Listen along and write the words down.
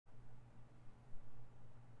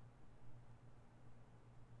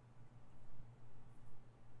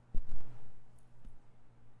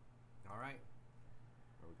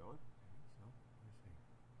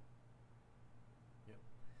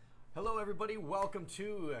everybody. Welcome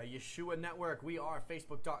to Yeshua Network. We are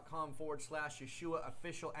facebook.com/Yeshua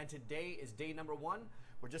official, and today is day number 1.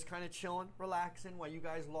 We're just kind of chilling, relaxing while you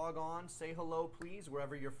guys log on. Say hello, please,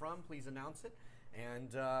 wherever you're from. Please announce it.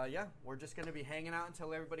 And yeah, we're just going to be hanging out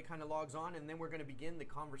until everybody kind of logs on, and then we're going to begin the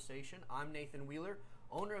conversation. I'm Nathan Wheeler,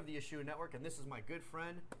 owner of the Yeshua Network, and this is my good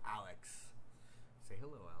friend, Alex. Say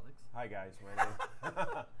hello, Alex. Hi, guys. My name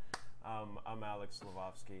I'm Alex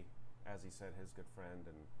Slavovsky, as he said, his good friend,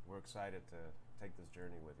 and we're excited to take this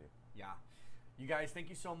journey with you. Yeah. You guys, thank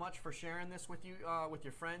you so much for sharing this with you, with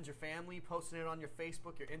your friends, your family, posting it on your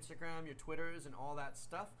Facebook, your Instagram, your Twitters, and all that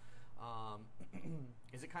stuff.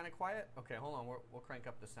 Is it kind of quiet? Okay, hold on. We'll crank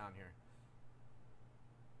up the sound here.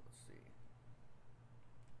 Let's see.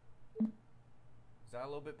 Is that a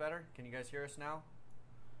little bit better? Can you guys hear us now?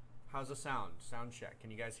 How's the sound? Sound check. Can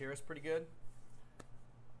you guys hear us pretty good?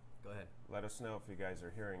 Go ahead. Let us know if you guys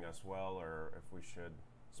are hearing us well, or if we should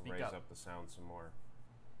raise up the sound some more.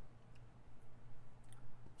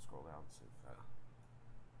 Scroll down and see if that...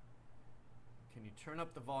 Can you turn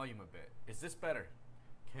up the volume a bit? Is this better?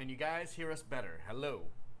 Can you guys hear us better? Hello.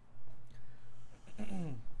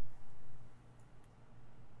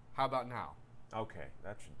 How about now? Okay,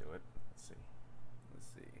 that should do it. Let's see. Let's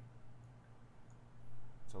see.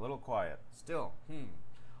 It's a little quiet. Still.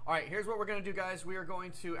 All right, here's what we're going to do, guys. We are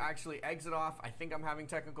going to actually exit off. I think I'm having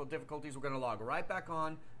technical difficulties. We're going to log right back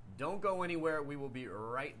on. Don't go anywhere. We will be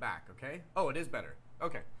right back, okay? Oh, it is better.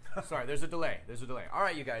 Okay. Sorry, there's a delay. There's a delay. All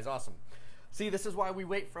right, you guys, awesome. See, this is why we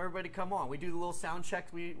wait for everybody to come on. We do the little sound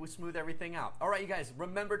check. We smooth everything out. All right, you guys,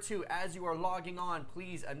 remember to, as you are logging on,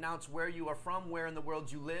 please announce where you are from, where in the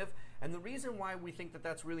world you live. And the reason why we think that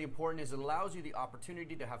that's really important is it allows you the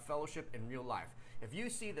opportunity to have fellowship in real life. If you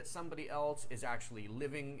see that somebody else is actually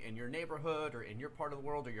living in your neighborhood or in your part of the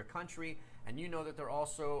world or your country, and you know that they're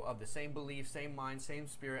also of the same belief, same mind, same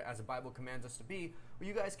spirit as the Bible commands us to be, well,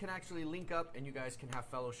 you guys can actually link up and you guys can have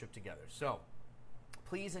fellowship together. So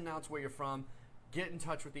please announce where you're from. Get in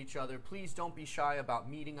touch with each other. Please don't be shy about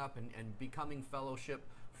meeting up and becoming fellowship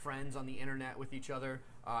friends on the internet with each other.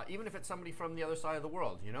 Even if it's somebody from the other side of the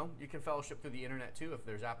world, you know, you can fellowship through the internet too. If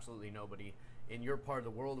there's absolutely nobody in your part of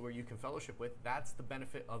the world where you can fellowship with, that's the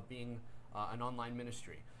benefit of being an online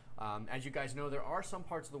ministry. As you guys know, there are some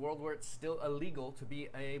parts of the world where it's still illegal to be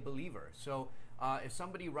a believer. So if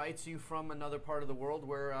somebody writes you from another part of the world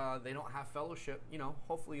where they don't have fellowship, you know,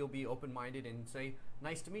 hopefully you'll be open-minded and say,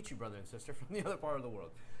 nice to meet you, brother and sister, from the other part of the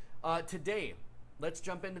world. Today, let's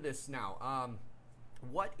jump into this now.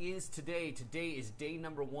 What is today? Today is day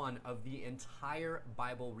number 1 of the entire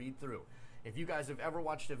Bible read-through. If you guys have ever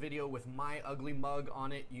watched a video with my ugly mug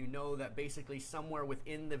on it, you know that basically somewhere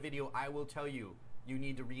within the video I will tell you, you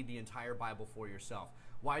need to read the entire Bible for yourself.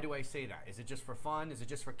 Why do I say that? Is it just for fun? Is it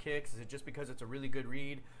just for kicks? Is it just because it's a really good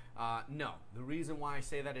read? No. The reason why I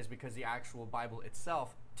say that is because the actual Bible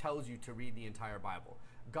itself tells you to read the entire Bible.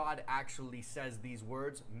 God actually says these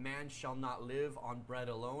words, "Man shall not live on bread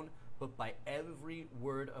alone, but by every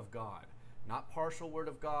word of God." Not partial word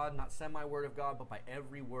of God, not semi-word of God, but by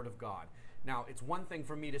every word of God. Now, it's one thing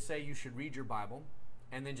for me to say you should read your Bible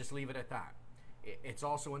and then just leave it at that. It's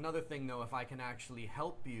also another thing, though, if I can actually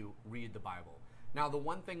help you read the Bible. Now, the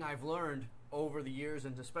one thing I've learned over the years,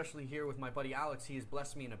 and especially here with my buddy Alex, he has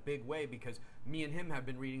blessed me in a big way because me and him have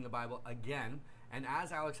been reading the Bible again. And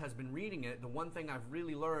as Alex has been reading it, the one thing I've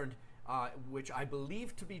really learned, which I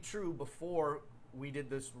believe to be true before we did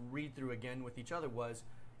this read-through again with each other, was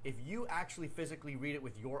if you actually physically read it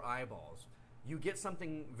with your eyeballs, you get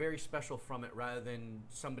something very special from it rather than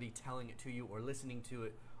somebody telling it to you or listening to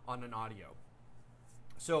it on an audio.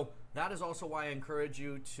 So that is also why I encourage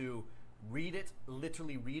you to read it,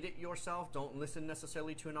 literally read it yourself. Don't listen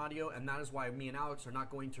necessarily to an audio, and that is why me and Alex are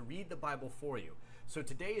not going to read the Bible for you. So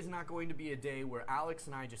today is not going to be a day where Alex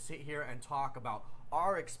and I just sit here and talk about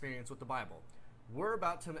our experience with the Bible. We're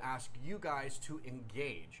about to ask you guys to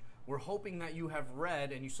engage. We're hoping that you have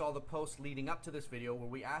read, and you saw the post leading up to this video where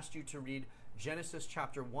we asked you to read Genesis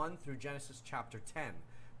chapter 1 through Genesis chapter 10.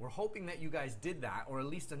 We're hoping that you guys did that, or at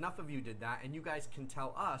least enough of you did that, and you guys can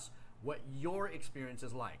tell us what your experience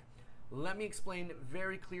is like. Let me explain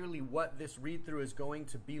very clearly what this read-through is going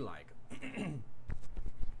to be like.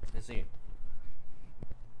 Let's see.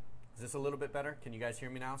 Is this a little bit better? Can you guys hear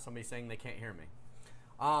me now? Somebody's saying they can't hear me.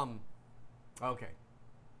 Okay.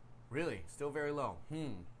 Really? Still very low.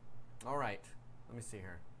 All right. Let me see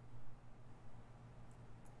here.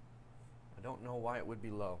 I don't know why it would be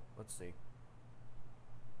low. Let's see.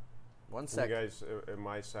 One sec. You guys, am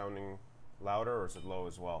I sounding louder or is it low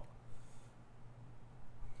as well?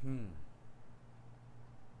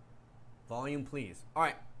 Volume, please. All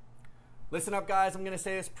right. Listen up, guys. I'm going to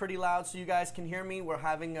say this pretty loud so you guys can hear me. We're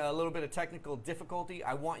having a little bit of technical difficulty.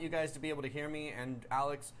 I want you guys to be able to hear me. And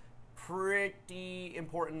Alex, pretty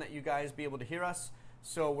important that you guys be able to hear us.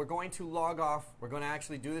 So we're going to log off. We're going to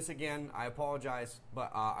actually do this again. I apologize,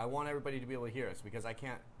 but I want everybody to be able to hear us because I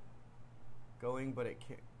can't. Going, but it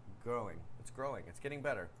can't. Growing. It's growing. It's getting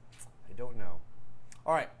better. I don't know.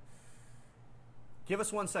 All right. Give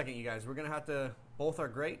us 1 second, you guys. We're going to have to. Both are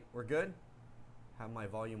great. We're good. Have my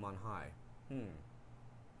volume on high.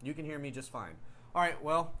 You can hear me just fine. All right,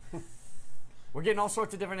 well, we're getting all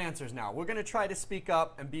sorts of different answers now. We're going to try to speak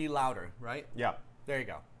up and be louder, right? Yeah. There you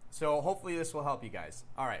go. So hopefully this will help you guys.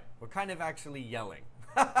 All right, we're kind of actually yelling.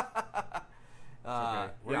 Okay.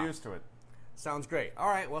 We're used to it. Sounds great. All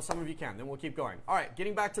right, well, some of you can. Then we'll keep going. All right,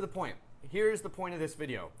 getting back to the point. Here's the point of this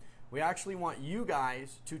video. We actually want you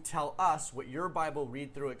guys to tell us what your Bible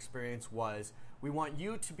read-through experience was. We want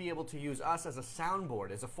you to be able to use us as a soundboard,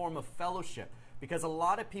 as a form of fellowship, because a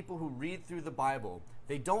lot of people who read through the Bible,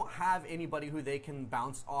 they don't have anybody who they can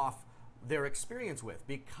bounce off their experience with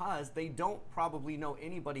because they don't probably know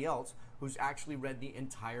anybody else who's actually read the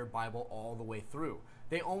entire Bible all the way through.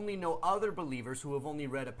 They only know other believers who have only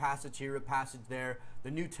read a passage here, a passage there, the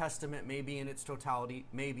New Testament maybe in its totality,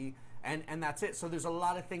 maybe, and that's it. So there's a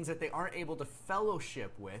lot of things that they aren't able to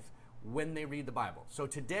fellowship with when they read the Bible. So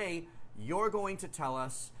today, you're going to tell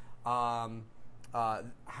us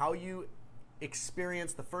how you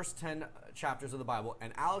experience the first 10 chapters of the Bible,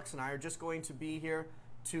 and Alex and I are just going to be here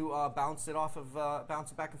to bounce it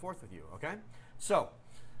back and forth with you, okay? So,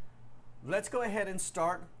 let's go ahead and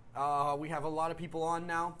start. We have a lot of people on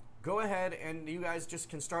now. Go ahead and you guys just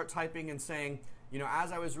can start typing and saying, you know,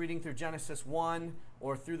 as I was reading through Genesis 1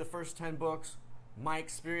 or through the first 10 books, my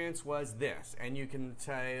experience was this. And you can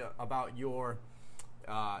say about your,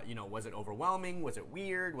 you know, was it overwhelming? Was it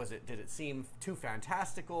weird? Did it seem too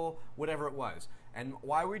fantastical? Whatever it was. And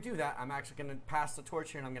while we do that, I'm actually going to pass the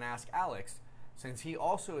torch here and I'm going to ask Alex, since he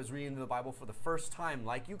also is reading the Bible for the first time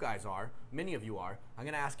like you guys are, many of you are, I'm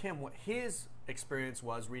going to ask him what his experience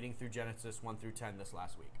was reading through Genesis 1 through 10 this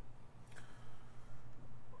last week.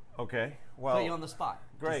 Okay, well, put you on the spot.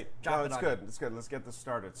 Great. No, it's good. It's good. Let's get this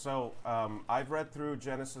started. So I've read through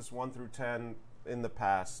Genesis 1 through 10 in the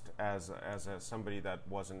past as somebody that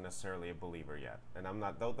wasn't necessarily a believer yet, and I'm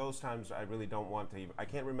not. Those times I really don't want to. I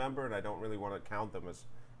can't remember, and I don't really want to count them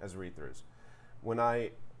as read-throughs. When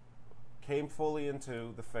I came fully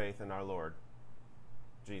into the faith in our Lord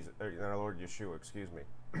Jesus, or in our Lord Yeshua, excuse me,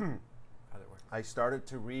 I started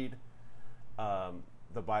to read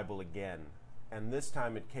the Bible again. And this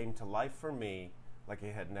time it came to life for me like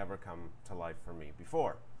it had never come to life for me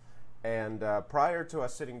before. And prior to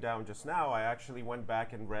us sitting down just now, I actually went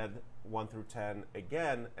back and read 1 through 10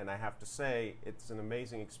 again. And I have to say, it's an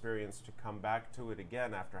amazing experience to come back to it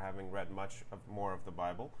again after having read more of the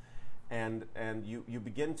Bible. And you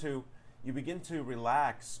begin to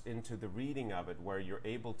relax into the reading of it, where you're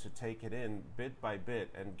able to take it in bit by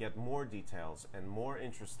bit and get more details and more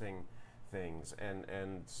interesting things.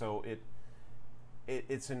 And so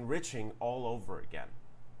it's enriching all over again.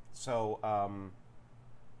 So,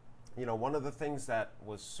 you know, one of the things that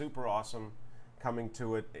was super awesome coming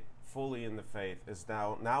to it fully in the faith is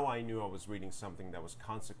now I knew I was reading something that was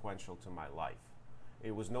consequential to my life.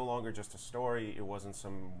 It was no longer just a story. It wasn't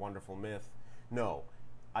some wonderful myth. No,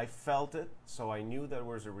 I felt it, so I knew there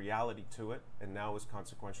was a reality to it, and now it was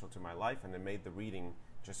consequential to my life, and it made the reading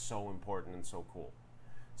just so important and so cool.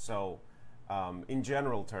 So, in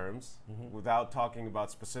general terms, without talking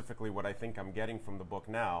about specifically what I think I'm getting from the book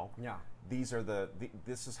now, these are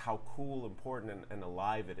this is how cool, important, and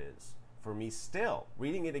alive it is for me. Still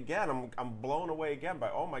reading it again, I'm blown away again by,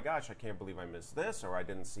 oh my gosh, I can't believe I missed this, or I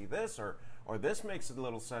didn't see this, or this makes a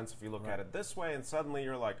little sense if you look at it this way, and suddenly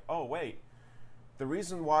you're like, oh wait, the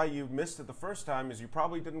reason why you missed it the first time is you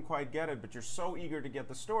probably didn't quite get it, but you're so eager to get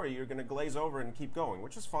the story, you're going to glaze over and keep going,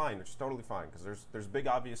 which is fine, which is totally fine, because there's big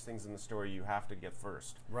obvious things in the story you have to get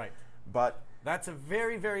first. Right. But that's a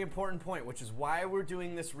very, very important point, which is why we're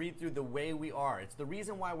doing this read-through the way we are. It's the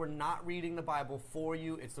reason why we're not reading the Bible for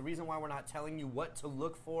you. It's the reason why we're not telling you what to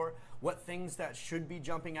look for, what things that should be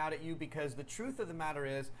jumping out at you, because the truth of the matter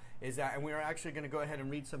is that, and we are actually going to go ahead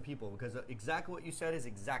and read some people, because exactly what you said is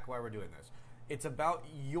exactly why we're doing this. It's about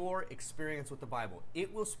your experience with the Bible.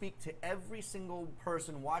 It will speak to every single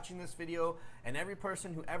person watching this video and every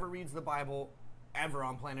person who ever reads the Bible ever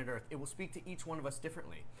on planet Earth. It will speak to each one of us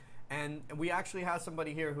differently. And we actually have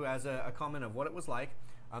somebody here who has a comment of what it was like.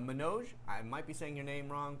 Manoj, I might be saying your name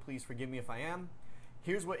wrong. Please forgive me if I am.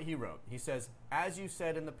 Here's what he wrote. He says, as you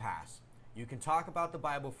said in the past, you can talk about the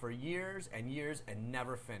Bible for years and years and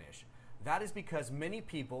never finish. That is because many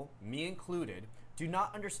people, me included, do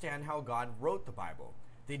not understand how God wrote the Bible.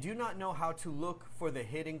 They do not know how to look for the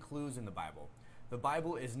hidden clues in the Bible. The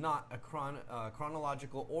Bible is not a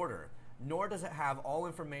chronological order, nor does it have all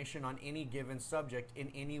information on any given subject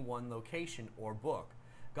in any one location or book.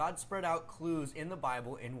 God spread out clues in the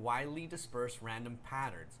Bible in widely dispersed random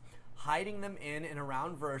patterns, hiding them in and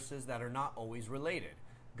around verses that are not always related.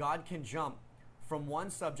 God can jump from one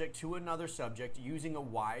subject to another subject using a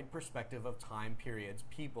wide perspective of time periods,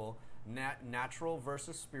 people, natural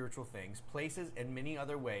versus spiritual things, places, and many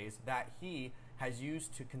other ways that he has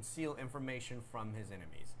used to conceal information from his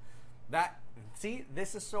enemies. See,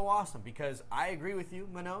 this is so awesome because I agree with you,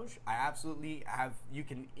 Manoj. I absolutely have. You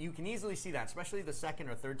can easily see that, especially the second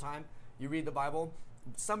or third time you read the Bible.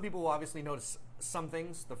 Some people will obviously notice some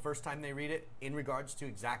things the first time they read it in regards to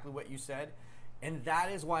exactly what you said. And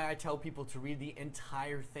that is why I tell people to read the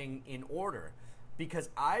entire thing in order. Because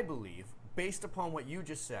I believe, based upon what you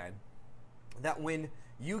just said, that when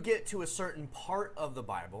you get to a certain part of the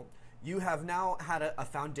Bible, you have now had a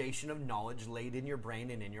foundation of knowledge laid in your brain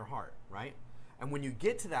and in your heart, right? And when you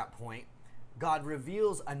get to that point, God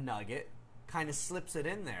reveals a nugget, kind of slips it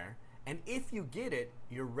in there, and if you get it,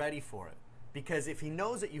 you're ready for it. Because if he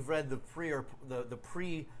knows that you've read the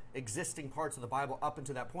pre-existing parts of the Bible up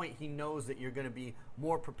until that point, he knows that you're going to be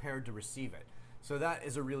more prepared to receive it. So that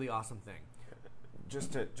is a really awesome thing.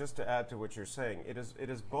 Just to add to what you're saying, it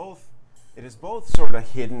is both sort of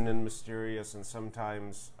hidden and mysterious, and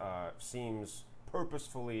sometimes seems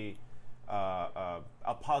purposefully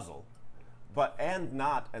a puzzle, and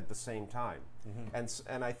not at the same time. Mm-hmm.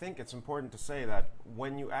 And I think it's important to say that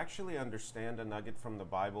when you actually understand a nugget from the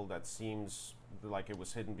Bible that seems like it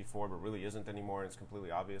was hidden before but really isn't anymore and it's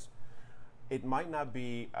completely obvious, it might not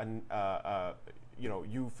be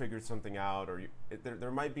you figured something out, or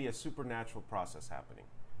there might be a supernatural process happening.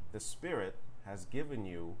 The Spirit has given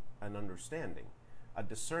you an understanding, a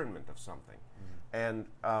discernment of something. Mm-hmm.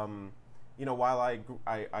 And while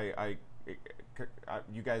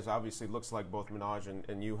you guys obviously looks like both Minaj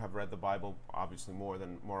and you have read the Bible obviously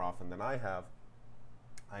more often than I have,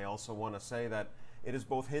 I also want to say that it is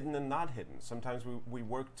both hidden and not hidden. Sometimes we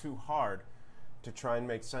work too hard to try and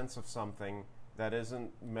make sense of something that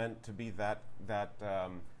isn't meant to be that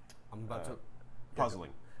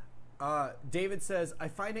puzzling. David says, I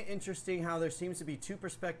find it interesting how there seems to be two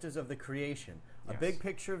perspectives of the creation. Yes. A big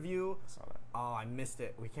picture view. I saw that. Oh, I missed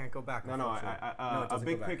it. We can't go back. No, a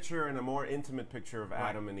big picture and a more intimate picture of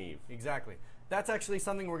Adam and Eve. Exactly. That's actually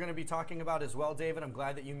something we're going to be talking about as well, David. I'm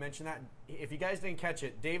glad that you mentioned that. If you guys didn't catch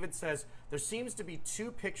it, David says there seems to be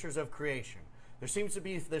two pictures of creation. There seems to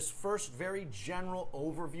be this first very general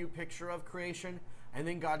overview picture of creation, and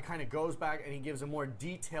then God kind of goes back and he gives a more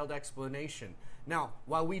detailed explanation. Now,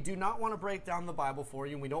 while we do not want to break down the Bible for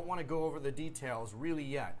you, and we don't want to go over the details really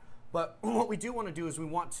yet, but what we do want to do is we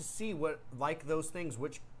want to see what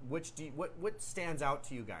stands out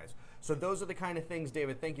to you guys. So those are the kind of things,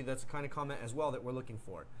 David, thank you. That's the kind of comment as well that we're looking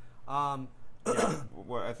for.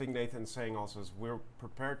 What I think Nathan's saying also is we're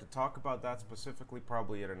prepared to talk about that specifically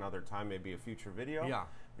probably at another time, maybe a future video. Yeah.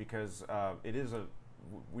 Because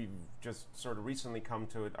we've just sort of recently come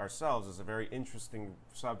to it ourselves as a very interesting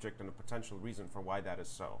subject and a potential reason for why that is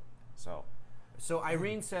so. So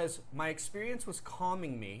Irene says, my experience was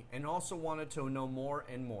calming me and also wanted to know more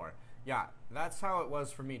and more. Yeah, that's how it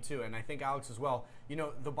was for me too, and I think Alex as well. You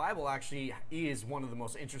know, the Bible actually is one of the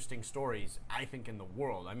most interesting stories, I think, in the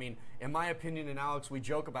world. I mean, in my opinion, and Alex, we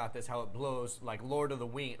joke about this, how it blows like Lord of the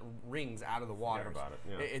Rings out of the water. About it,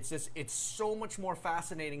 yeah. It's so much more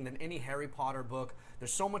fascinating than any Harry Potter book.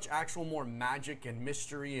 There's so much actual more magic and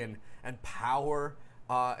mystery and power.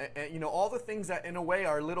 And all the things that, in a way,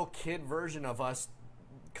 our little kid version of us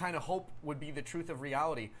kind of hope would be the truth of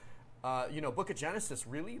reality. Book of Genesis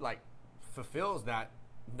really fulfills that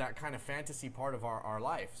kind of fantasy part of our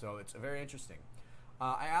life. So it's very interesting.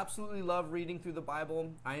 I absolutely love reading through the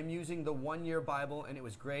Bible. I am using the 1-year Bible, and it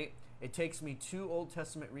was great. It takes me 2 Old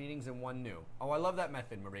Testament readings and 1 new. Oh, I love that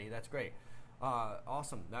method, Marie. That's great.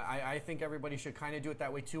 Awesome. I think everybody should kind of do it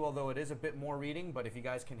that way too, although it is a bit more reading, but if you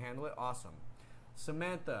guys can handle it, awesome.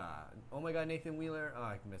 Samantha. Oh my God, Nathan Wheeler. Oh,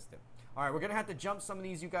 I missed it. All right, we're going to have to jump some of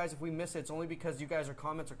these, you guys, if we miss it. It's only because you guys'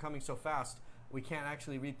 comments are coming so fast, we can't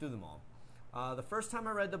actually read through them all. The first time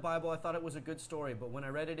I read the Bible, I thought it was a good story, but when I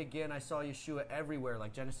read it again, I saw Yeshua everywhere,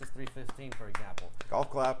 like Genesis 3:15, for example. Golf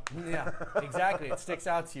clap. Yeah, exactly. It sticks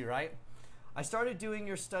out to you, right? I started doing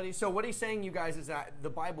your study. So what he's saying, you guys, is that the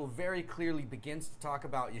Bible very clearly begins to talk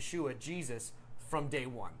about Yeshua, Jesus, from day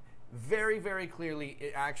one. Very, very clearly,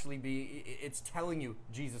 it's telling you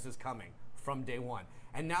Jesus is coming from day one.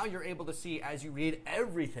 And now you're able to see, as you read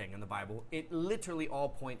everything in the Bible, it literally all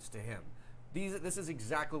points to him. This is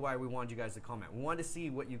exactly why we wanted you guys to comment. We wanted to see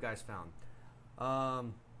what you guys found.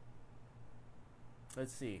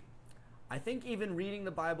 Let's see. I think even reading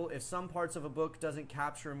the Bible, if some parts of a book doesn't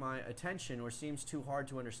capture my attention or seems too hard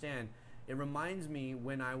to understand, it reminds me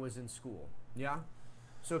when I was in school. Yeah?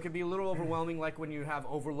 So it can be a little overwhelming, like when you have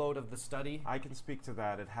overload of the study. I can speak to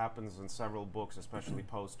that. It happens in several books, especially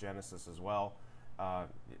post-Genesis as well.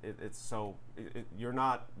 You're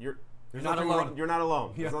not alone. You're not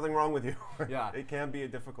alone. Yeah. There's nothing wrong with you. Yeah. It can be a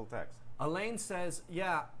difficult text. Elaine says,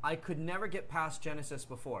 yeah, I could never get past Genesis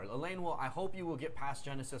before. Elaine, I hope you will get past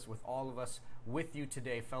Genesis with all of us with you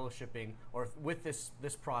today, fellowshipping, or with this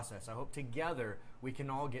process. I hope together we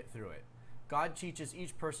can all get through it. God teaches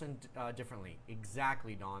each person differently.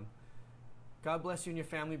 Exactly, Don. God bless you and your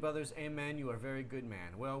family, brothers. Amen. You are a very good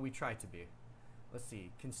man. Well, we try to be. Let's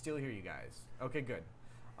see. Can still hear you guys. Okay, good.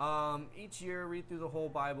 Each year, read through the whole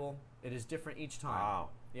Bible. It is different each time. Wow.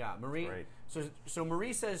 Yeah, Marie. So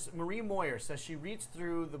Marie Moyer says she reads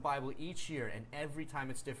through the Bible each year, and every time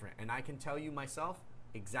it's different. And I can tell you myself,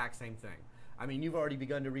 exact same thing. I mean, you've already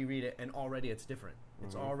begun to reread it, and already it's different.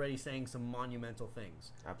 It's already saying some monumental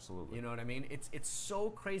things. Absolutely. You know what I mean? It's so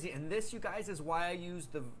crazy. And this, you guys, is why I use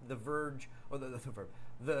the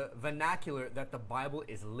vernacular that the Bible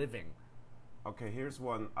is living. Okay, here's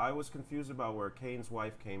one. I was confused about where Cain's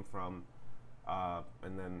wife came from,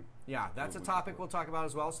 and then... Yeah, that's a topic we'll talk about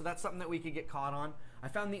as well. So that's something that we could get caught on. I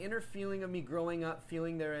found the inner feeling of me growing up,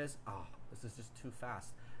 feeling there is... Oh, this is just too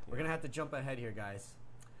fast. We're going to have to jump ahead here, guys.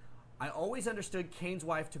 I always understood Cain's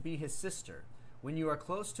wife to be his sister. When you are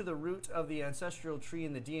close to the root of the ancestral tree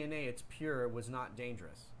in the DNA, it's pure, was not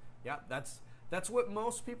dangerous. Yeah, that's what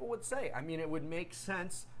most people would say. I mean, it would make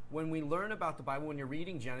sense when we learn about the Bible, when you're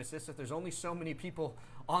reading Genesis, if there's only so many people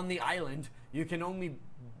on the island, you can only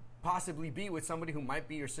possibly be with somebody who might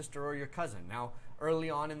be your sister or your cousin. Now, early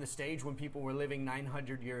on in the stage when people were living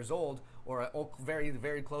 900 years old or very,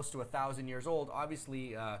 very close to 1,000 years old,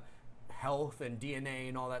 obviously health and DNA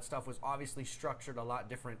and all that stuff was obviously structured a lot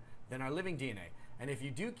different than our living DNA. And if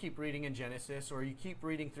you do keep reading in Genesis or you keep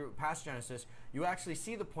reading through past Genesis, you actually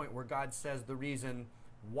see the point where God says the reason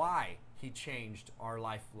why he changed our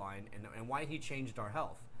lifeline and why he changed our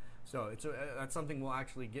health. So that's something we'll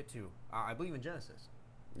actually get to, I believe, in Genesis.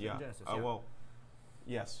 Yeah. Genesis, Well,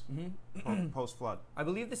 yes. Post-flood. I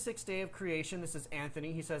believe the sixth day of creation, this is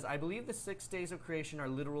Anthony, he says, I believe the 6 days of creation are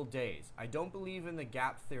literal days. I don't believe in the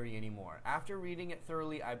gap theory anymore. After reading it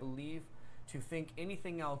thoroughly, I believe to think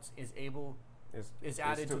anything else is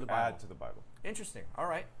added to the Bible. Add to the Bible. Interesting. All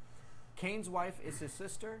right. Cain's wife is his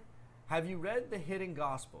sister. Have you read the hidden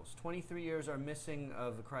Gospels? 23 years are missing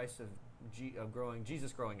of the Christ of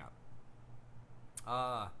Jesus growing up.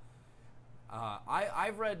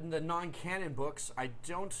 I've read the non-canon books. I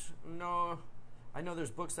don't know. I know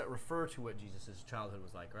there's books that refer to what Jesus' childhood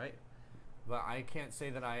was like, right? But I can't say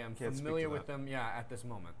that I am familiar with them, at this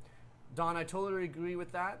moment. Don, I totally agree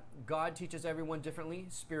with that. God teaches everyone differently.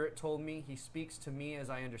 Spirit told me he speaks to me as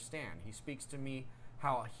I understand. He speaks to me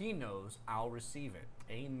how he knows I'll receive it.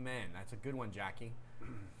 Amen. That's a good one, Jackie.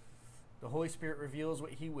 The Holy Spirit reveals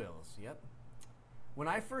what he wills. Yep. When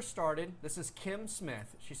I first started, this is Kim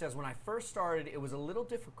Smith. She says, when I first started, it was a little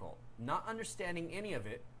difficult. Not understanding any of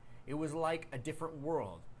it, it was like a different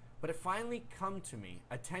world. But it finally come to me,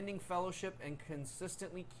 attending fellowship and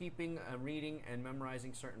consistently keeping reading and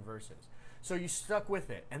memorizing certain verses. So you stuck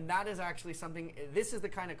with it. And that is actually something, this is the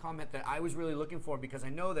kind of comment that I was really looking for, because I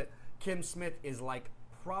know that Kim Smith is like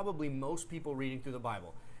probably most people reading through the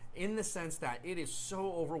Bible, in the sense that it is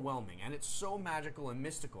so overwhelming and it's so magical and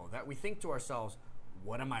mystical that we think to ourselves,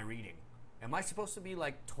 what am I reading? Am I supposed to be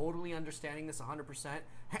like totally understanding this 100%?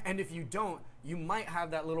 And if you don't, you might have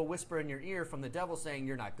that little whisper in your ear from the devil saying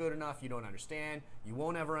you're not good enough, you don't understand, you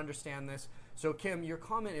won't ever understand this. So Kim, your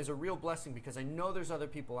comment is a real blessing, because I know there's other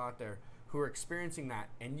people out there who are experiencing that,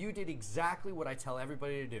 and you did exactly what I tell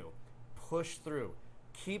everybody to do. Push through.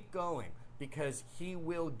 Keep going, because he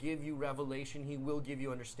will give you revelation, he will give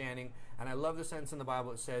you understanding. And I love the sentence in the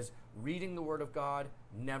Bible that says, reading the Word of God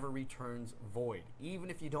never returns void. Even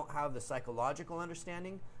if you don't have the psychological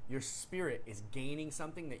understanding, your spirit is gaining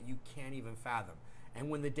something that you can't even fathom. And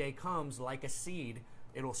when the day comes, like a seed,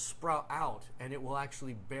 it'll sprout out and it will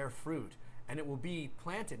actually bear fruit. And it will be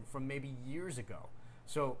planted from maybe years ago.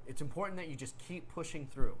 So it's important that you just keep pushing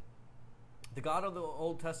through. The God of the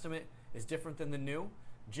Old Testament is different than the New.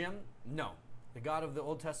 Jim, no. The God of the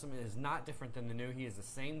Old Testament is not different than the New. He is the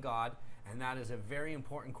same God. And that is a very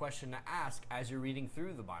important question to ask as you're reading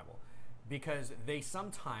through the Bible, because they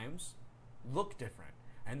sometimes look different.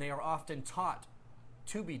 and they are often taught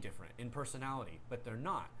to be different in personality, but they're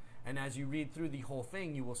not. And as you read through the whole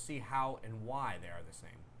thing, you will see how and why they are the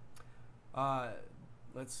same.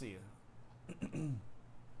 Let's see.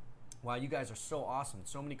 Wow, you guys are so awesome.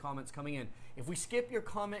 So many comments coming in. If we skip your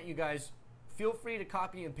comment, you guys, feel free to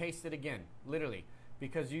copy and paste it again, literally,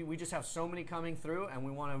 because we just have so many coming through, and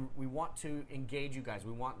we want to engage you guys.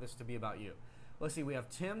 We want this to be about you. Let's see. We have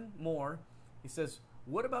Tim Moore. He says,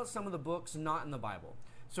 "What about some of the books not in the Bible?"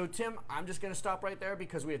 So Tim, I'm just going to stop right there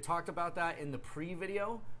because we had talked about that in the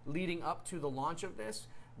pre-video leading up to the launch of this.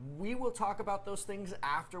 We will talk about those things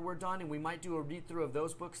after we're done, and we might do a read-through of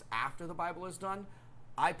those books after the Bible is done.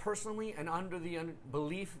 I personally am under the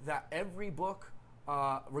belief that every book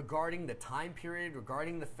regarding the time period,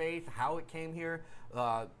 regarding the faith, how it came here,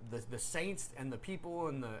 the saints and the people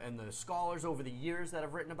and the scholars over the years that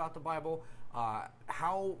have written about the Bible,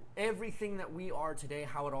 how everything that we are today,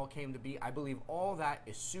 how it all came to be, I believe all that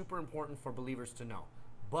is super important for believers to know.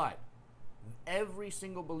 But every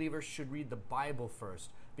single believer should read the Bible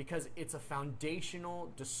first because it's a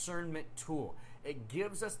foundational discernment tool. It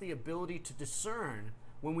gives us the ability to discern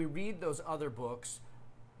when we read those other books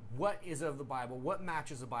what is of the Bible, what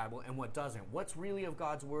matches the Bible, and what doesn't. What's really of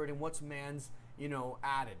God's word and what's man's,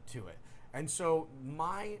 added to it. And so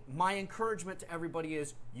my encouragement to everybody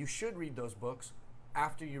is you should read those books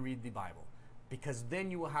after you read the Bible, because then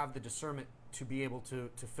you will have the discernment to be able to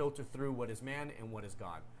filter through what is man and what is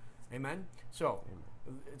God. Amen? So,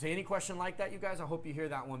 to any question like that, you guys, I hope you hear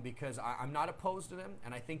that one, because I'm not opposed to them,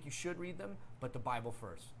 and I think you should read them, but the Bible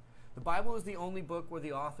first. The Bible is the only book where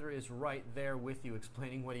the author is right there with you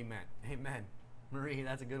explaining what he meant. Amen. Marie,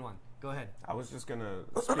 that's a good one. Go ahead. I was just going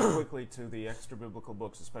to speak quickly to the extra biblical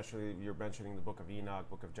books, especially you're mentioning the book of Enoch,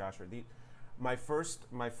 book of Joshua. My first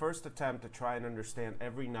attempt to try and understand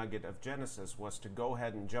every nugget of Genesis was to go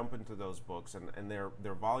ahead and jump into those books, and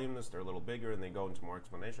they're voluminous, they're a little bigger, and they go into more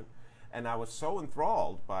explanation. And I was so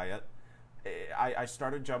enthralled by it, I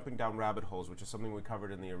started jumping down rabbit holes, which is something we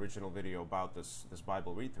covered in the original video about this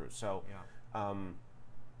Bible read-through. So, yeah.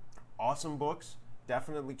 Awesome books.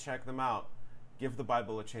 Definitely check them out. Give the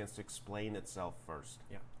Bible a chance to explain itself first.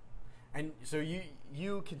 Yeah. And so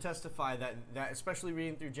you can testify that especially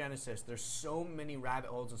reading through Genesis, there's so many rabbit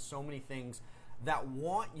holes and so many things that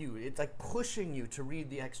want you. It's like pushing you to read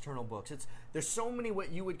the external books. There's so many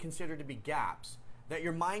what you would consider to be gaps that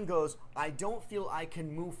your mind goes, I don't feel I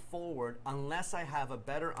can move forward unless I have a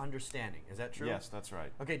better understanding. Is that true? Yes, that's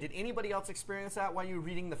right. Okay, did anybody else experience that while you were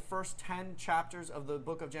reading the first 10 chapters of the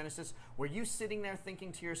book of Genesis? Were you sitting there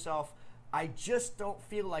thinking to yourself, I just don't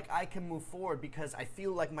feel like I can move forward because I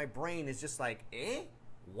feel like my brain is just like,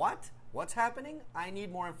 what? What's happening? I need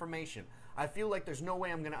more information. I feel like there's no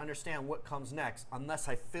way I'm going to understand what comes next unless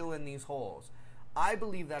I fill in these holes. I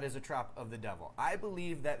believe that is a trap of the devil. I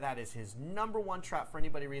believe that is his number one trap for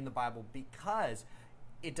anybody reading the Bible, because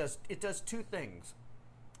it does two things.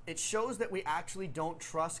 It shows that we actually don't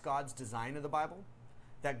trust God's design of the Bible,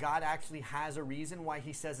 that God actually has a reason why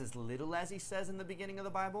he says as little as he says in the beginning of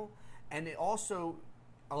the Bible, and it also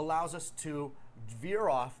allows us to veer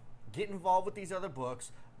off, get involved with these other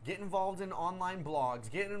books, get involved in online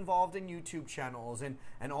blogs, get involved in YouTube channels, and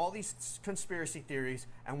all these conspiracy theories,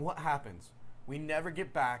 and what happens? We never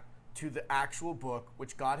get back to the actual book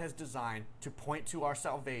which God has designed to point to our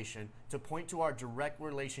salvation, to point to our direct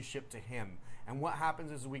relationship to him. And what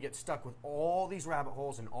happens is we get stuck with all these rabbit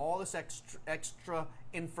holes and all this extra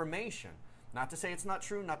information. Not to say it's not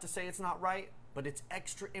true, not to say it's not right, but it's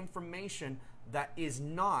extra information that is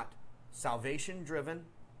not salvation driven,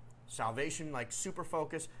 salvation like super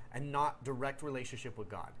focused, and not direct relationship with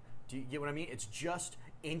God. Do you get what I mean? It's just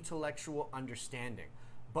intellectual understanding.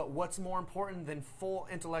 But what's more important than full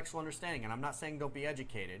intellectual understanding? And I'm not saying don't be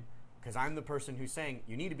educated, because I'm the person who's saying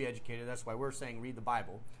you need to be educated. That's why we're saying read the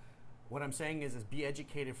Bible. What I'm saying is be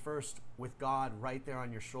educated first with God right there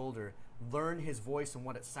on your shoulder. Learn his voice and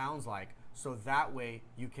what it sounds like, so that way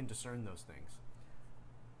you can discern those things.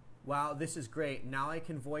 Wow, this is great. Now I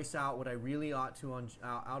can voice out what I really ought to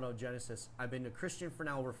out of Genesis. I've been a Christian for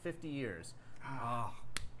now over 50 years.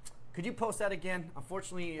 Could you post that again?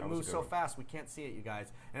 Unfortunately, it moves so fast we can't see it, you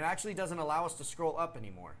guys. And it actually doesn't allow us to scroll up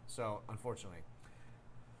anymore. So, unfortunately.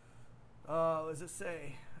 What does it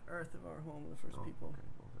say? Earth of our home, the first people.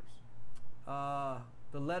 Okay.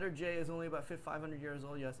 The letter J is only about 500 years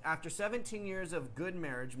old, yes. After 17 years of good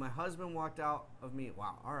marriage, my husband walked out of me.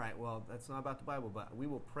 Wow, all right, well, that's not about the Bible, but we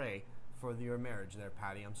will pray for your marriage there,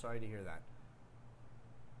 Patty. I'm sorry to hear that.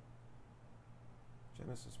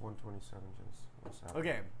 Genesis 1:27, Genesis 1:7.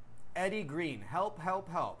 Okay. Eddie Green, help.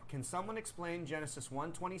 Can someone explain Genesis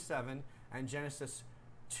 1:27 and Genesis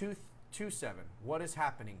 2:7. What is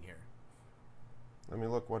happening here? Let me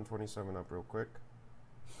look 127 up real quick.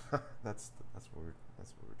 that's what we're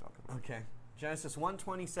talking about. Okay. Genesis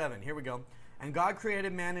 1:27. Here we go. And God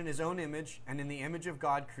created man in his own image, and in the image of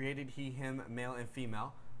God created he him, male and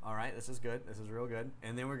female. All right, this is good. This is real good.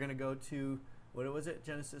 And then we're going to go to, what was it?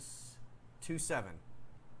 Genesis 2:7.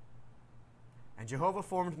 And Jehovah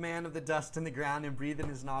formed man of the dust in the ground and breathed in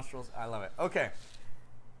his nostrils. I love it. Okay.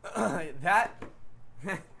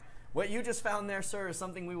 What you just found there, sir, is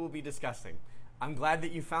something we will be discussing. I'm glad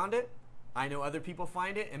that you found it. I know other people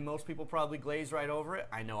find it, and most people probably glaze right over it.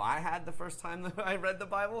 I know I had the first time that I read the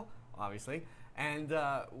Bible, obviously. And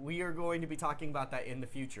we are going to be talking about that in the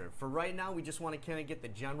future. For right now, we just want to kind of get the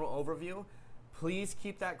general overview. Please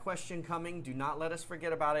keep that question coming. Do not let us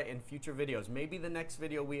forget about it in future videos. Maybe the next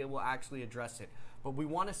video we will actually address it. But we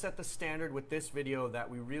want to set the standard with this video that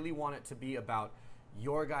we really want it to be about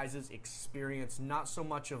your guys' experience, not so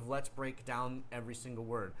much of let's break down every single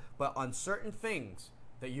word, but on certain things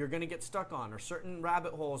that you're going to get stuck on or certain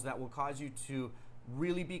rabbit holes that will cause you to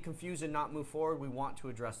really be confused and not move forward. We want to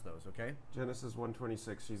address those, okay? Genesis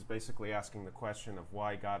 1:26, she's basically asking the question of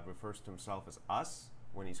why God refers to himself as us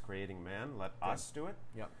when he's creating man. Let us do it.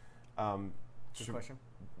 Yep. Good question.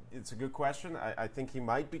 It's a good question. I think he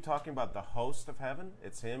might be talking about the host of heaven.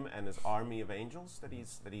 It's him and his army of angels that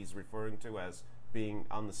he's referring to as being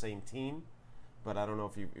on the same team. But I don't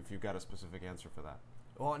know if you've got a specific answer for that.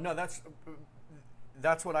 Well, no,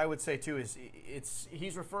 that's what I would say too.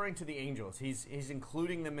 He's referring to the angels. He's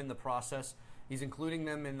including them in the process. He's including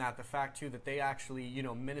them in that the fact too that they actually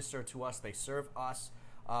minister to us. They serve us.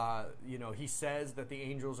 He says that the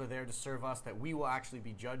angels are there to serve us. That we will actually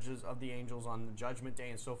be judges of the angels on the judgment day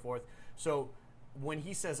and so forth. So when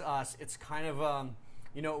he says us, it's kind of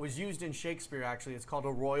it was used in Shakespeare actually. It's called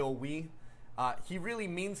a royal we. He really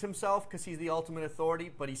means himself because he's the ultimate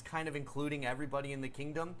authority, but he's kind of including everybody in the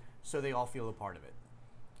kingdom so they all feel a part of it.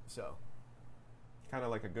 So, kind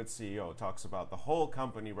of like a good CEO talks about the whole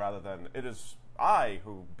company rather than it is I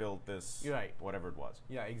who built this, right. Whatever it was.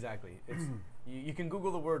 Yeah, exactly. It's you can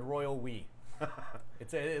Google the word royal we.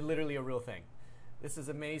 It's literally a real thing. This is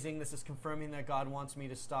amazing. This is confirming that God wants me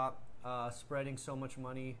to stop spreading so much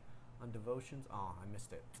money on devotions. Oh, I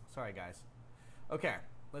missed it. Sorry, guys. Okay.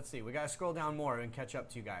 Let's see. We got to scroll down more and catch up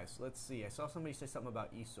to you guys. Let's see. I saw somebody say something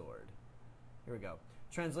about e-sword. Here we go.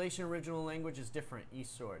 Translation original language is different.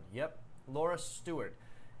 E-sword. Yep. Laura Stewart.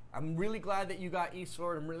 I'm really glad that you got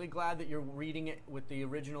e-sword. I'm really glad that you're reading it with the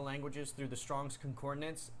original languages through the Strong's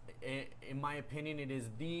Concordance. In my opinion, it is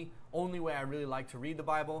the only way I really like to read the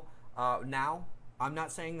Bible. Now, I'm not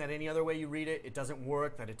saying that any other way you read it, it doesn't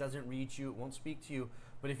work, that it doesn't reach you, it won't speak to you.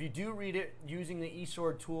 But if you do read it using the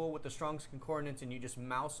eSword tool with the Strong's Concordance and you just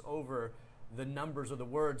mouse over the numbers of the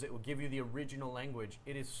words, it will give you the original language.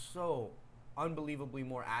 It is so unbelievably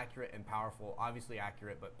more accurate and powerful. Obviously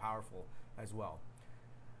accurate, but powerful as well.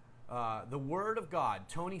 The Word of God,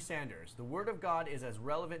 Tony Sanders. The Word of God is as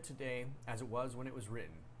relevant today as it was when it was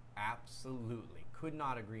written. Absolutely. Could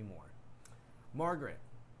not agree more. Margaret.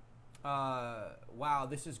 Wow,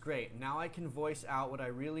 this is great. Now I can voice out what I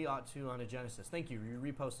really ought to on a Genesis. Thank you. You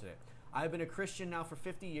reposted it. I've been a Christian now for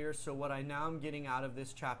 50 years, so what I now am getting out of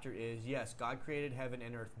this chapter is, yes, God created heaven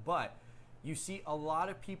and earth, but you see, a lot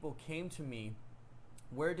of people came to me,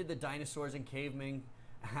 where did the dinosaurs and cavemen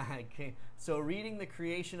came? So reading the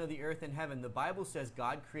creation of the earth and heaven, the Bible says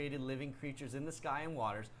God created living creatures in the sky and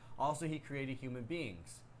waters. Also, he created human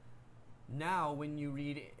beings. Now, when you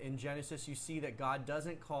read in Genesis, you see that God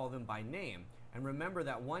doesn't call them by name. And remember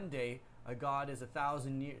that one day, a God is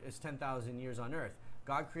 10,000 years on earth.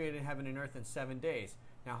 God created heaven and earth in 7 days.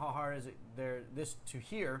 Now, how hard is it this to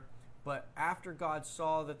hear? But after God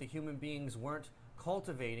saw that the human beings weren't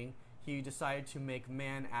cultivating, he decided to make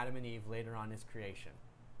man, Adam and Eve, later on his creation.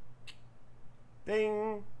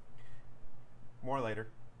 Ding! More later.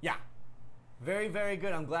 Yeah. Very, very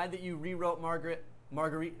good. I'm glad that you rewrote Margaret.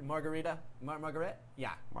 Margarita? Margaret?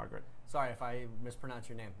 Yeah. Margaret. Sorry if I mispronounce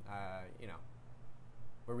your name.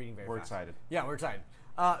 We're reading very fast. We're excited. Yeah, we're excited.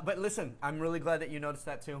 But listen, I'm really glad that you noticed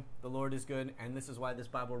that too. The Lord is good, and this is why this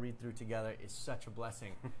Bible read through together is such a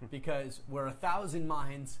blessing. Because we're 1,000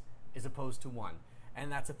 minds as opposed to one. And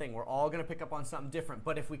that's the thing. We're all going to pick up on something different.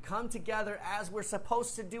 But if we come together as we're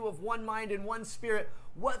supposed to do of one mind and one spirit,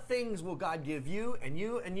 what things will God give you and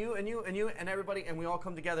you and you and you and you and everybody? And we all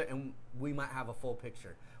come together and we might have a full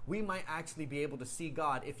picture. We might actually be able to see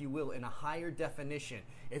God, if you will, in a higher definition.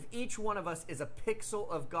 If each one of us is a pixel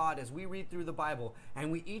of God as we read through the Bible and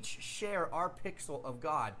we each share our pixel of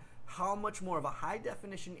God, how much more of a high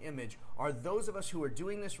definition image are those of us who are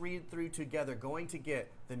doing this read through together going to get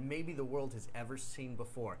than maybe the world has ever seen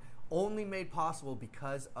before? only made possible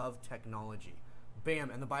because of technology. Bam,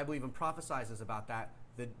 and the Bible even prophesies about that,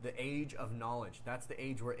 the age of knowledge. That's the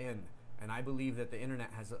age we're in. And I believe that the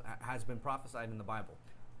internet has been prophesied in the Bible.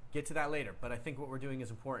 Get to that later, but I think what we're doing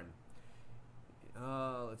is important.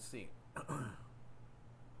 Let's see.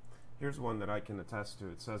 Here's one that I can attest to.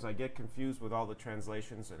 It says, I get confused with all the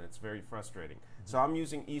translations, and it's very frustrating. So I'm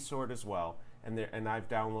using eSword as well, and I've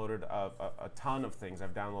downloaded a ton of things.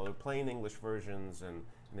 I've downloaded plain English versions, and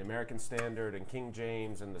the American Standard, and King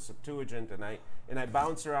James, and the Septuagint, and I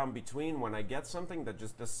bounce around between when I get something that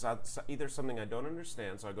just does either something I don't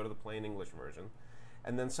understand, so I go to the plain English version,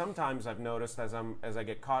 and then sometimes I've noticed as I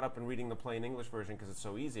get caught up in reading the plain English version because it's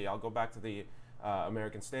so easy, I'll go back to the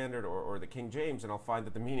American Standard or the King James, and I'll find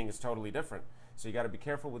that the meaning is totally different. So you got to be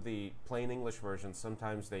careful with the plain English version.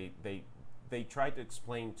 Sometimes they try to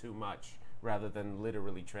explain too much rather than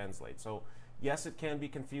literally translate. So yes, it can be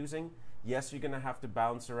confusing. Yes, you're going to have to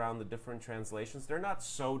bounce around the different translations. They're not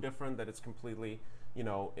so different that it's completely,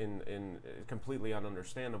 completely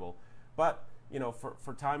ununderstandable. But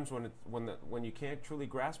for times when you can't truly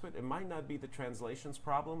grasp it, it might not be the translation's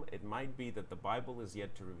problem. It might be that the Bible is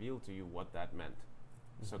yet to reveal to you what that meant.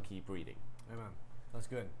 So keep reading. Amen. That's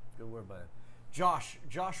good. Good word, buddy.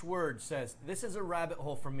 Josh Word says, this is a rabbit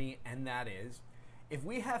hole for me, and that is, if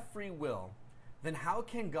we have free will, then how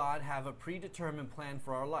can God have a predetermined plan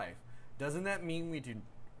for our life? Doesn't that mean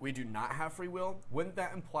we do not have free will? Wouldn't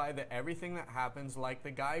that imply that everything that happens, like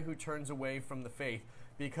the guy who turns away from the faith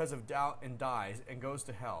because of doubt and dies and goes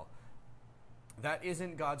to hell, that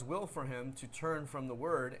isn't God's will for him to turn from the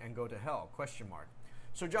word and go to hell? ?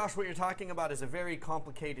 So Josh, what you're talking about is a very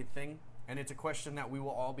complicated thing, and it's a question that we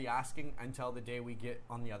will all be asking until the day we get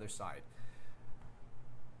on the other side.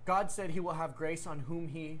 God said he will have grace on whom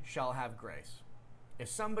he shall have grace. If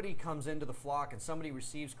somebody comes into the flock and somebody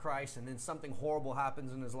receives Christ and then something horrible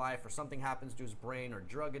happens in his life, or something happens to his brain, or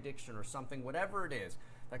drug addiction, or something, whatever it is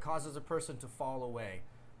that causes a person to fall away,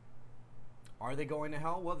 are they going to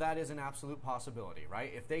hell? Well, that is an absolute possibility,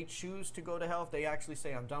 right? If they choose to go to hell, if they actually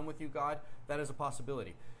say, I'm done with you, God, that is a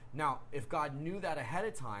possibility. Now, if God knew that ahead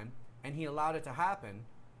of time and he allowed it to happen,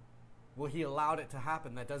 well, he allowed it to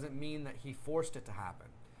happen. That doesn't mean that he forced it to happen.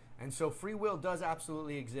 And so free will does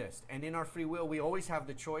absolutely exist. And in our free will, we always have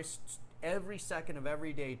the choice every second of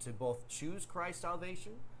every day to both choose Christ's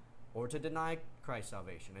salvation or to deny Christ's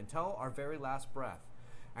salvation until our very last breath.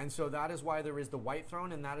 And so that is why there is the white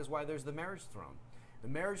throne, and that is why there's the marriage throne. The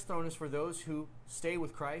marriage throne is for those who stay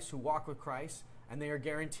with Christ, who walk with Christ, and they are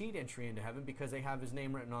guaranteed entry into heaven because they have his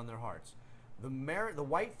name written on their hearts. The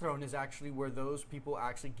white throne is actually where those people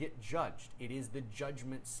actually get judged. It is the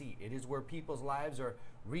judgment seat. It is where people's lives are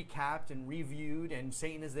recapped and reviewed, and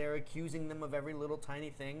Satan is there accusing them of every little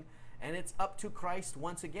tiny thing. And it's up to Christ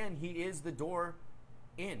once again. He is the door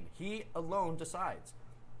in. He alone decides.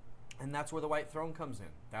 And that's where the white throne comes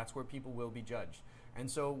in. That's where people will be judged. And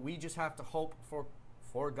so we just have to hope for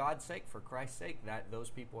God's sake, for Christ's sake, that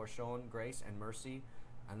those people are shown grace and mercy,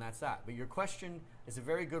 and that's that. But your question is a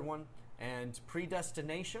very good one. And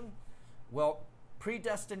predestination, well,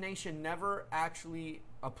 predestination never actually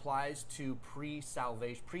applies to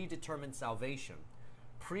predetermined salvation.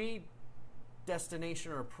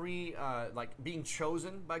 Predestination, or like being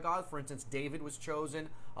chosen by God, for instance, David was chosen,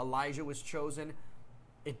 Elijah was chosen.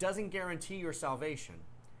 It doesn't guarantee your salvation.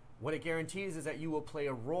 What it guarantees is that you will play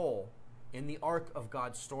a role in the arc of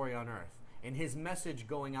God's story on earth, in his message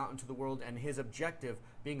going out into the world and his objective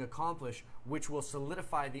being accomplished, which will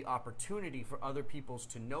solidify the opportunity for other peoples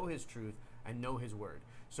to know his truth and know his word.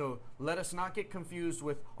 So let us not get confused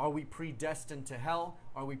with, are we predestined to hell?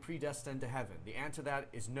 Are we predestined to heaven? The answer to that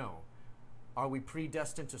is no. Are we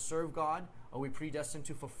predestined to serve God? Are we predestined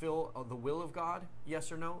to fulfill the will of God?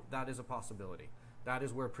 Yes or no? That is a possibility. That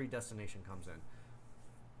is where predestination comes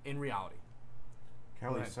in reality.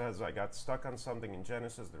 Kelly says, I got stuck on something in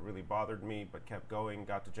Genesis that really bothered me, but kept going,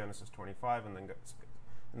 got to Genesis 25, and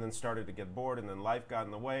then started to get bored, and then life got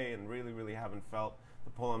in the way, and really haven't felt the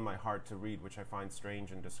pull on my heart to read, which I find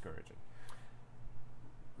strange and discouraging.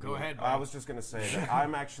 Go ahead, buddy. I was just going to say that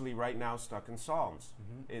I'm actually right now stuck in Psalms.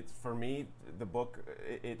 It's, for me, the book,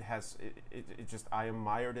 it just, I am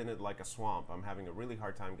mired in it like a swamp. I'm having a really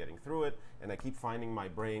hard time getting through it, and I keep finding my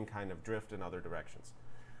brain kind of drift in other directions.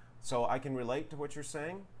 So I can relate to what you're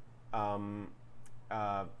saying. Don't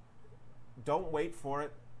wait for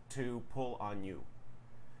it to pull on you.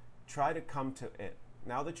 Try to come to it.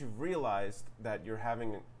 Now that you've realized that you're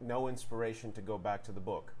having no inspiration to go back to the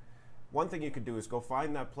book, one thing you could do is go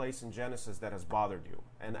find that place in Genesis that has bothered you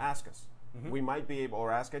and ask us. We might be able,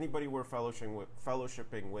 or ask anybody we're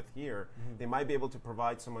fellowshipping with here, they might be able to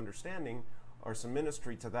provide some understanding, or some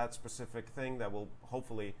ministry to that specific thing that will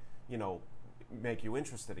hopefully, make you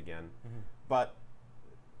interested again. But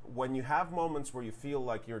when you have moments where you feel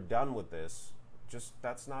like you're done with this,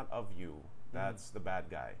 that's not of you. That's the bad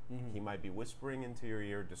guy. He might be whispering into your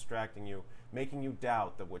ear, distracting you, making you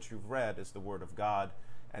doubt that what you've read is the Word of God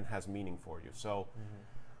and has meaning for you. So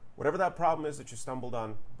whatever that problem is that you stumbled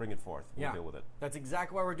on, bring it forth. We'll deal with it. That's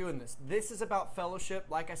exactly why we're doing this. This is about fellowship.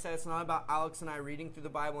 Like I said, it's not about Alex and I reading through the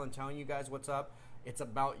Bible and telling you guys what's up. It's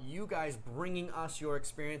about you guys bringing us your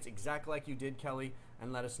experience exactly like you did, Kelly,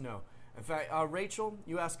 and let us know. In fact, Rachel,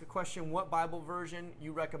 you asked a question, what Bible version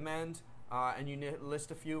you recommend, and you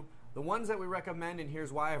list a few. The ones that we recommend, and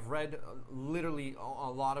here's why. I've read literally a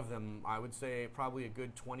lot of them. I would say probably a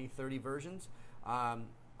good 20, 30 versions.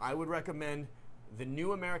 I would recommend the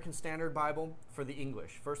New American Standard Bible for the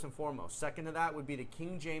English, first and foremost. Second to that would be the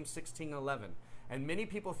King James 1611. And many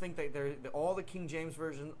people think that all the King James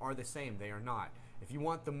versions are the same. They are not. If you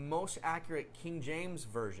want the most accurate King James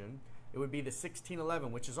version, it would be the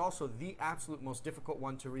 1611, which is also the absolute most difficult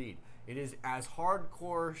one to read. It is as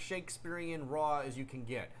hardcore Shakespearean raw as you can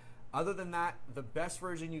get. Other than that, the best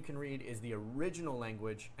version you can read is the original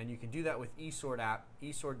language, and you can do that with eSword app,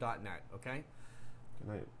 esword.net, okay?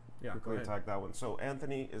 Can I quickly attack that one? So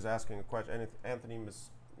Anthony is asking a question. Anthony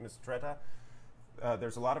Mistretta,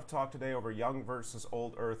 there's a lot of talk today over young versus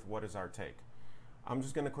old earth. What is our take? I'm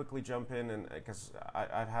just going to quickly jump in, and because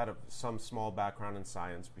I've had some small background in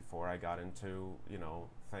science before I got into,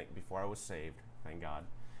 before I was saved, thank God.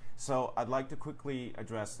 So I'd like to quickly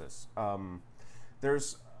address this.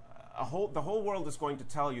 The whole world is going to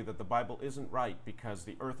tell you that the Bible isn't right because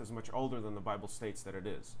the earth is much older than the Bible states that it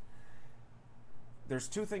is. There's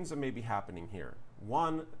two things that may be happening here.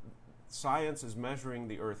 One, science is measuring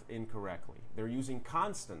the earth incorrectly. They're using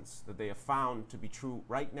constants that they have found to be true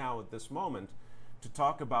right now at this moment to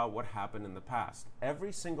talk about what happened in the past.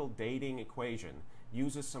 Every single dating equation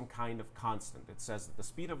uses some kind of constant. It says that the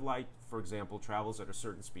speed of light, for example, travels at a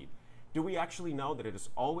certain speed. Do we actually know that it has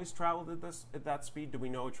always traveled at that speed? Do we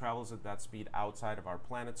know it travels at that speed outside of our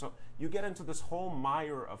planet? So you get into this whole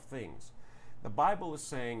mire of things. The Bible is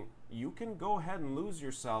saying you can go ahead and lose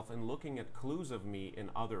yourself in looking at clues of me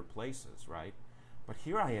in other places, right? But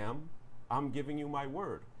here I am. I'm giving you my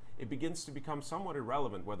word. It begins to become somewhat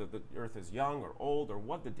irrelevant whether the earth is young or old or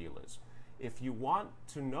what the deal is. If you want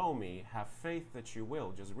to know me, have faith that you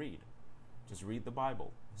will. Just read. Just read the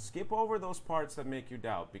Bible. Skip over those parts that make you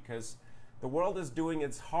doubt, because the world is doing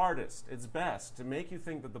its hardest, its best, to make you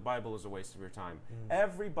think that the Bible is a waste of your time.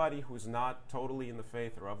 Everybody who's not totally in the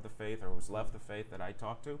faith or of the faith or who's left the faith that I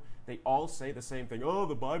talk to, they all say the same thing. Oh,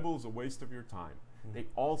 the Bible is a waste of your time. They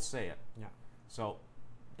all say it. Yeah. So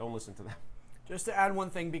don't listen to them. Just to add one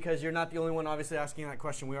thing, because you're not the only one obviously asking that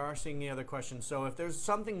question, we are seeing the other questions. So if there's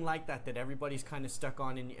something like that everybody's kind of stuck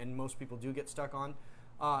on, and most people do get stuck on,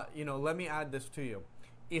 let me add this to you.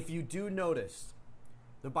 If you do notice,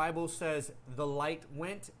 the Bible says the light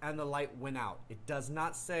went and the light went out. It does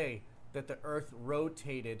not say that the earth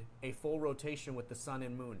rotated a full rotation with the sun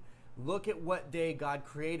and moon. Look at what day God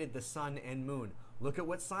created the sun and moon. Look at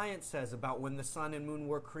what science says about when the sun and moon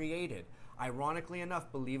were created. Ironically enough,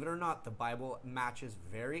 believe it or not, the Bible matches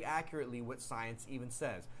very accurately what science even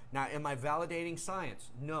says. Now, am I validating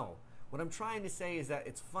science? No. What I'm trying to say is that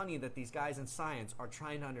it's funny that these guys in science are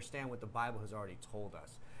trying to understand what the Bible has already told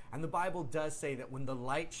us. And the Bible does say that when the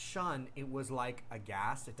light shone, it was like a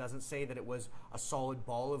gas. It doesn't say that it was a solid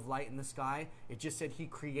ball of light in the sky. It just said he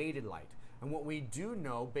created light. And what we do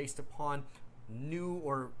know, based upon new,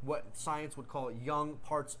 or what science would call young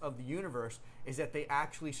parts of the universe, is that they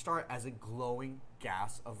actually start as a glowing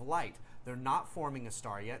gas of light. They're not forming a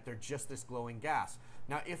star yet. They're just this glowing gas.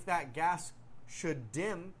 Now, if that gas should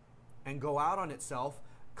dim and go out on itself,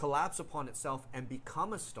 collapse upon itself, and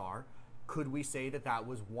become a star, could we say that that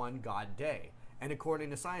was one God day? And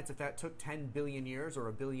according to science, if that took 10 billion years or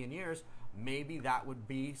a billion years, maybe that would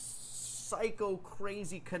be psycho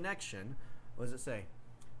crazy connection. What does it say?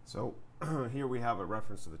 So here we have a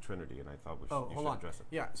reference to the Trinity, and I thought you should address it.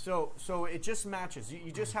 Yeah, so it just matches.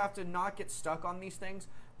 You just have to not get stuck on these things,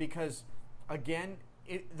 because, again,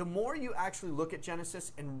 the more you actually look at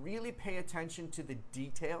Genesis and really pay attention to the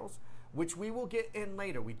details, which we will get in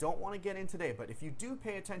later. We don't want to get in today, but if you do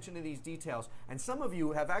pay attention to these details, and some of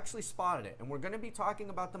you have actually spotted it, and we're going to be talking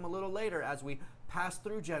about them a little later as we pass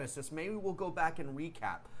through Genesis. Maybe we'll go back and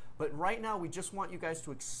recap. But right now, we just want you guys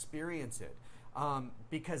to experience it,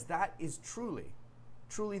 because that is truly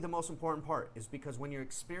the most important part, is because when you're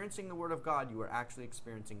experiencing the Word of God, you are actually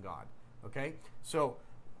experiencing God. Okay? So,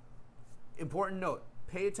 important note,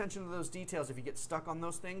 pay attention to those details. If you get stuck on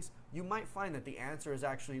those things, you might find that the answer is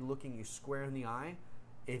actually looking you square in the eye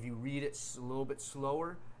if you read it a little bit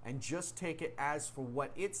slower and just take it as for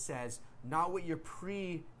what it says, not what your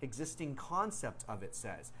pre-existing concept of it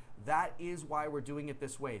says. That is why we're doing it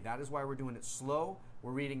this way. That is why we're doing it slow.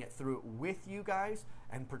 We're reading it through with you guys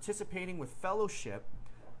and participating with fellowship,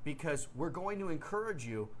 because we're going to encourage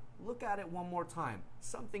you. Look at it one more time.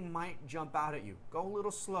 Something might jump out at you. Go a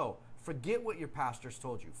little slow. Forget what your pastors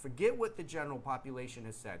told you. Forget what the general population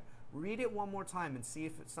has said. Read it one more time and see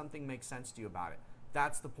if something makes sense to you about it.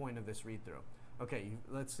 That's the point of this read-through. Okay,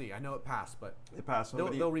 let's see. I know it passed, but it passed. They'll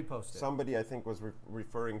repost it. Somebody, I think, was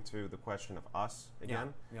referring to the question of us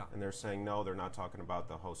again. Yeah. And they're saying, no, they're not talking about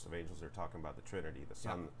the host of angels. They're talking about the Trinity, the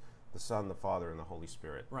Son, the Father, and the Holy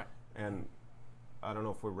Spirit. Right. And I don't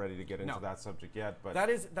know if we're ready to get into that subject yet, but that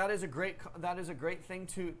is a great thing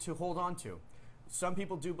to hold on to. Some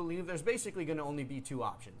people do believe there's basically going to only be two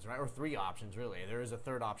options, right? Or three options, really. There is a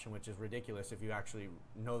third option, which is ridiculous if you actually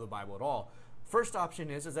know the Bible at all. First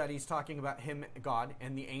option is that he's talking about him, God,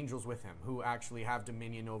 and the angels with him, who actually have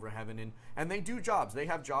dominion over heaven, and they do jobs. They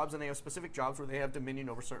have jobs, and they have specific jobs where they have dominion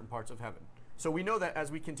over certain parts of heaven. So we know that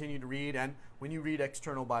as we continue to read, and when you read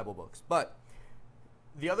external Bible books. But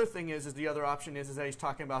the other thing is the other option is that he's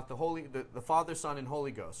talking about the Father, Son, and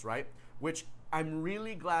Holy Ghost, right? Which I'm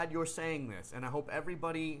really glad you're saying this, and I hope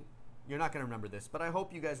everybody, you're not going to remember this, but I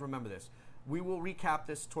hope you guys remember this. We will recap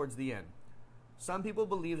this towards the end. Some people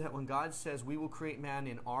believe that when God says we will create man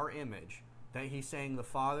in our image, that he's saying the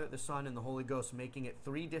Father, the Son, and the Holy Ghost, making it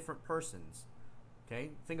three different persons. Okay?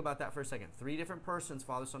 Think about that for a second. Three different persons,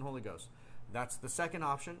 Father, Son, Holy Ghost. That's the second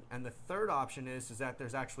option. And the third option is that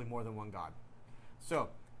there's actually more than one God. So,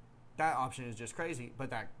 that option is just crazy, but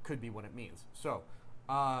that could be what it means. So,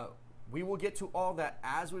 we will get to all that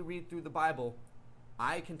as we read through the Bible.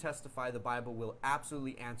 I can testify the Bible will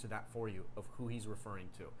absolutely answer that for you of who he's referring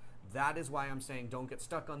to. That is why I'm saying don't get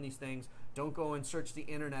stuck on these things. Don't go and search the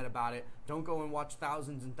internet about it. Don't go and watch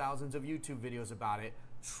thousands and thousands of YouTube videos about it.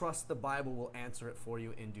 Trust the Bible will answer it for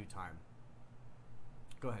you in due time.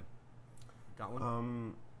 Go ahead. Got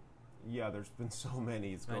one? Yeah, there's been so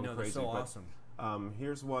many. It's going I know, crazy. they're so awesome.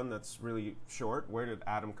 Here's one that's really short. Where did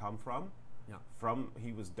Adam come from? Yeah.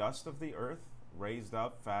 He was dust of the earth, raised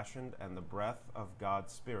up, fashioned, and the breath of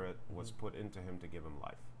God's Spirit was put into him to give him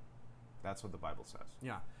life. That's what the Bible says.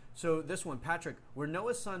 Yeah. So this one, Patrick, were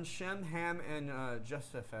Noah's sons Shem, Ham, and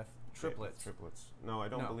Japheth triplets? Triplets. No, I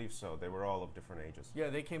don't believe so. They were all of different ages. Yeah,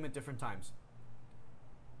 they came at different times.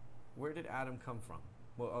 Where did Adam come from?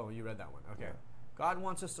 Well, you read that one. Okay. Yeah. God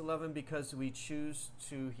wants us to love him because we choose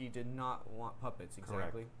to. He did not want puppets.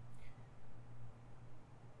 Exactly. Correct.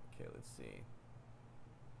 Okay, let's see.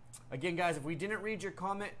 Again, guys, if we didn't read your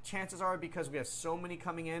comment, chances are because we have so many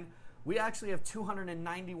coming in. We actually have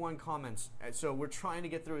 291 comments, so we're trying to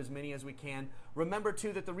get through as many as we can. Remember,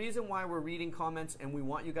 too, that the reason why we're reading comments and we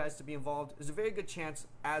want you guys to be involved is a very good chance,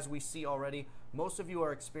 as we see already, most of you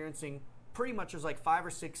are experiencing pretty much there's like 5 or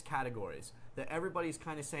 6 categories that everybody's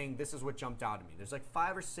kind of saying this is what jumped out at me. There's like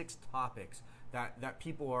 5 or 6 topics that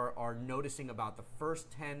people are noticing about the first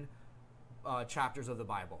 10 chapters of the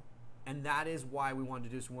Bible. And that is why we wanted to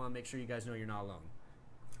do this. We want to make sure you guys know you're not alone.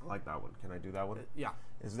 I like that one. Can I do that one? Yeah.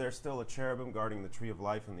 Is there still a cherubim guarding the tree of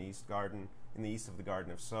life in the east of the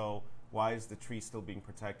garden? If so, why is the tree still being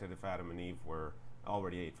protected if Adam and Eve were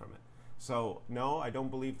already ate from it? So, no, I don't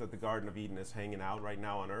believe that the Garden of Eden is hanging out right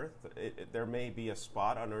now on earth. There may be a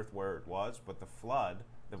spot on earth where it was, but the flood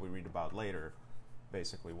that we read about later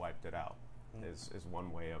basically wiped it out, is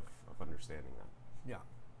one way of understanding that. Yeah.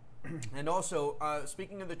 And also,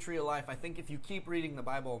 speaking of the tree of life, I think if you keep reading the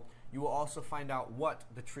Bible, you will also find out what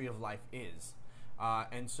the tree of life is.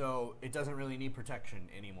 And so it doesn't really need protection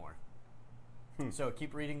anymore. So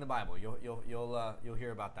keep reading the Bible. You'll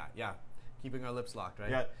hear about that. Yeah. Keeping our lips locked,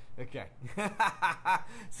 right? Yeah. Okay.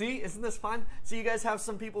 See, isn't this fun? So you guys have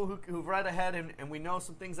some people who've read ahead and we know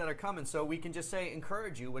some things that are coming. So we can just say,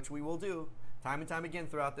 encourage you, which we will do time and time again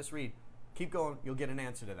throughout this read. Keep going. You'll get an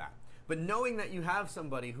answer to that. But knowing that you have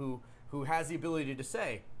somebody who has the ability to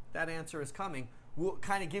say, that answer is coming,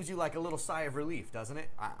 kind of gives you like a little sigh of relief, doesn't it?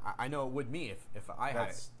 I know it would me if I had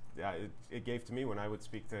it. Yeah, it gave to me when I would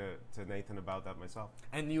speak to Nathan about that myself.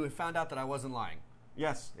 And you found out that I wasn't lying.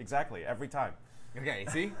 Yes, exactly. Every time. Okay,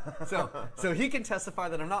 see? So he can testify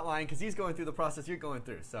that I'm not lying because he's going through the process you're going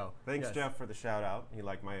through. So thanks, yes. Jeff, for the shout out. He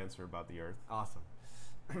liked my answer about the earth. Awesome.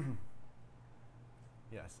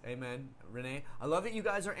 Yes, amen. Renee, I love that you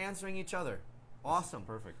guys are answering each other. Awesome.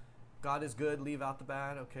 Perfect. God is good, leave out the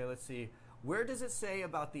bad. Okay, let's see. Where does it say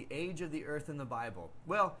about the age of the earth in the Bible?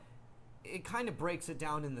 Well, it kind of breaks it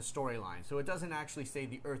down in the storyline. So it doesn't actually say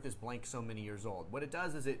the earth is blank so many years old. What it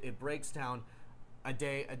does is it breaks down a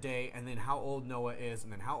day, and then how old Noah is,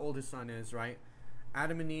 and then how old his son is, right?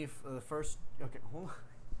 Adam and Eve, the first. Okay, hold on.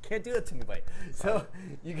 Can't do that to me, buddy. So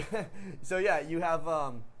you have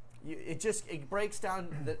it breaks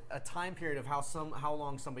down a time period of how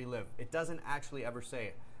long somebody lived. It doesn't actually ever say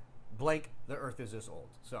it. Blank, the earth is this old.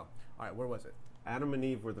 So, all right, where was it? Adam and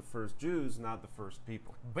Eve were the first Jews, not the first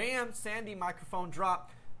people. Bam, Sandy, microphone drop.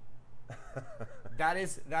 That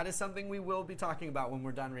is something we will be talking about when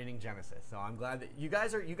we're done reading Genesis. So I'm glad that you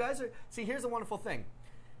guys are. See, here's the wonderful thing.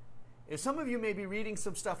 If some of you may be reading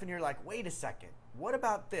some stuff and you're like, wait a second, what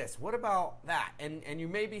about this? What about that? And you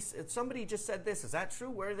may be, somebody just said this. Is that true?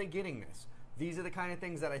 Where are they getting this? These are the kind of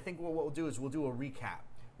things that I think what we'll do is we'll do a recap.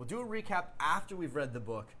 We'll do a recap after we've read the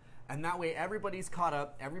book. And that way everybody's caught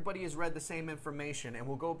up, everybody has read the same information, and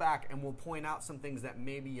we'll go back and we'll point out some things that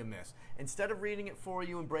maybe you missed. Instead of reading it for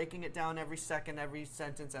you and breaking it down every second, every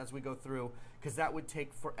sentence as we go through, because that would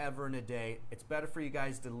take forever and a day, it's better for you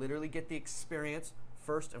guys to literally get the experience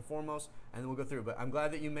first and foremost, and then we'll go through. But I'm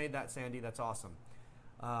glad that you made that, Sandy. That's awesome.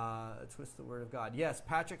 Twist the word of God. Yes,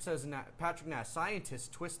 Patrick Nash, scientists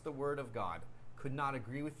twist the word of God. Could not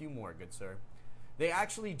agree with you more, good sir. They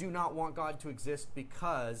actually do not want God to exist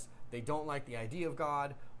because they don't like the idea of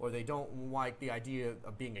God, or they don't like the idea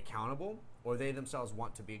of being accountable, or they themselves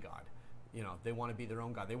want to be God. You know, they want to be their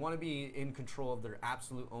own God. They want to be in control of their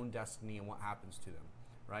absolute own destiny and what happens to them,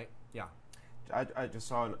 right? Yeah. I just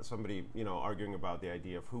saw somebody, arguing about the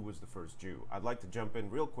idea of who was the first Jew. I'd like to jump in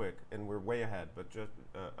real quick, and we're way ahead, but just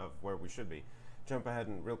of where we should be. Jump ahead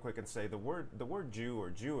and real quick and say the word Jew or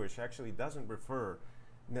Jewish actually doesn't refer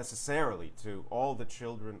necessarily to all the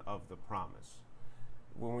children of the promise.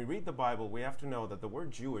 When we read the Bible, we have to know that the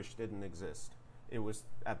word Jewish didn't exist. It was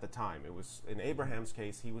at the time. It was in Abraham's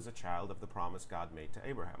case, he was a child of the promise God made to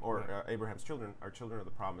Abraham, or right. Abraham's children are children of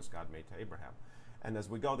the promise God made to Abraham. And as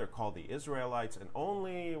we go, they're called the Israelites, and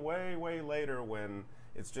only way, way later, when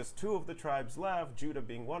it's just two of the tribes left, Judah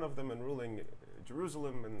being one of them and ruling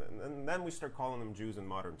Jerusalem, and then we start calling them Jews in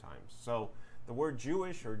modern times. So the word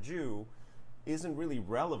Jewish or Jew isn't really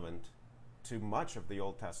relevant to much of the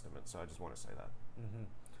Old Testament. So I just want to say that. Mm-hmm.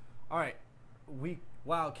 All right.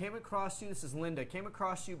 Came across you, this is Linda, came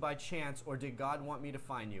across you by chance, or did God want me to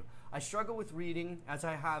find you? I struggle with reading as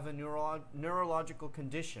I have a neurological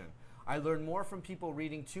condition. I learn more from people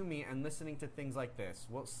reading to me and listening to things like this.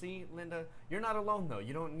 Well, see, Linda, you're not alone, though.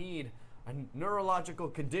 You don't need a neurological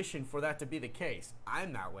condition for that to be the case.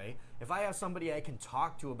 I'm that way. If I have somebody I can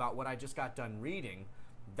talk to about what I just got done reading,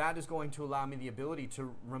 that is going to allow me the ability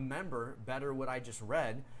to remember better what I just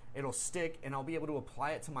read. It'll stick, and I'll be able to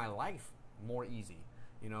apply it to my life more easy.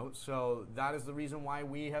 So that is the reason why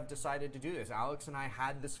we have decided to do this. Alex and I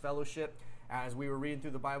had this fellowship as we were reading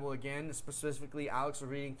through the Bible again. Specifically, Alex was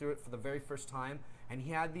reading through it for the very first time, and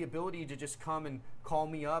he had the ability to just come and call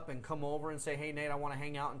me up and come over and say, hey, Nate, I want to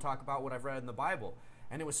hang out and talk about what I've read in the Bible.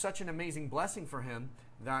 And it was such an amazing blessing for him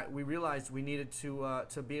that we realized we needed to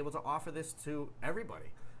be able to offer this to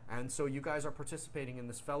everybody. And so you guys are participating in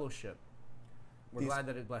this fellowship. We're glad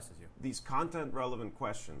that it blesses you. These content-relevant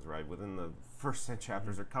questions, right, within the first 10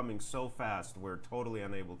 chapters are coming so fast, we're totally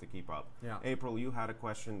unable to keep up. Yeah. April, you had a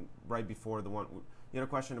question right before the one. You had a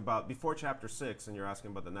question about, before chapter 6, and you're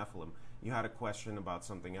asking about the Nephilim, you had a question about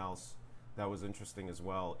something else that was interesting as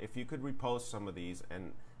well. If you could repost some of these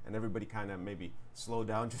and everybody kind of maybe slow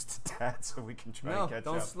down just a tad so we can try and catch up.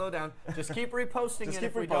 No, don't slow down. Just keep reposting just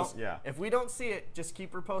it. Keep reposting, yeah. If we don't see it, just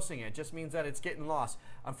keep reposting it. It just means that it's getting lost.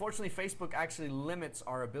 Unfortunately, Facebook actually limits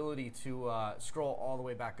our ability to scroll all the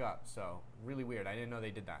way back up. So, really weird. I didn't know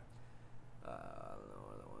they did that.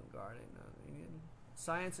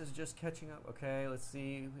 Science is just catching up. Okay, let's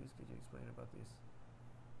see. Please, could you explain about these?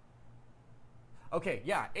 Okay,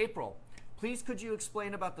 yeah, April. Please, could you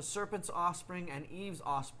explain about the serpent's offspring and Eve's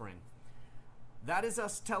offspring? That is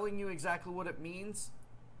us telling you exactly what it means.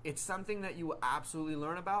 It's something that you will absolutely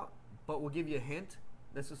learn about, but we'll give you a hint.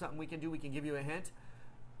 This is something we can do. We can give you a hint.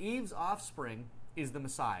 Eve's offspring is the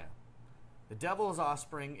Messiah. The devil's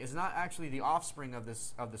offspring is not actually the offspring of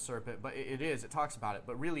the serpent, but it is. It talks about it,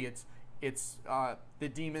 but really it's the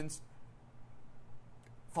demons,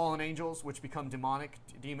 fallen angels, which become demonic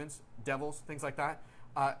demons, devils, things like that.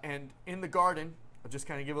 And in the garden, I'll just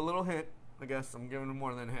kind of give a little hint. I guess I'm giving him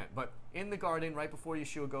more than a hint. But in the garden, right before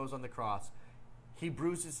Yeshua goes on the cross, he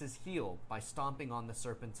bruises his heel by stomping on the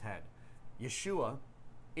serpent's head. Yeshua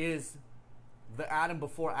is the Adam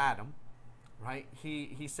before Adam, right?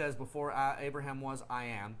 He says before Abraham was, I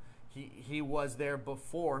am. He was there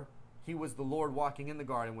before. He was the Lord walking in the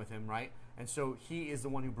garden with him, right? And so he is the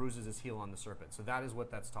one who bruises his heel on the serpent. So that is what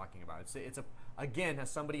that's talking about. It's again, as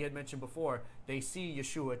somebody had mentioned before, they see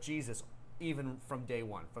Yeshua, Jesus, even from day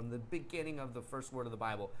one. From the beginning of the first word of the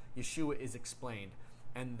Bible, Yeshua is explained.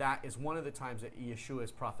 And that is one of the times that Yeshua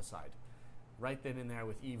is prophesied. Right then and there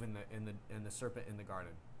with Eve and the serpent in the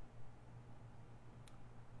garden.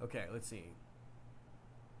 Okay, let's see.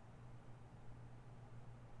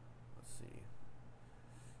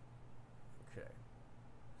 Okay.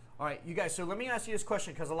 All right, you guys, so let me ask you this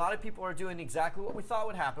question, because a lot of people are doing exactly what we thought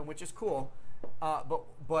would happen, which is cool.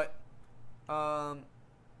 What?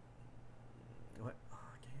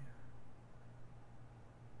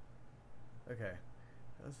 Okay.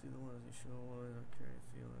 Let's see the ones you show.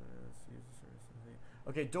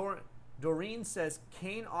 Okay, Doreen says,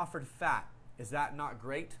 Cain offered fat. Is that not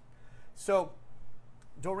great? So,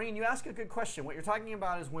 Doreen, you ask a good question. What you're talking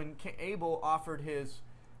about is when Abel offered his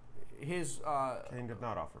Cain did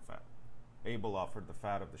not offer fat. Abel offered the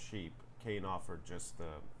fat of the sheep. Cain offered just the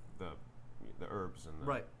herbs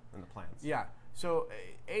and the plants. Yeah. So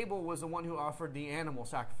Abel was the one who offered the animal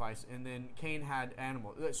sacrifice, and then Cain had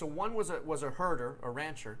animal. So one was a herder, a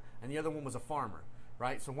rancher, and the other one was a farmer,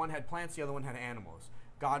 right? So one had plants, the other one had animals.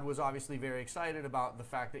 God was obviously very excited about the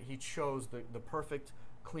fact that he chose the perfect,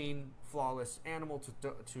 clean, flawless animal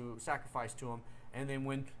to sacrifice to him. And then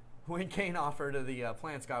when Cain offered the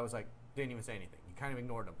plants, God was like, didn't even say anything. He kind of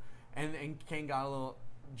ignored him. And Cain got a little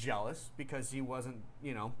jealous because he wasn't,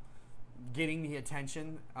 getting the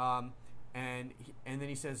attention. And then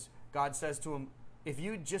he says, God says to him, if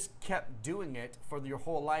you just kept doing it for your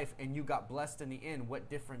whole life and you got blessed in the end,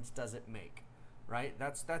 what difference does it make? Right?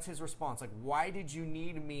 That's his response. Like, why did you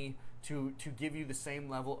need me to give you the same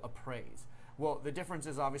level of praise? Well, the difference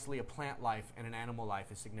is obviously a plant life and an animal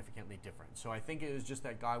life is significantly different. So I think it was just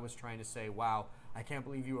that God was trying to say, wow, I can't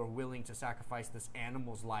believe you are willing to sacrifice this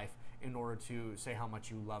animal's life in order to say how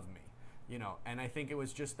much you love me. And I think it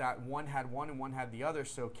was just that one had one and one had the other,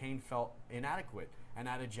 so Cain felt inadequate. And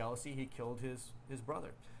out of jealousy, he killed his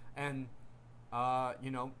brother. And,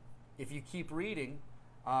 if you keep reading,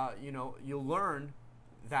 you'll learn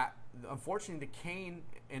that, unfortunately, the Cain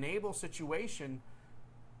and Abel situation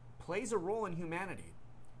plays a role in humanity.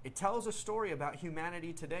 It tells a story about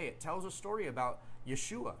humanity today. It tells a story about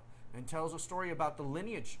Yeshua, and tells a story about the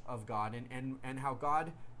lineage of God and how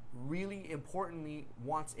God really importantly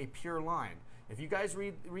wants a pure line. If you guys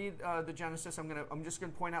read the Genesis, I'm just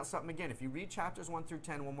gonna point out something again. If you read chapters 1 through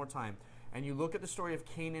 10 one more time, and you look at the story of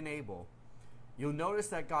Cain and Abel, you'll notice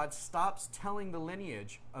that God stops telling the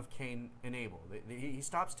lineage of Cain and Abel. He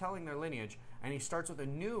stops telling their lineage, and he starts with a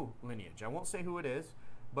new lineage. I won't say who it is,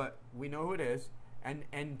 but we know who it is.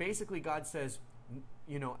 And basically God says,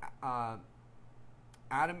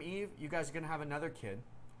 Adam, Eve, you guys are gonna have another kid,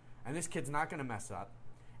 and this kid's not gonna mess up.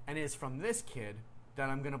 And it is from this kid that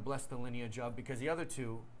I'm going to bless the lineage of, because the other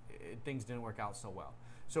two, things didn't work out so well.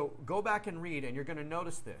 So go back and read, and you're going to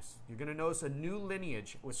notice this. You're going to notice a new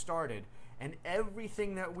lineage was started, and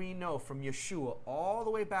everything that we know from Yeshua all the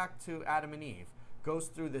way back to Adam and Eve goes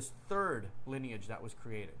through this third lineage that was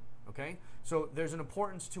created. Okay? So there's an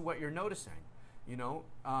importance to what you're noticing.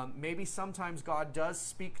 Maybe sometimes God does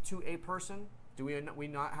speak to a person. Do we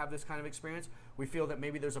not have this kind of experience? We feel that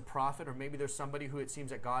maybe there's a prophet, or maybe there's somebody who it seems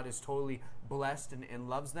that God is totally blessed and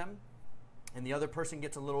loves them, and the other person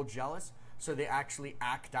gets a little jealous, so they actually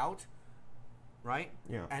act out, right?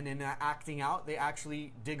 Yeah. And in that acting out, they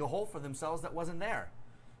actually dig a hole for themselves that wasn't there.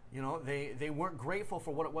 They weren't grateful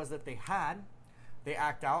for what it was that they had. They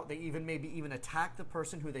act out. They maybe even attack the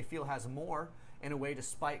person who they feel has more, in a way to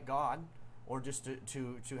spite God, or just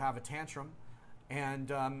to have a tantrum.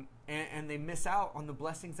 And they miss out on the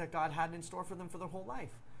blessings that God had in store for them for their whole life.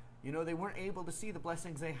 They weren't able to see the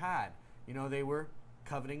blessings they had. They were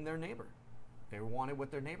coveting their neighbor. They wanted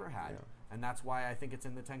what their neighbor had. Yeah. And that's why I think it's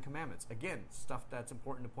in the Ten Commandments. Again, stuff that's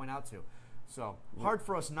important to point out to. So, hard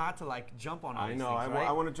for us not to jump on all these things, right?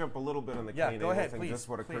 I want to jump a little bit on the Cain go ahead, thing. please, just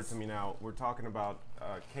what occurred to me now. We're talking about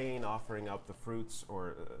Cain offering up the fruits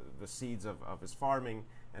or the seeds of his farming,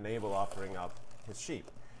 and Abel offering up his sheep.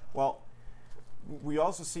 Well, we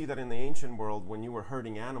also see that in the ancient world, when you were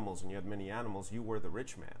herding animals and you had many animals, you were the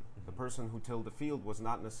rich man. Mm-hmm. The person who tilled the field was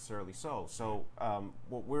not necessarily so. So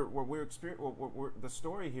the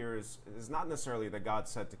story here is not necessarily that God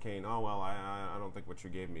said to Cain, "Oh well, I don't think what you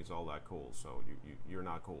gave me is all that cool, so you're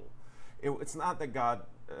not cool." It's not that God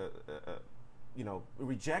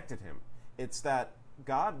rejected him. It's that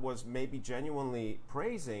God was maybe genuinely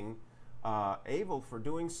praising Abel for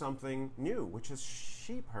doing something new, which is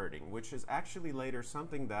sheep herding, which is actually later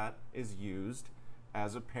something that is used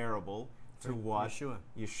as a parable to what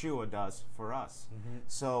Yeshua does for us. Mm-hmm.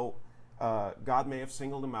 So God may have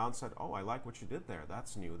singled him out and said, oh, I like what you did there.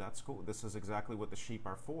 That's new. That's cool. This is exactly what the sheep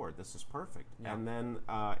are for. This is perfect. Yeah. And then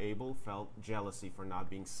Abel felt jealousy for not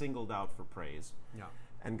being singled out for praise. Yeah.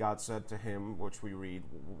 And God said to him, which we read,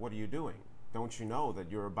 what are you doing? Don't you know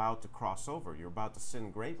that you're about to cross over? You're about to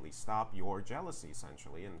sin greatly. Stop your jealousy,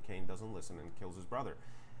 essentially. And Cain doesn't listen and kills his brother.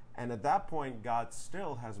 And at that point, God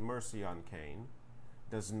still has mercy on Cain,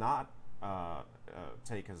 does not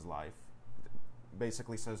take his life,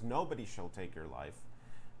 basically says nobody shall take your life,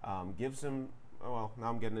 gives him, well, now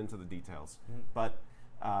I'm getting into the details, but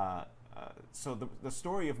so the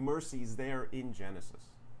story of mercy is there in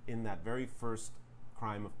Genesis. In that very first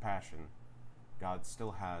crime of passion, God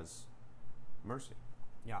still has mercy.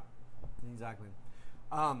 Yeah, exactly.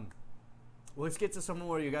 Let's get to some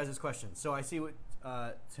more of you guys' questions. So I see what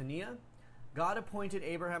Tania, God appointed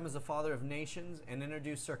Abraham as the father of nations and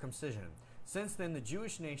introduced circumcision. Since then, the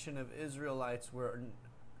Jewish nation of Israelites were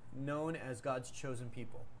known as God's chosen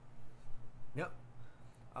people. Yep.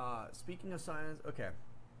 Speaking of science, okay.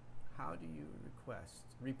 How do you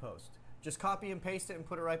repost? Just copy and paste it and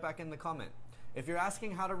put it right back in the comment. If you're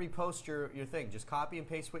asking how to repost your thing, just copy and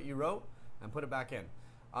paste what you wrote and put it back in.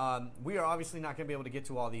 We are obviously not going to be able to get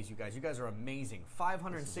to all these, you guys. You guys are amazing.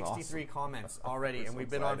 563 awesome. Comments already, and we've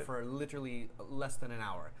been on for literally less than an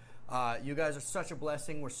hour. You guys are such a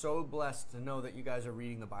blessing. We're so blessed to know that you guys are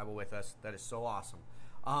reading the Bible with us. That is so awesome.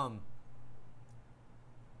 Wow,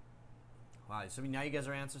 so now you guys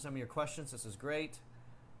are answering some of your questions. This is great.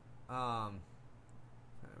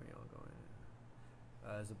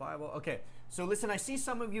 Is the Bible. Okay, so listen, I see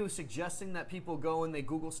some of you suggesting that people go and they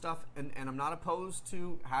Google stuff, and I'm not opposed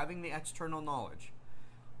to having the external knowledge.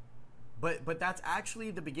 But that's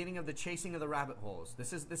actually the beginning of the chasing of the rabbit holes.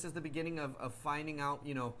 This is the beginning of finding out,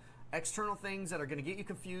 external things that are going to get you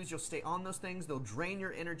confused. You'll stay on those things. They'll drain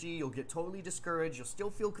your energy. You'll get totally discouraged. You'll still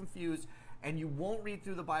feel confused. And you won't read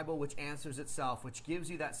through the Bible, which answers itself, which gives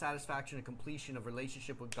you that satisfaction and completion of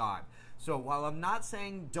relationship with God. So while I'm not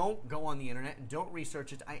saying don't go on the internet and don't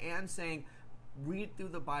research it, I am saying read through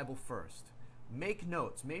the Bible first. Make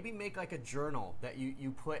notes. Maybe make like a journal that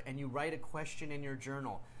you put, and you write a question in your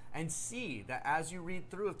journal. And see that as you read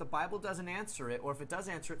through, if the Bible doesn't answer it, or if it does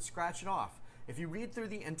answer it, scratch it off. If you read through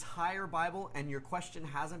the entire Bible and your question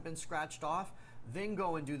hasn't been scratched off, then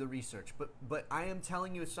go and do the research. But I am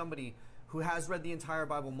telling you as somebody who has read the entire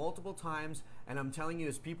Bible multiple times, and I'm telling you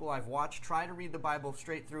as people I've watched try to read the Bible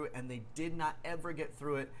straight through and they did not ever get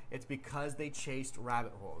through it, it's because they chased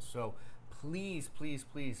rabbit holes. So please, please,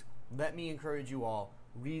 please, let me encourage you all,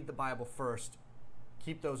 read the Bible first,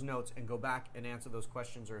 keep those notes, and go back and answer those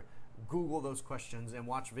questions, or Google those questions and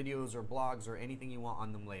watch videos or blogs or anything you want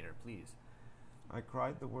on them later, please. I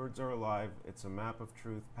cried, the words are alive. It's a map of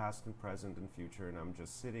truth, past and present and future, and I'm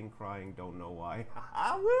just sitting crying, don't know why.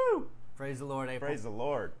 Woo! Praise the Lord, April. Praise the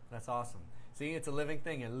Lord. That's awesome. See, it's a living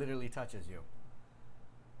thing. It literally touches you.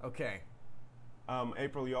 Okay.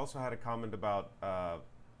 April, you also had a comment about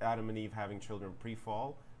Adam and Eve having children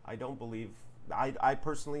pre-fall. I don't believe, I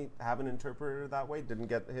personally haven't interpreted it that way, didn't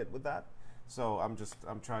get hit with that. So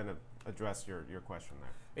I'm trying to address your question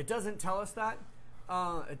there. It doesn't tell us that.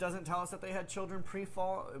 It doesn't tell us that they had children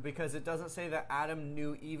pre-fall, because it doesn't say that Adam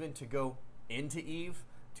knew even to go into Eve,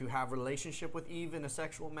 to have relationship with Eve in a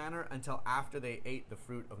sexual manner, until after they ate the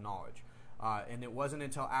fruit of knowledge. And it wasn't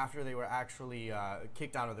until after they were actually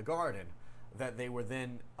kicked out of the garden that they were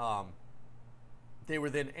then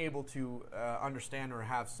able to understand or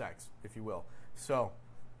have sex, if you will. So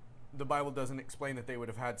the Bible doesn't explain that they would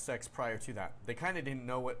have had sex prior to that. They kind of didn't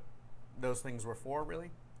know what those things were for, really,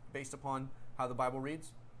 based upon how the Bible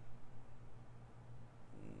reads.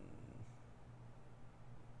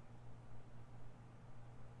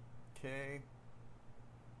 Okay.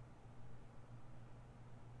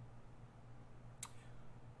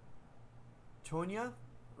 Tonya,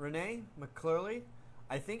 Renee, McClurley,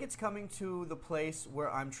 I think it's coming to the place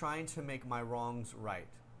where I'm trying to make my wrongs right.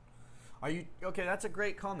 Are you, okay, that's a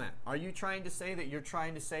great comment. Are you trying to say that you're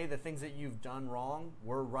trying to say the things that you've done wrong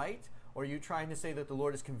were right? Or are you trying to say that the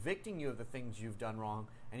Lord is convicting you of the things you've done wrong,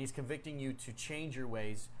 and He's convicting you to change your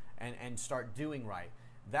ways and start doing right?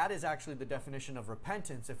 That is actually the definition of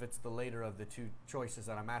repentance, if it's the later of the two choices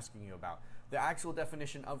that I'm asking you about. The actual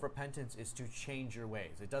definition of repentance is to change your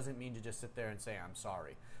ways. It doesn't mean to just sit there and say, I'm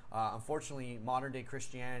sorry. Unfortunately, modern day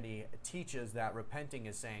Christianity teaches that repenting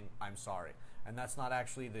is saying, I'm sorry. And that's not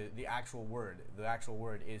actually the actual word. The actual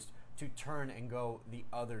word is to turn and go the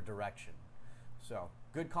other direction. So,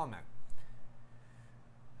 good comment.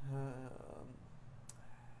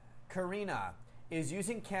 Karina, is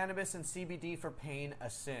using cannabis and CBD for pain a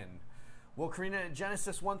sin? Well, Karina,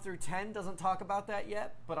 Genesis 1 through 10 doesn't talk about that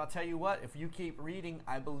yet, but I'll tell you what, if you keep reading,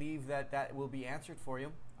 I believe that will be answered for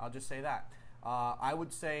you. I'll just say that. I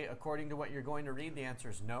would say, according to what you're going to read, the answer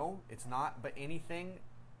is no, it's not. But anything,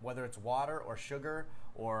 whether it's water or sugar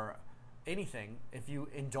or anything, if you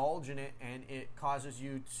indulge in it and it causes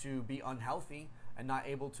you to be unhealthy and not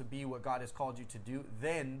able to be what God has called you to do,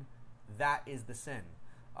 then that is the sin.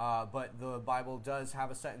 But the Bible does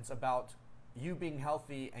have a sentence about you being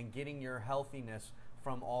healthy and getting your healthiness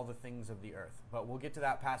from all the things of the earth. But we'll get to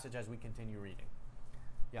that passage as we continue reading.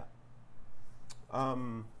 Yeah.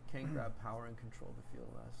 Cain grabbed power and control to feel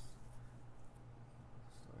less.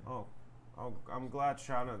 I'm glad,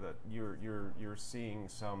 Shauna, that you're seeing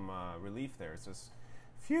some relief there. It says,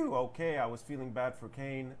 phew, okay, I was feeling bad for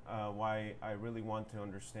Cain. Why I really want to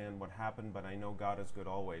understand what happened, but I know God is good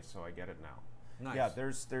always, so I get it now. Nice. Yeah,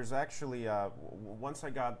 there's actually, once I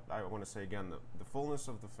want to say again, the fullness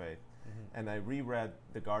of the faith, and I reread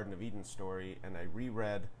the Garden of Eden story, and I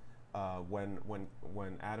reread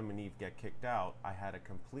when Adam and Eve get kicked out, I had a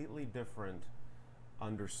completely different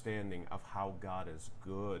understanding of how God is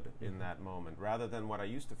good in that moment, rather than what I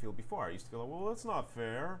used to feel before. I used to feel, well, that's not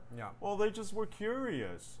fair. Yeah. Well, they just were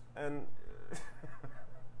curious. And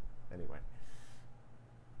anyway.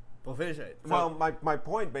 Well, finish it. So Well, my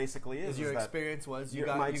point basically is your that experience was your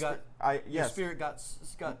spirit got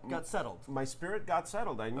settled. My spirit got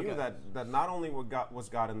settled. I knew that not only was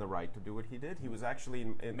God in the right to do what He did, He was actually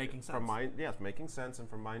making sense. Making sense, and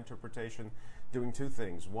from my interpretation, doing two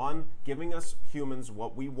things. One, giving us humans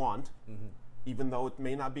what we want, even though it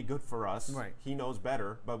may not be good for us. Right. He knows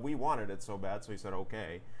better, but we wanted it so bad, so He said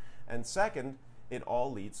okay. And second, it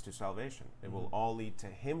all leads to salvation. It will all lead to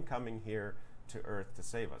Him coming here to earth to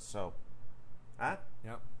save us. So,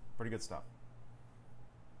 pretty good stuff.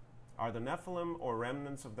 Are the Nephilim or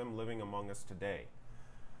remnants of them living among us today?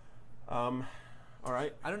 All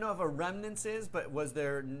right. I don't know if a remnants is, but was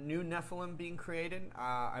there new Nephilim being created?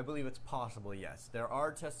 I believe it's possible, yes. There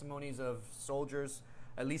are testimonies of soldiers,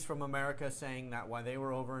 at least from America, saying that while they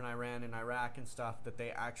were over in Iran and Iraq and stuff, that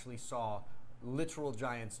they actually saw literal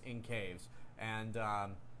giants in caves. And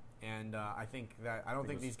I think that I don't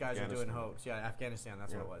think these guys are doing hoax. Yeah, Afghanistan,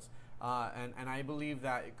 that's what it was. And I believe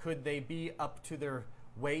that could they be up to their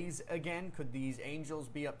ways again? Could these angels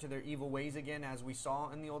be up to their evil ways again, as we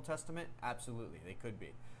saw in the Old Testament? Absolutely, they could be.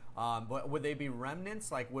 But would they be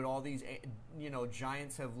remnants? Like, would all these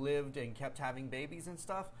giants have lived and kept having babies and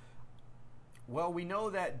stuff? Well, we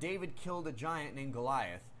know that David killed a giant named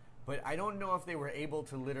Goliath, but I don't know if they were able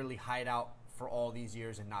to literally hide out for all these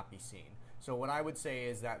years and not be seen. So what I would say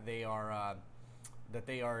is that they are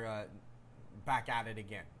back at it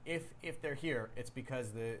again. If they're here, it's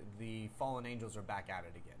because the fallen angels are back at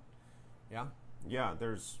it again. Yeah? Yeah,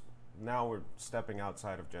 now we're stepping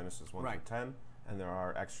outside of Genesis 1 through 10, and there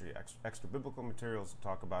are actually extra biblical materials to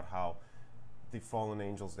talk about how the fallen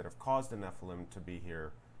angels that have caused the Nephilim to be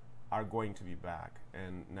here are going to be back,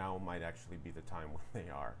 and now might actually be the time when they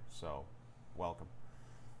are. So, welcome.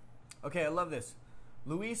 Okay, I love this.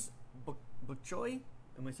 Luis Buccioi?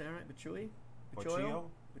 Am I saying it right? Buccioi?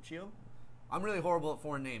 Buccio? I'm really horrible at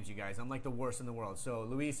foreign names, you guys. I'm like the worst in the world. So,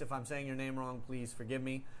 Luis, if I'm saying your name wrong, please forgive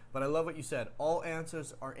me. But I love what you said. All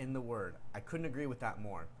answers are in the Word. I couldn't agree with that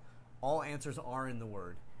more. All answers are in the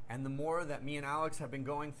Word. And the more that me and Alex have been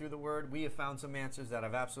going through the Word, we have found some answers that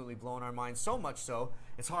have absolutely blown our minds. So much so,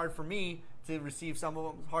 it's hard for me to receive some of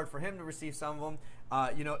them. It's hard for him to receive some of them.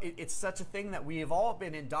 It's such a thing that we have all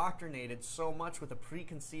been indoctrinated so much with a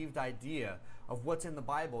preconceived idea of what's in the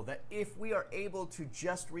Bible that if we are able to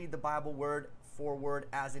just read the Bible word for word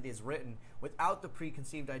as it is written without the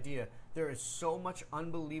preconceived idea, there is so much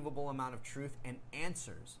unbelievable amount of truth and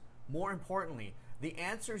answers. More importantly, the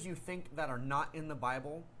answers you think that are not in the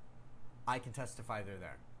Bible, I can testify they're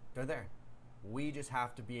there. They're there. We just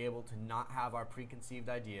have to be able to not have our preconceived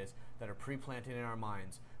ideas that are pre-planted in our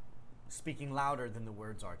minds speaking louder than the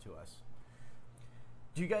words are to us.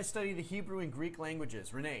 Do you guys study the Hebrew and Greek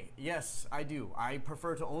languages? Renee, yes, I do. I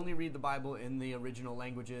prefer to only read the Bible in the original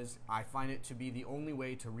languages. I find it to be the only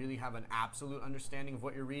way to really have an absolute understanding of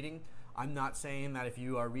what you're reading. I'm not saying that if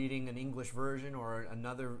you are reading an English version or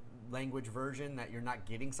another language version that you're not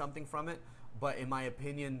getting something from it. But in my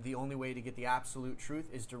opinion, the only way to get the absolute truth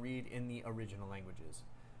is to read in the original languages.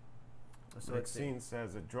 So Maxine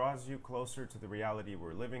says, it draws you closer to the reality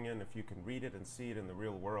we're living in if you can read it and see it in the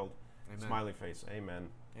real world. Amen. Smiley face. Amen.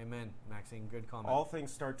 Amen. Maxine, good comment. All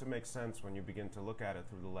things start to make sense when you begin to look at it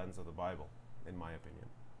through the lens of the Bible, in my opinion.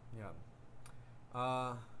 Yeah.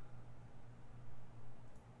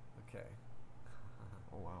 Okay.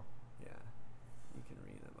 Oh, wow. Yeah. You can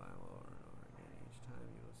read the Bible over and over again. Each time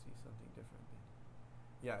you will see something different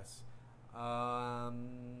Yes. I've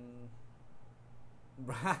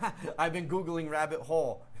been Googling rabbit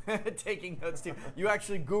hole, taking notes too. You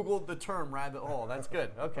actually Googled the term rabbit hole. That's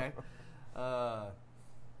good. Okay. I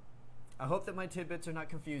hope that my tidbits are not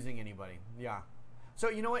confusing anybody. Yeah. So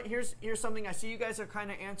you know what? Here's something. I see you guys are kind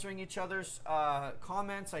of answering each other's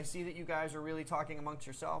comments. I see that you guys are really talking amongst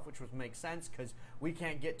yourself, which would make sense because we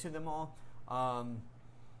can't get to them all.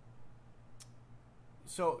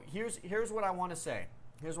 So here's what I want to say.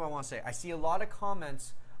 Here's what I want to say. I see a lot of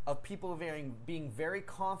comments of people being very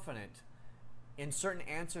confident in certain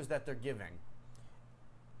answers that they're giving.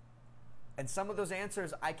 And some of those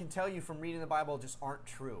answers, I can tell you from reading the Bible, just aren't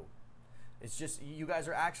true. It's just you guys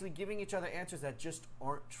are actually giving each other answers that just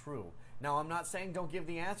aren't true. Now, I'm not saying don't give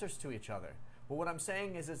the answers to each other. But what I'm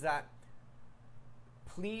saying is that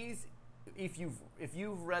please, if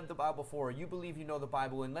you've read the Bible before, or you believe you know the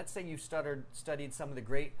Bible, and let's say you studied some of the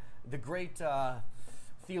great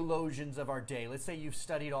theologians of our day. Let's say you've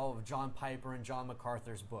studied all of John Piper and John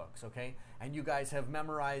MacArthur's books, okay? And you guys have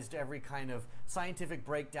memorized every kind of scientific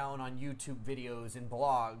breakdown on YouTube videos and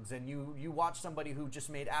blogs, and you watch somebody who just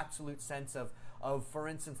made absolute sense of, for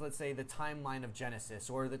instance, let's say the timeline of Genesis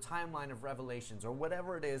or the timeline of Revelations or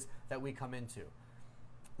whatever it is that we come into.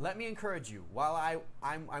 Let me encourage you, while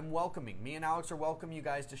I'm welcoming, me and Alex are welcoming you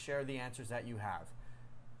guys to share the answers that you have.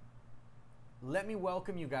 Let me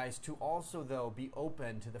welcome you guys to also, though, be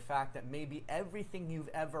open to the fact that maybe everything you've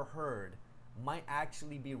ever heard might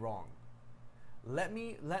actually be wrong. Let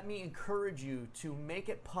me encourage you to make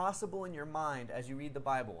it possible in your mind as you read the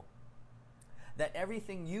Bible that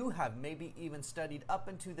everything you have maybe even studied up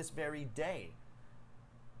until this very day,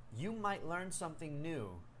 you might learn something new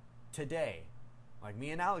today, like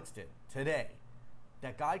me and Alex did today,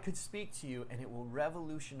 that God could speak to you and it will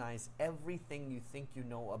revolutionize everything you think you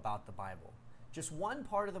know about the Bible. Just one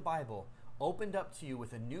part of the Bible opened up to you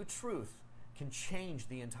with a new truth can change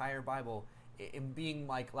the entire Bible in being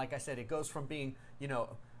like I said, it goes from being,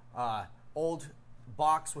 old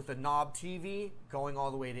box with a knob TV going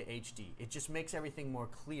all the way to HD. It just makes everything more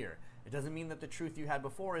clear. It doesn't mean that the truth you had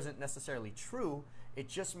before isn't necessarily true. It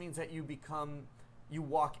just means that you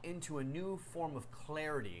walk into a new form of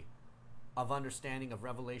clarity of understanding of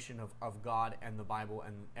revelation of God and the Bible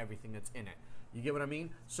and everything that's in it. You get what I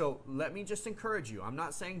mean? So let me just encourage you. I'm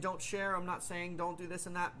not saying don't share. I'm not saying don't do this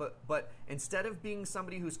and that. But instead of being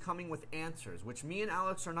somebody who's coming with answers, which me and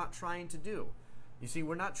Alex are not trying to do. You see,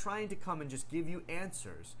 we're not trying to come and just give you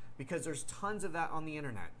answers because there's tons of that on the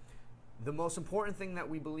internet. The most important thing that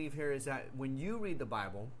we believe here is that when you read the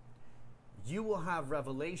Bible, you will have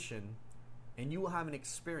revelation and you will have an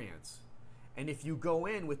experience. And if you go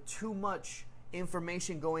in with too much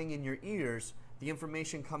information going in your ears, the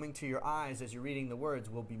information coming to your eyes as you're reading the words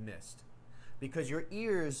will be missed. Because your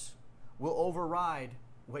ears will override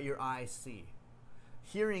what your eyes see.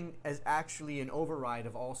 Hearing is actually an override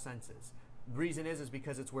of all senses. The reason is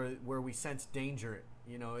because it's where we sense danger.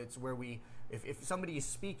 It's where if somebody is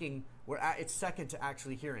speaking, it's second to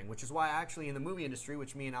actually hearing, which is why actually in the movie industry,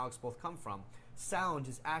 which me and Alex both come from, sound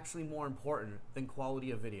is actually more important than quality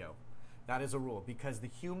of video. That is a rule, because the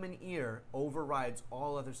human ear overrides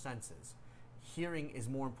all other senses. Hearing is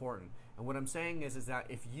more important. And what I'm saying is that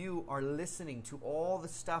if you are listening to all the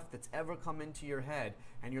stuff that's ever come into your head,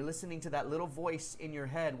 and you're listening to that little voice in your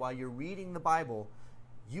head while you're reading the Bible,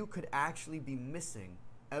 you could actually be missing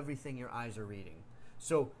everything your eyes are reading.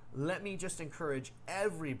 So let me just encourage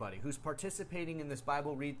everybody who's participating in this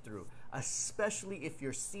Bible read-through, especially if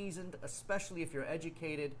you're seasoned, especially if you're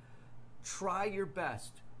educated, try your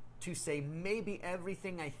best to say maybe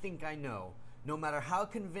everything I think I know. No matter how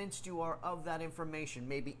convinced you are of that information,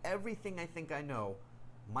 maybe everything I think I know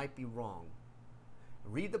might be wrong.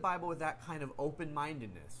 Read the Bible with that kind of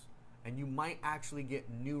open-mindedness, and you might actually get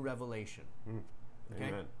new revelation. Okay?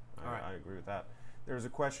 Amen. All right. I agree with that. There's a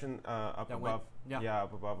question up above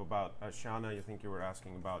about Shauna. You think you were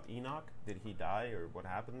asking about Enoch? Did he die, or what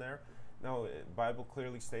happened there? No, the Bible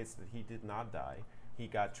clearly states that he did not die. He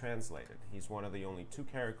got translated. He's one of the only two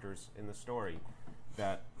characters in the story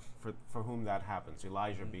that for whom that happens,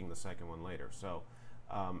 Elijah being the second one later. So,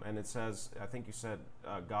 and it says, I think you said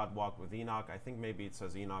God walked with Enoch. I think maybe it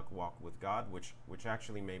says Enoch walked with God, which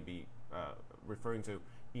actually may be referring to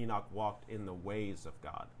Enoch walked in the ways of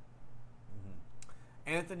God.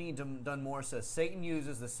 Anthony Dunmore says, Satan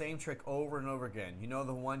uses the same trick over and over again. You know,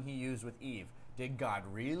 the one he used with Eve. Did God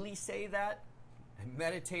really say that? And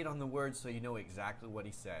meditate on the words so you know exactly what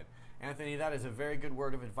he said. Anthony, that is a very good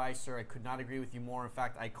word of advice, sir. I could not agree with you more. In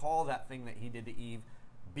fact, I call that thing that he did to Eve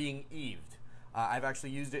being Eved. I've actually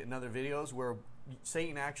used it in other videos where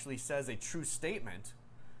Satan actually says a true statement,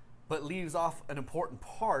 but leaves off an important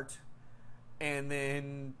part and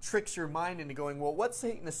then tricks your mind into going, well, what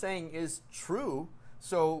Satan is saying is true,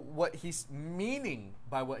 so what he's meaning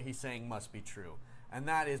by what he's saying must be true. And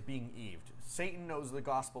that is being Eved. Satan knows the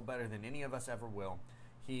gospel better than any of us ever will.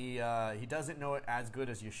 He doesn't know it as good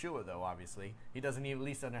as Yeshua, though, obviously. He doesn't even at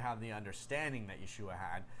least have the understanding that Yeshua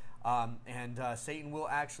had. Satan will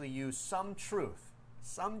actually use some truth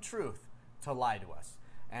to lie to us.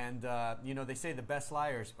 And, they say the best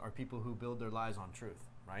liars are people who build their lies on truth,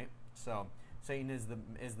 right? So Satan is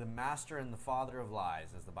the master and the father of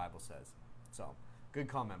lies, as the Bible says. So, good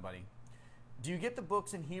comment, buddy. Do you get the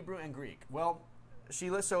books in Hebrew and Greek? Well,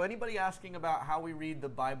 Sheila, so anybody asking about how we read the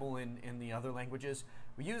Bible in the other languages,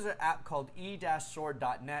 we use an app called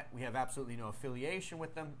e-sword.net. We have absolutely no affiliation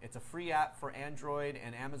with them. It's a free app for Android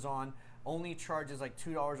and Amazon. Only charges like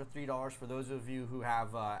 $2 or $3 for those of you who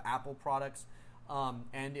have Apple products.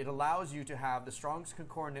 And it allows you to have the Strong's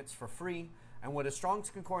Concordance for free. And what a Strong's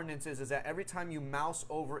Concordance is that every time you mouse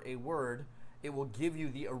over a word, it will give you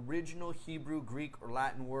the original Hebrew, Greek, or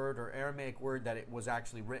Latin word or Aramaic word that it was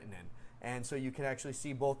actually written in. And so you can actually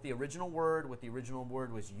see both the original word, what the original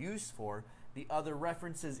word was used for, the other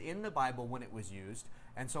references in the Bible when it was used,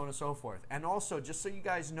 and so on and so forth. And also, just so you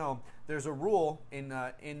guys know, there's a rule in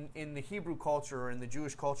the Hebrew culture or in the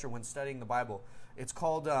Jewish culture when studying the Bible. It's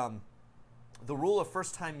called the rule of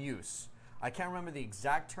first time use. I can't remember the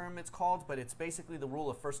exact term it's called, but it's basically the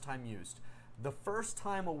rule of first time used. The first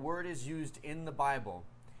time a word is used in the Bible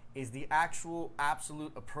is the actual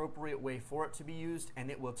absolute appropriate way for it to be used,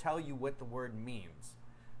 and it will tell you what the word means.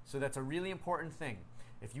 So that's a really important thing.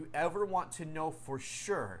 If you ever want to know for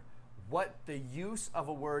sure what the use of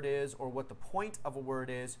a word is or what the point of a word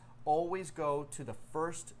is, always go to the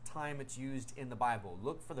first time it's used in the Bible.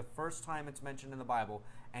 Look for the first time it's mentioned in the Bible,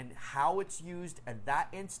 and how it's used at that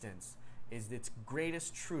instance is its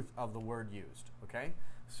greatest truth of the word used. Okay?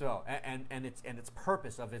 So, and its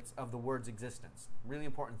purpose of the word's existence. Really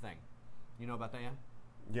important thing. You know about that, yeah?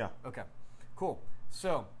 Yeah. Okay. Cool.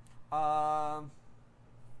 So,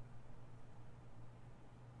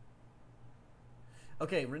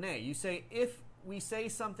 okay, Renee, you say, if we say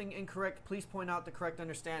something incorrect, please point out the correct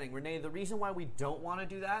understanding. Renee, the reason why we don't want to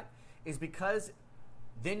do that is because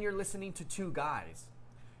then you're listening to two guys.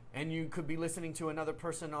 And you could be listening to another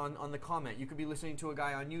person on the comment. You could be listening to a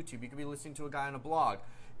guy on YouTube. You could be listening to a guy on a blog.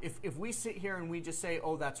 If we sit here and we just say,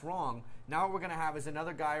 oh, that's wrong, now what we're going to have is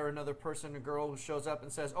another guy or another person, a girl who shows up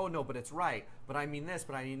and says, oh, no, but it's right. But I mean this,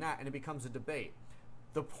 but I mean that. And it becomes a debate.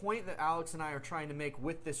 The point that Alex and I are trying to make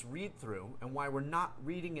with this read-through and why we're not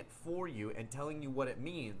reading it for you and telling you what it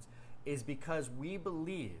means is because we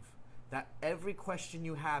believe that every question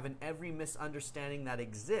you have and every misunderstanding that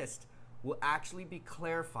exists will actually be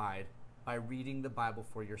clarified by reading the Bible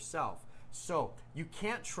for yourself. So you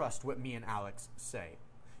can't trust what me and Alex say.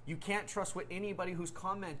 You can't trust what anybody who's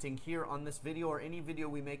commenting here on this video or any video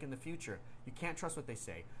we make in the future. You can't trust what they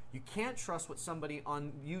say. You can't trust what somebody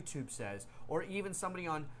on YouTube says, or even somebody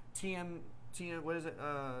on TBN,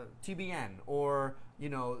 or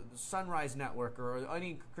Sunrise Network or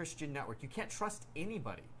any Christian network. You can't trust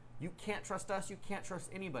anybody. You can't trust us. You can't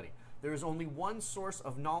trust anybody. There is only one source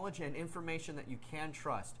of knowledge and information that you can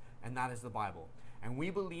trust, and that is the Bible. And we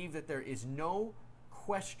believe that there is no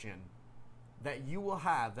question that you will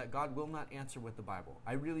have that God will not answer with the Bible.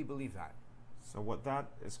 I really believe that. So what that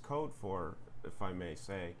is code for, if I may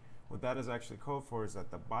say, what that is actually code for is that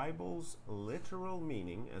the Bible's literal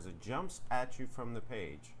meaning, as it jumps at you from the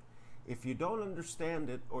page, if you don't understand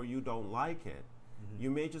it or you don't like it, you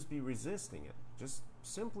may just be resisting it. Just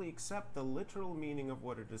simply accept the literal meaning of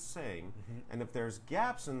what it is saying, and if there's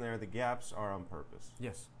gaps in there, the gaps are on purpose.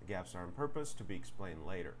 Yes. The gaps are on purpose to be explained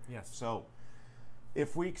later. Yes. So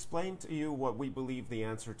if we explain to you what we believe the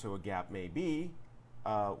answer to a gap may be,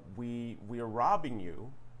 we are robbing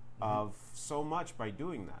you of so much by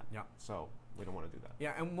doing that. Yeah. So we don't want to do that.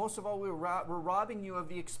 Yeah, and most of all, we're robbing you of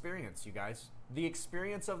the experience, you guys. The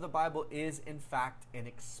experience of the Bible is, in fact, an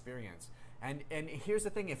experience. And here's the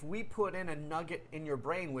thing, if we put in a nugget in your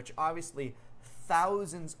brain, which obviously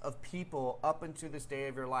thousands of people up into this day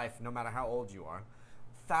of your life, no matter how old you are,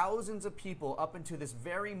 thousands of people up into this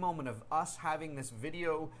very moment of us having this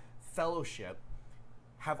video fellowship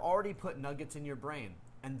have already put nuggets in your brain.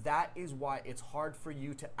 And that is why it's hard for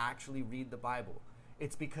you to actually read the Bible.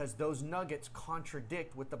 It's because those nuggets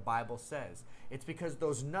contradict what the Bible says. It's because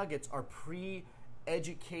those nuggets are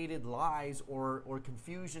educated lies or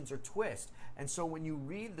confusions or twists. And so when you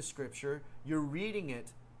read the scripture, you're reading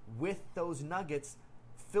it with those nuggets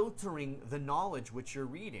filtering the knowledge which you're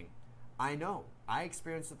reading. I know. I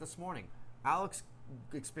experienced it this morning. Alex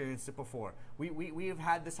experienced it before. We have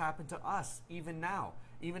had this happen to us even now,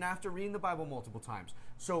 even after reading the Bible multiple times.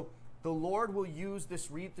 So the Lord will use this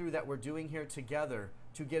read through that we're doing here together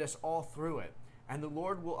to get us all through it. And the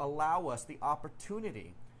Lord will allow us the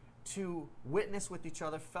opportunity to witness with each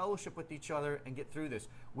other, fellowship with each other, and get through this.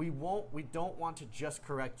 We don't want to just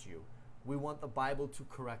correct you. We want the Bible to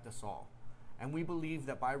correct us all. And we believe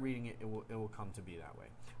that by reading it, it will come to be that way.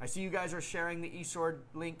 I see you guys are sharing the eSword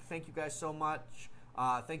link. Thank you guys so much.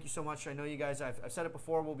 Thank you so much. I know you guys, I've said it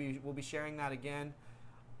before, we'll be sharing that again.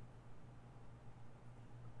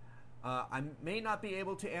 I may not be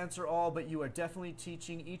able to answer all, but you are definitely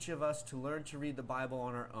teaching each of us to learn to read the Bible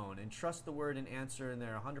on our own and trust the word and answer, and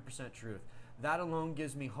they're 100% truth. That alone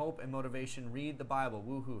gives me hope and motivation. Read the Bible.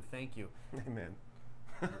 Woohoo. Thank you. Amen.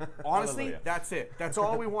 Honestly, Hallelujah. that's it. That's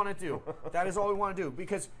all we want to do. That is all we want to do.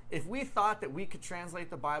 Because if we thought that we could translate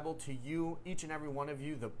the Bible to you, each and every one of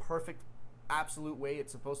you, the perfect, absolute way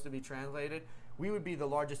it's supposed to be translated, we would be the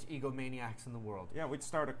largest egomaniacs in the world. Yeah, we'd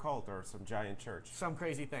start a cult or some giant church. Some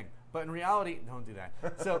crazy thing. But in reality, don't do that.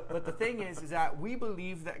 But the thing is that we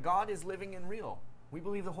believe that God is living and real. We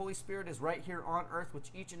believe the Holy Spirit is right here on earth,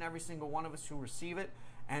 which each and every single one of us who receive it,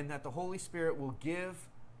 and that the Holy Spirit will give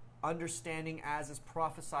understanding as is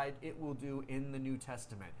prophesied it will do in the New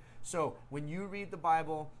Testament. So when you read the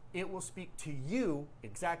Bible, it will speak to you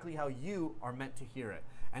exactly how you are meant to hear it.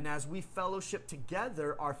 And as we fellowship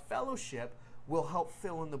together, our fellowship will help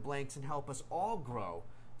fill in the blanks and help us all grow.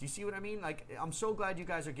 Do you see what I mean? Like, I'm so glad you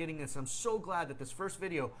guys are getting this. I'm so glad that this first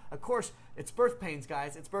video, of course, it's birth pains,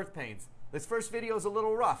 guys. It's birth pains. This first video is a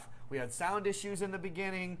little rough. We had sound issues in the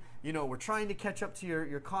beginning. You know, we're trying to catch up to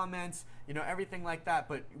your comments, you know, everything like that.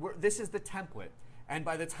 But this is the template. And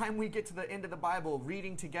by the time we get to the end of the Bible,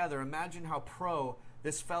 reading together, imagine how pro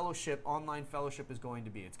this fellowship, online fellowship, is going to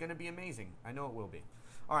be. It's going to be amazing. I know it will be.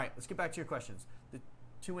 All right, let's get back to your questions. The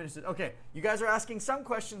two witnesses. Okay, you guys are asking some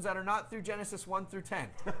questions that are not through Genesis 1 through 10.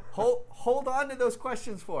 Hold on to those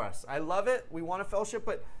questions for us. I love it. We want a fellowship,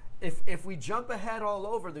 but if we jump ahead all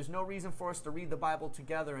over, there's no reason for us to read the Bible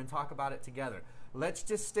together and talk about it together. Let's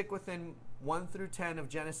just stick within 1 through 10 of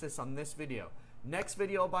Genesis on this video. Next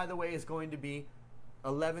video, by the way, is going to be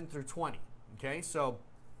 11 through 20. Okay, so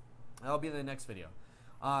that'll be in the next video.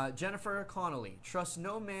 Jennifer Connolly, trust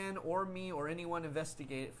no man or me or anyone,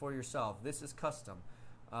 investigate it for yourself. This is custom.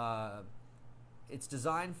 It's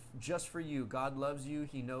designed just for you. God loves you.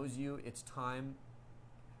 He knows you. It's time.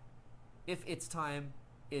 If it's time,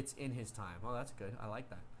 it's in his time. Oh, that's good. I like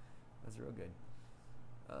that. That's real good.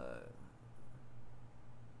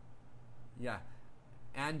 Yeah.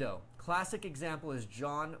 Ando. Classic example is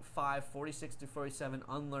John 5:46-47.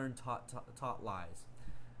 Unlearned taught lies.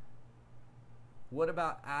 What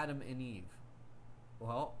about Adam and Eve?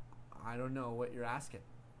 Well, I don't know what you're asking.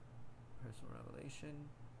 Personal revelation.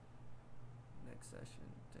 Next session,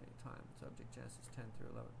 day, time, subject, Genesis 10 through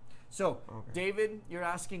 11. So, okay. David, you're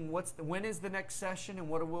asking when is the next session and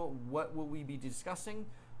what will we be discussing?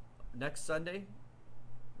 Next Sunday.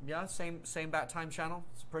 Yeah, same bat time channel.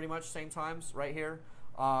 It's pretty much same times right here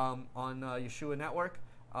on Yeshua Network,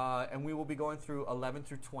 and we will be going through 11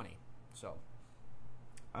 through 20. So.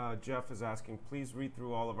 Jeff is asking, please read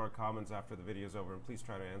through all of our comments after the video is over, and please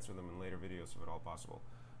try to answer them in later videos if at all possible.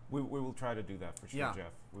 We will try to do that for sure, yeah.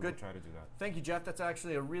 Jeff. We will try to do that. Thank you, Jeff. That's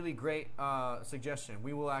actually a really great suggestion.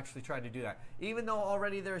 We will actually try to do that. Even though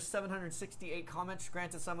already there are 768 comments,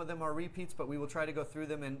 granted some of them are repeats, but we will try to go through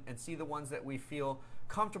them and see the ones that we feel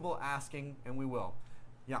comfortable asking, and we will.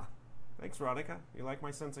 Yeah. Thanks, Veronica. You like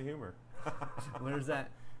my sense of humor. Where's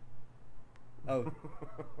that? Oh.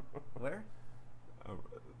 Where?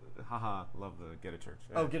 Haha, love the Get a Church.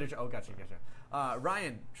 Yeah. Oh, Get a Church. Oh, gotcha.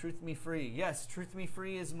 Ryan, Truth Me Free. Yes, Truth Me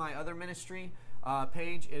Free is my other ministry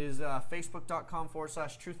page. It is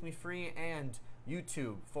facebook.com/Truth Me Free and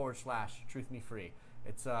YouTube/Truth Me Free.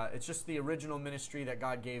 It's just the original ministry that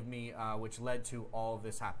God gave me, which led to all of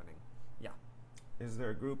this happening. Yeah. Is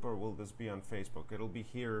there a group, or will this be on Facebook? It'll be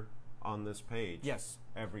here on this page. Yes.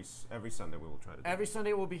 Every Sunday we will try to do Every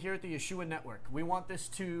Sunday we'll be here at the Yeshua Network. We want this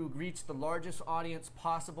to reach the largest audience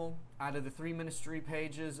possible out of the 3 ministry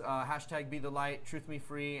pages, hashtag Be the Light, Truth Me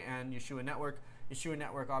Free, and Yeshua Network. Yeshua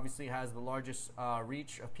Network obviously has the largest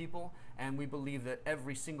reach of people, and we believe that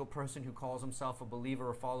every single person who calls himself a believer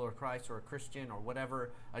or follower of Christ or a Christian or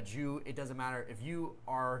whatever, a Jew, it doesn't matter. If you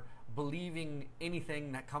are believing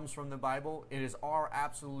anything that comes from the Bible, it is our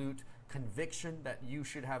absolute conviction that you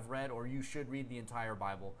should have read, or you should read the entire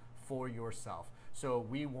Bible for yourself. So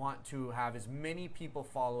we want to have as many people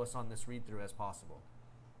follow us on this read through as possible.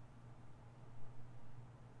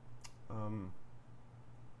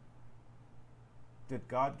 Did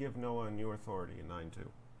God give Noah a new authority in 9:2?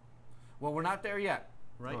 Well, we're not there yet,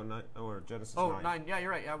 right? Or Genesis 9. 9. Yeah, you're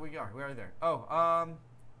right. Yeah, we are. We are there.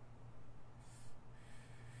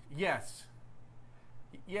 Yes.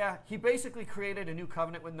 Yeah, he basically created a new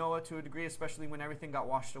covenant with Noah to a degree, especially when everything got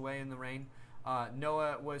washed away in the rain.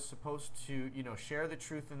 Noah was supposed to, share the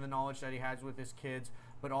truth and the knowledge that he has with his kids,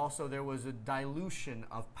 but also there was a dilution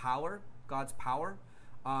of power, God's power.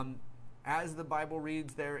 As the Bible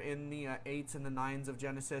reads there in the 8s and the 9s of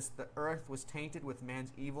Genesis, the earth was tainted with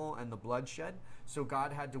man's evil and the bloodshed. So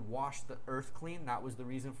God had to wash the earth clean. That was the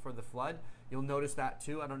reason for the flood. You'll notice that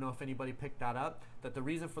too. I don't know if anybody picked that up, that the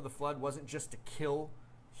reason for the flood wasn't just to kill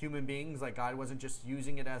human beings. Like God wasn't just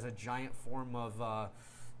using it as a giant form of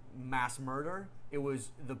mass murder. It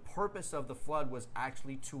was, the purpose of the flood was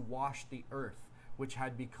actually to wash the earth, which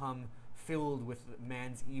had become filled with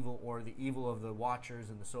man's evil, or the evil of the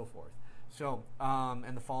watchers and the so forth. So,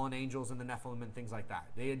 and the fallen angels and the Nephilim and things like that.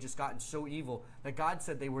 They had just gotten so evil that God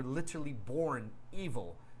said they were literally born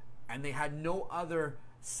evil, and they had no other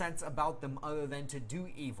sense about them other than to do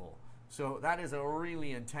evil. So that is a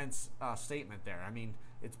really intense statement there. I mean,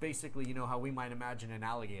 it's basically, how we might imagine an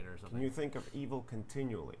alligator or something. Can you think of evil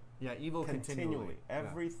continually? Yeah, evil continually.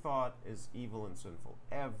 Every thought is evil and sinful.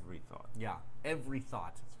 Every thought. Yeah, every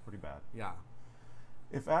thought. It's pretty bad. Yeah.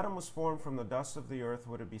 If Adam was formed from the dust of the earth,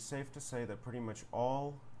 would it be safe to say that pretty much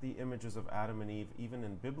all the images of Adam and Eve, even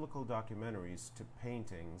in biblical documentaries to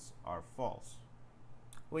paintings, are false?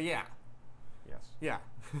 Well, yeah. Yes. Yeah.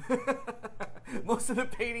 Most of the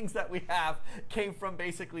paintings that we have came from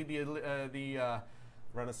basically the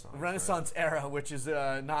Renaissance era, which is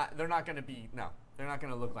they're not going to be, no, they're not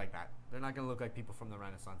going to look like that. They're not going to look like people from the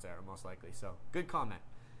Renaissance era, most likely. So, good comment.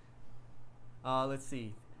 Let's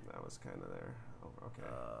see. That was kind of there. Oh, okay.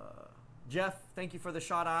 Jeff, thank you for the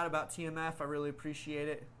shout out about TMF. I really appreciate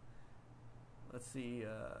it. Let's see.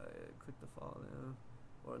 Click the follow now.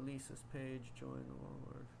 Or Lisa's page. Join the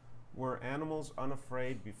Lord. Were animals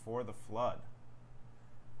unafraid before the flood?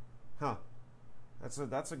 Huh. That's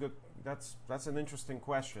an interesting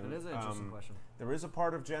question. It is an interesting question. There is a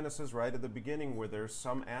part of Genesis right at the beginning where there's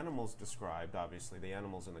some animals described. Obviously, the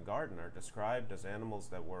animals in the garden are described as animals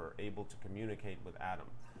that were able to communicate with Adam.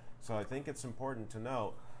 So I think it's important to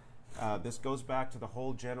know, this goes back to the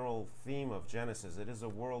whole general theme of Genesis. It is a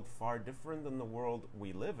world far different than the world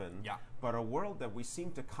we live in, but a world that we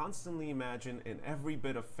seem to constantly imagine in every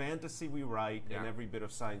bit of fantasy we write, in every bit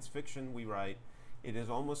of science fiction we write. It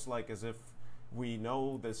is almost like as if we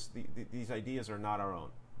know these ideas are not our own.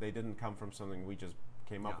 They didn't come from something we just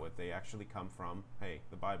came up with. They actually come from,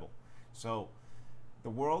 the Bible. So the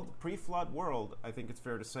world, pre-flood world, I think it's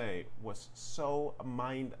fair to say, was so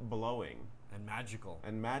mind-blowing. And magical.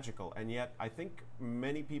 And yet, I think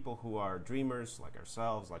many people who are dreamers, like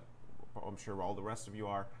ourselves, like I'm sure all the rest of you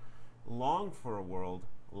are, long for a world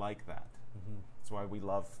like that. Mm-hmm. That's why we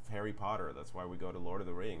love Harry Potter. That's why we go to Lord of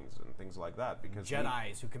the Rings and things like that. Because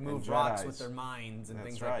Jedis who can move rocks with their minds and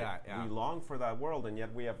things like that. Yeah. We long for that world, and yet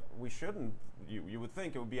we shouldn't. You would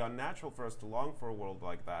think it would be unnatural for us to long for a world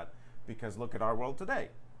like that, because look at our world today.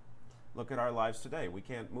 Look at our lives today. We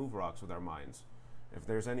can't move rocks with our minds. If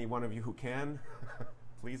there's any one of you who can,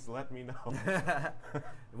 please let me know.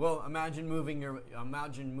 Well, imagine moving a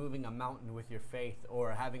mountain with your faith,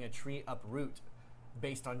 or having a tree uproot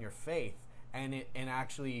based on your faith, and it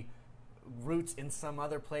actually roots in some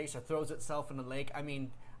other place or throws itself in a lake. I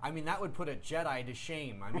mean that would put a Jedi to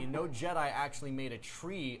shame. I mean, no Jedi actually made a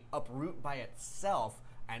tree uproot by itself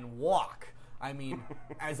and walk. I mean,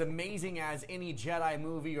 as amazing as any Jedi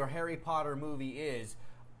movie or Harry Potter movie is,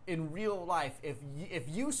 in real life, if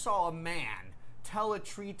you saw a man tell a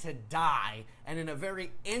tree to die, and in a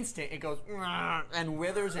very instant it goes and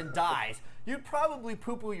withers and dies, you'd probably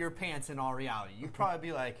poo-poo your pants in all reality. You'd probably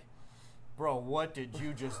be like, bro, what did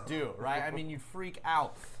you just do, right? I mean, you'd freak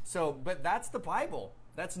out. So, but that's the Bible.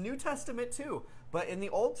 That's New Testament too. But in the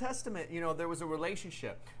Old Testament, there was a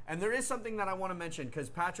relationship. And there is something that I want to mention, because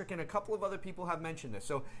Patrick and a couple of other people have mentioned this.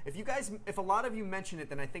 So if a lot of you mention it,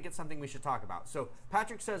 then I think it's something we should talk about. So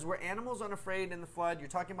Patrick says, were animals unafraid in the flood? You're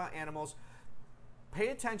talking about animals. Pay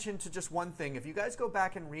attention to just one thing. If you guys go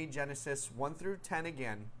back and read Genesis 1 through 10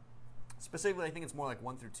 again, specifically I think it's more like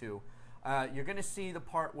 1 through 2, you're going to see the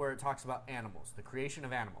part where it talks about animals, the creation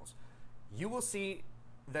of animals. You will see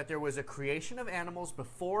that there was a creation of animals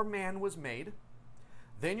before man was made.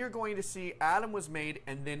 Then you're going to see Adam was made,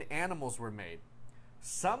 and then animals were made.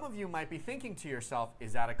 Some of you might be thinking to yourself,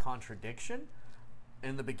 is that a contradiction?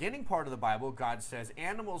 In the beginning part of the Bible, God says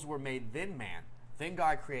animals were made, then man. Then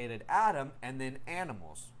God created Adam, and then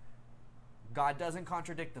animals. God doesn't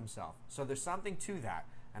contradict himself. So there's something to that.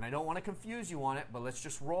 And I don't want to confuse you on it, but let's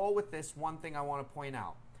just roll with this one thing I want to point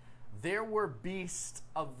out. There were beasts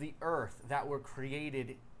of the earth that were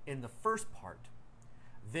created in the first part.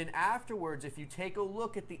 Then afterwards, if you take a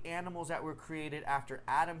look at the animals that were created after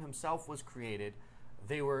Adam himself was created,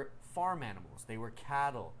 they were farm animals. They were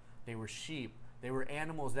cattle. They were sheep. They were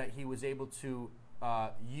animals that he was able to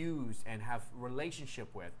use and have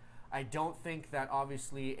relationship with. I don't think that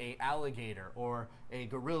obviously a alligator or a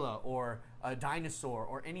gorilla or a dinosaur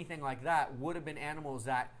or anything like that would have been animals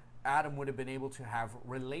that Adam would have been able to have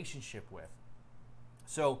relationship with.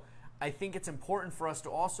 So I think it's important for us to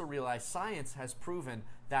also realize science has proven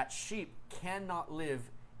that sheep cannot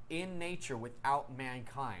live in nature without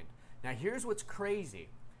mankind. Now here's what's crazy.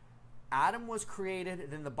 Adam was created,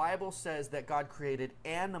 then the Bible says that God created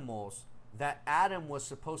animals that Adam was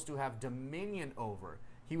supposed to have dominion over.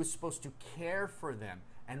 He was supposed to care for them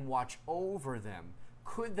and watch over them.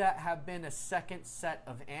 Could that have been a second set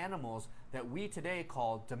of animals that we today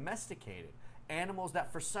call domesticated? Animals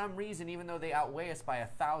that for some reason, even though they outweigh us by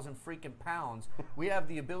 1,000 freaking pounds, we have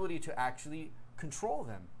the ability to actually control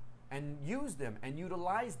them and use them and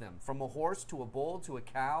utilize them. From a horse to a bull to a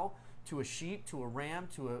cow to a sheep to a ram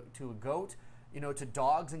to a goat, to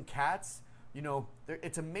dogs and cats.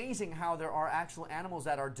 It's amazing how there are actual animals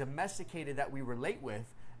that are domesticated that we relate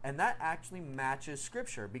with, and that actually matches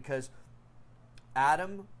Scripture, because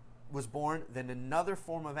Adam was born, then another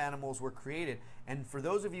form of animals were created. And for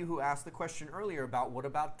those of you who asked the question earlier about what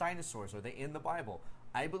about dinosaurs, are they in the Bible?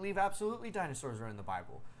 I believe absolutely dinosaurs are in the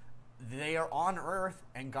Bible. They are on earth,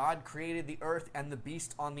 and God created the earth and the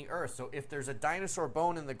beast on the earth. So if there's a dinosaur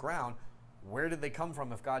bone in the ground, where did they come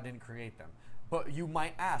from if God didn't create them? But you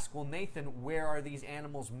might ask, well, Nathan, where are these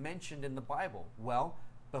animals mentioned in the Bible? Well,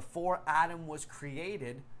 before Adam was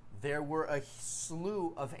created, there were a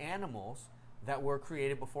slew of animals that were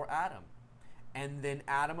created before Adam. And then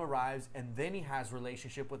Adam arrives, and then he has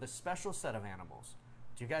relationship with a special set of animals.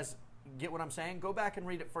 Do you guys get what I'm saying? Go back and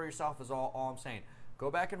read it for yourself is all I'm saying. Go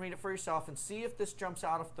back and read it for yourself and see if this jumps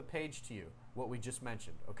out of the page to you, what we just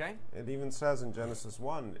mentioned, okay? It even says in Genesis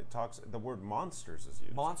 1, the word monsters is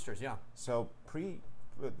used. Monsters, yeah. So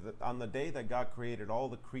on the day that God created all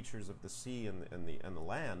the creatures of the sea and the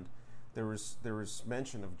land, there was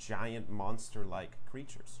mention of giant monster-like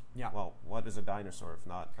creatures. Yeah. Well, what is a dinosaur if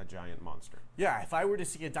not a giant monster? Yeah, if I were to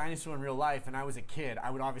see a dinosaur in real life and I was a kid,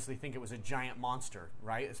 I would obviously think it was a giant monster,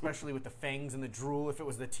 right? Especially with the fangs and the drool. If it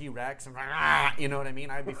was the T-Rex, and you know what I mean?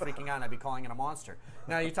 I'd be freaking out and I'd be calling it a monster.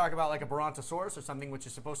 Now you talk about like a Brontosaurus or something, which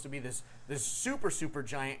is supposed to be this super, super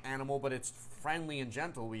giant animal, but it's friendly and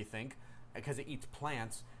gentle, we think, because it eats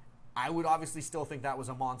plants. I would obviously still think that was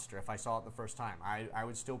a monster if I saw it the first time. I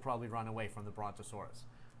would still probably run away from the Brontosaurus.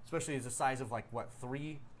 Especially as the size of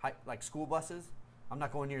 3 school buses. I'm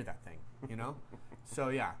not going near that thing, So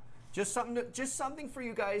yeah, just something for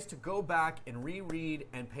you guys to go back and reread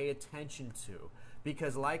and pay attention to.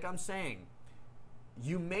 Because like I'm saying,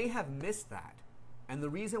 you may have missed that. And the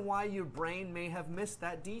reason why your brain may have missed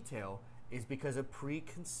that detail is because of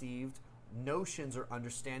preconceived notions or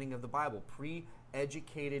understanding of the Bible.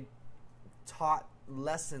 Pre-educated taught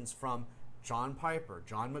lessons from John Piper,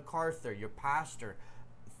 John MacArthur, your pastor,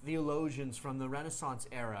 theologians from the Renaissance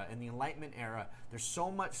era and the Enlightenment era. There's so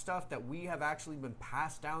much stuff that we have actually been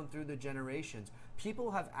passed down through the generations.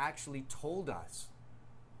 People have actually told us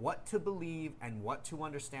what to believe and what to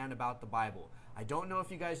understand about the Bible. I don't know if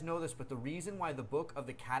you guys know this, but the reason why the book of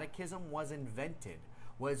the Catechism was invented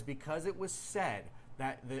was because it was said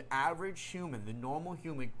that the average human, the normal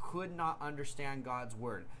human, could not understand God's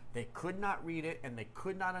word. They could not read it and they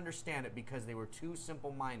could not understand it because they were too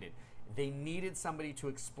simple-minded. They needed somebody to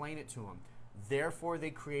explain it to them. Therefore, they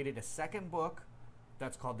created a second book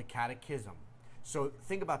that's called the Catechism. So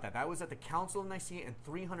think about that. That was at the Council of Nicaea in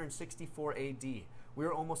 364 AD. We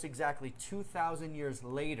are almost exactly 2,000 years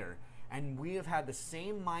later, and we have had the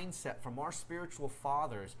same mindset from our spiritual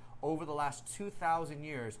fathers over the last 2,000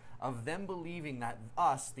 years of them believing that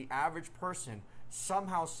us, the average person,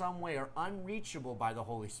 somehow, some way are unreachable by the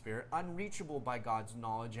Holy Spirit, unreachable by God's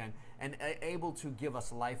knowledge, and able to give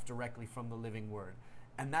us life directly from the living Word.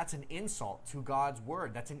 And that's an insult to God's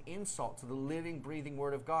Word. That's an insult to the living, breathing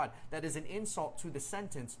Word of God. That is an insult to the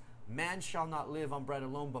sentence, man shall not live on bread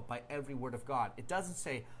alone, but by every word of God. It doesn't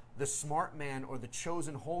say the smart man or the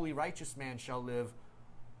chosen, holy, righteous man shall live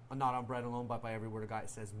not on bread alone, but by every word of God. It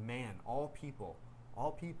says man, all people,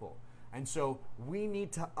 all people. And so we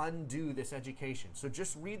need to undo this education. So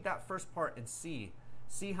just read that first part and see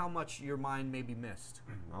how much your mind may be missed.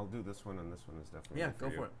 I'll do this one, and this one is definitely go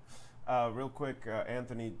for it. Real quick,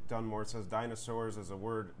 Anthony Dunmore says dinosaurs is a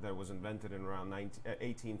word that was invented in around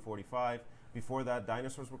 1845. Before that,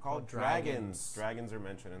 dinosaurs were called dragons. Dragons are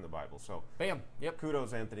mentioned in the Bible. So, bam. Yep.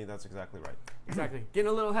 Kudos, Anthony. That's exactly right. Exactly. Getting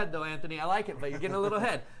a little head though, Anthony. I like it, but you're getting a little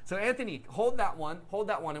head. So, Anthony, hold that one.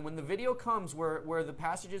 And when the video comes where the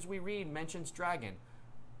passages we read mentions dragon,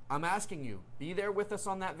 I'm asking you, be there with us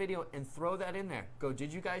on that video and throw that in there. Go,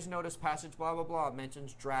 did you guys notice passage blah, blah, blah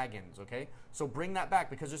mentions dragons, okay? So bring that back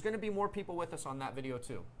because there's going to be more people with us on that video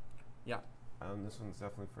too. Yeah. This one's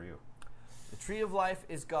definitely for you. The tree of life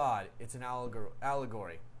is God. It's an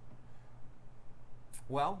allegory.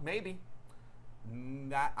 Well, maybe.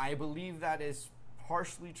 I believe that is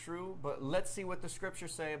partially true, but let's see what the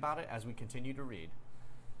scriptures say about it as we continue to read.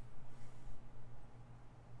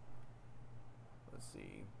 Let's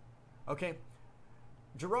see. Okay.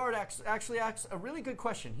 Gerard actually asks a really good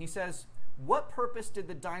question. He says, what purpose did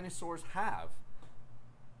the dinosaurs have?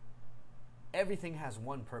 Everything has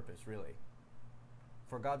one purpose, really.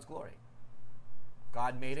 For God's glory.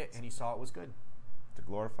 God made it and he saw it was good. To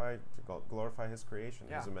glorify his creation,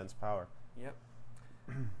 his immense power. Yep.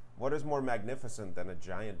 What is more magnificent than a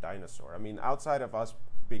giant dinosaur? I mean, outside of us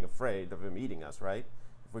being afraid of him eating us, right?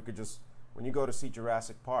 If we could just, when you go to see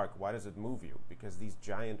Jurassic Park, why does it move you? Because these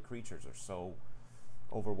giant creatures are so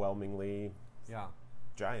overwhelmingly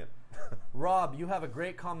giant. Rob, you have a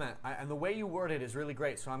great comment, and the way you word it is really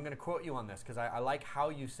great, so I'm going to quote you on this because I like how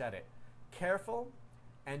you said it. Careful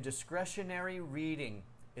and discretionary reading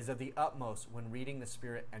is of the utmost when reading the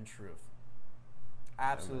Spirit and truth.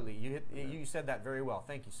 Absolutely. You said that very well.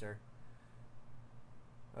 Thank you, sir.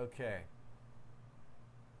 Okay.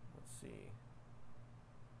 Let's see.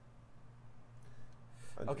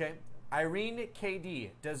 Okay. Irene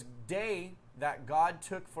KD, does day that God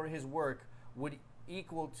took for his work would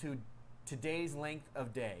equal to today's length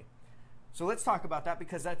of day? So let's talk about that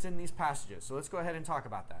because that's in these passages. So let's go ahead and talk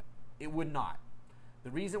about that. It would not. The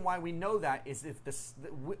reason why we know that is if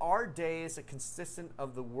our day is consistent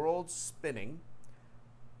of the world spinning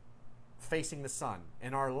facing the sun,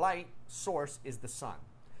 and our light source is the sun.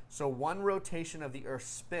 So one rotation of the Earth's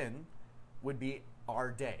spin would be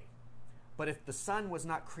our day. But if the sun was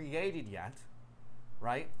not created yet,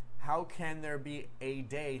 right, how can there be a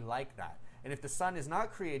day like that? And if the sun is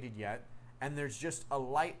not created yet, and there's just a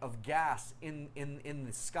light of gas in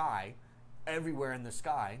the sky, everywhere in the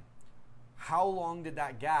sky, how long did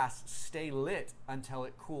that gas stay lit until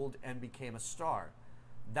it cooled and became a star?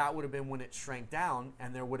 That would have been when it shrank down,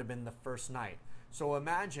 and there would have been the first night. So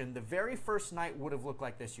imagine the very first night would have looked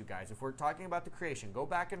like this, you guys. If we're talking about the creation, go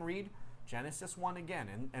back and read Genesis 1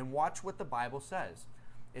 again and watch what the Bible says.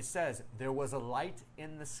 It says, there was a light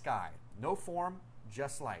in the sky. No form,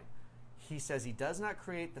 just light. He says he does not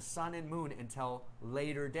create the sun and moon until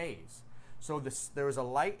later days. So there was a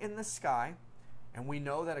light in the sky, and we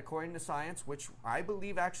know that according to science, which I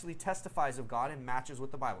believe actually testifies of God and matches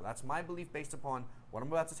with the Bible. That's my belief based upon what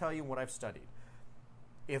I'm about to tell you and what I've studied.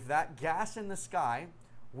 If that gas in the sky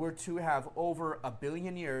were to have over 1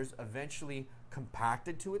 billion years eventually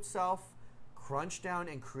compacted to itself, crunched down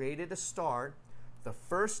and created a star, the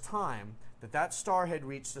first time that star had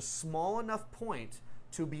reached a small enough point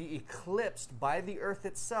to be eclipsed by the earth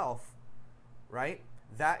itself, right?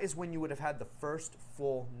 That is when you would have had the first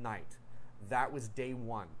full night. That was day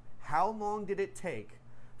one. How long did it take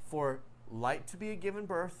for light to be given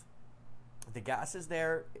birth? The gas is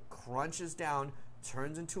there, it crunches down,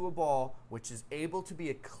 turns into a ball, which is able to be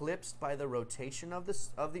eclipsed by the rotation of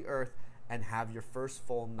the earth and have your first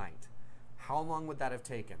full night. How long would that have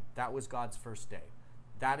taken? That was God's first day.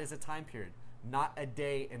 That is a time period, not a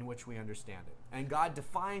day in which we understand it. And God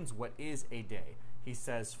defines what is a day. He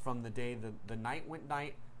says from the day the night went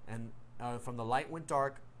night and from the light went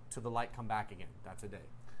dark to the light come back again. That's a day.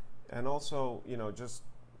 And also, just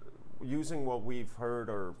using what we've heard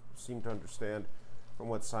or seem to understand from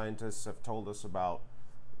what scientists have told us about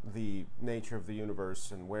the nature of the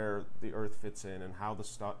universe and where the Earth fits in and how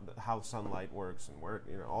how sunlight works and where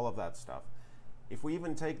all of that stuff. If we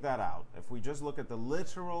even take that out, if we just look at the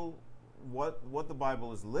literal what the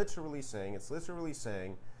Bible is literally saying, it's literally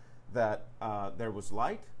saying that there was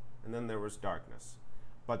light and then there was darkness.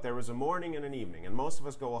 But there was a morning and an evening. And most of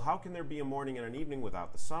us go, well, how can there be a morning and an evening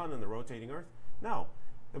without the sun and the rotating earth? No.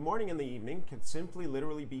 The morning and the evening can simply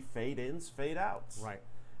literally be fade-ins, fade-outs. Right.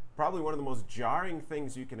 Probably one of the most jarring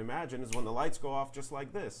things you can imagine is when the lights go off just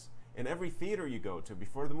like this. In every theater you go to,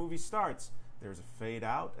 before the movie starts, there's a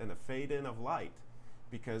fade-out and a fade-in of light.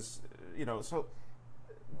 Because, so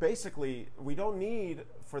basically, we don't need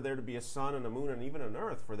for there to be a sun and a moon and even an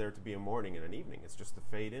earth for there to be a morning and an evening. It's just the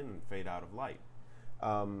fade-in and fade-out of light.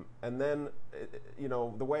 And then,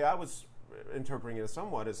 the way I was interpreting it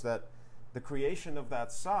somewhat is that the creation of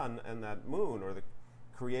that sun and that moon, or the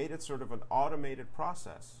created sort of an automated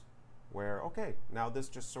process where, okay, now this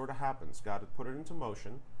just sort of happens. God had put it into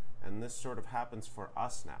motion, and this sort of happens for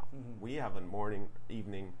us now. We have a morning,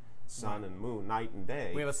 evening, sun and moon, night and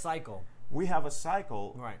day. We have a cycle. We have a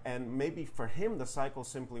cycle, Right. and maybe for him the cycle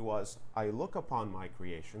simply was, I look upon my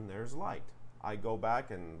creation, there's light. I go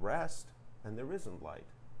back and rest, and there isn't light.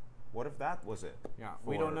 What if that was it? Yeah,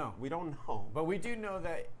 we don't know. We don't know. But we do know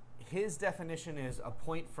that his definition is a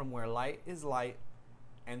point from where light is light,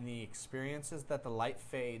 and the experiences that the light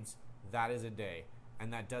fades, that is a day.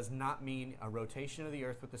 And that does not mean a rotation of the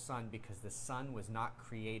earth with the sun, because the sun was not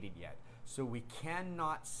created yet. So we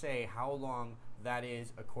cannot say how long that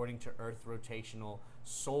is according to earth rotational,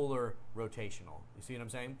 solar rotational. You see what I'm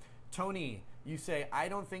saying? Tony, you say, I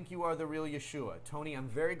don't think you are the real Yeshua. Tony, I'm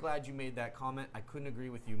very glad you made that comment. I couldn't agree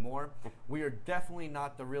with you more. We are definitely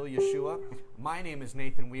not the real Yeshua. My name is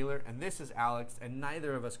Nathan Wheeler, and this is Alex, and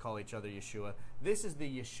neither of us call each other Yeshua. This is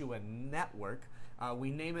the Yeshua Network. We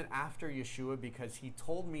name it after Yeshua because he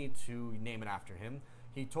told me to name it after him.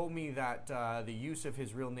 He told me that the use of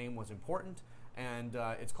his real name was important, and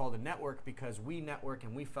it's called a network because we network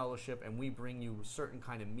and we fellowship and we bring you certain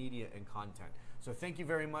kind of media and content. So thank you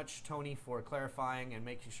very much, Tony, for clarifying and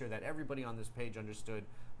making sure that everybody on this page understood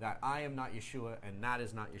that I am not Yeshua and that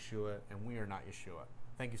is not Yeshua and we are not Yeshua.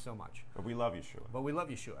 Thank you so much. But we love Yeshua. But we love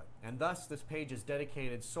Yeshua. And thus this page is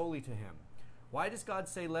dedicated solely to him. Why does God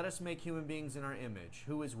say, let us make human beings in our image?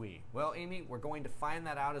 Who is we? Well, Amy, we're going to find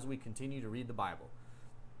that out as we continue to read the Bible.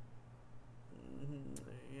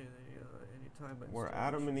 Were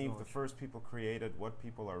Adam and Eve the first people created? What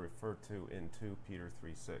people are referred to in 2 Peter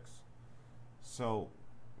 3:6? So,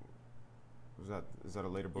 is that a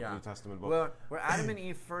later book, New Testament book? Well, were Adam and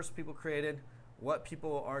Eve first people created? What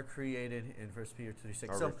people are created in 1 Peter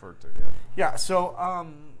 3:6? Are referred to, yeah. Yeah, so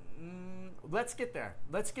let's get there.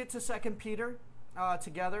 Let's get to 2 Peter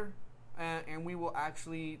together, and we will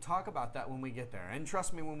actually talk about that when we get there. And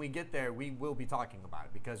trust me, when we get there, we will be talking about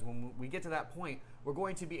it, because when we get to that point, we're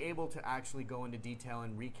going to be able to actually go into detail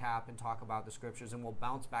and recap and talk about the scriptures, and we'll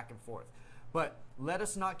bounce back and forth. But let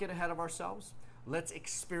us not get ahead of ourselves. Let's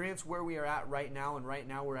experience where we are at right now, and right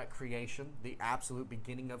now we're at creation, the absolute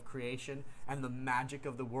beginning of creation, and the magic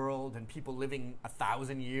of the world, and people living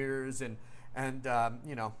 1,000 years, and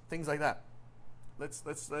you know, things like that.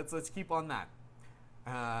 Let's keep on that.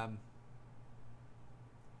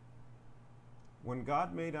 When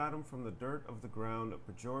God made Adam from the dirt of the ground,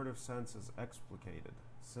 a pejorative sense is explicated.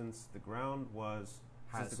 Since the ground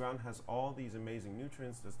has all these amazing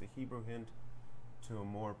nutrients, does the Hebrew hint to a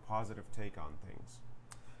more positive take on things?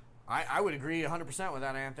 I would agree 100% with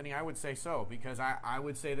that, Anthony. I would say so, because I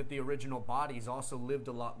would say that the original bodies also lived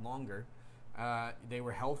a lot longer. They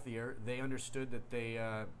were healthier. They understood that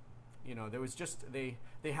there was just, they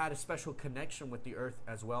had a special connection with the earth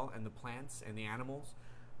as well, and the plants and the animals,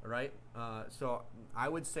 right? So I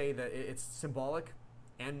would say that it's symbolic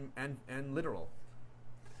and literal.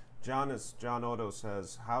 John Odo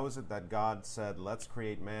says, how is it that God said, let's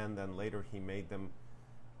create man, then later he made them?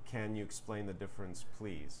 Can you explain the difference,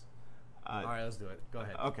 please? All right, let's do it. Go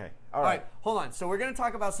ahead. Okay. All right, hold on. So we're going to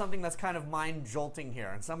talk about something that's kind of mind-jolting here,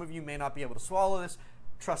 and some of you may not be able to swallow this.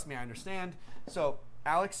 Trust me, I understand. So,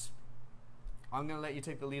 Alex, I'm going to let you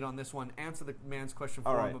take the lead on this one. Answer the man's question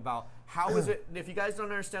for him about how is it, if you guys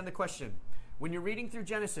don't understand the question, when you're reading through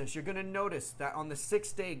Genesis, you're going to notice that on the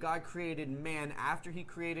 6th day, God created man after he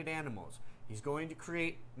created animals. He's going to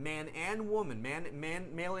create man and woman,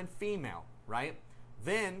 male and female, right?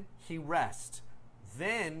 Then he rests.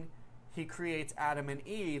 Then he creates Adam and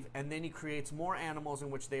Eve, and then he creates more animals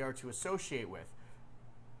in which they are to associate with.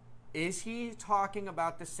 Is he talking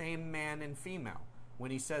about the same man and female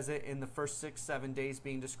when he says it in the first 6-7 days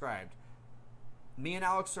being described? Me and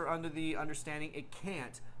Alex are under the understanding it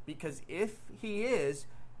can't, because if he is,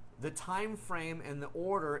 the time frame and the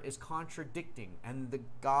order is contradicting, and the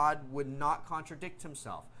God would not contradict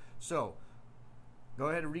himself. So, go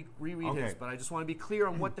ahead and reread his, but I just want to be clear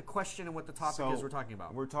on what the question and what the topic is we're talking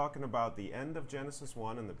about. We're talking about the end of Genesis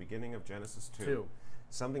 1 and the beginning of Genesis 2.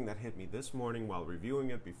 Something that hit me this morning while reviewing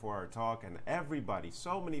it before our talk, and everybody,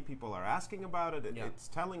 so many people are asking about it. It's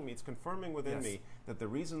telling me, it's confirming within me that the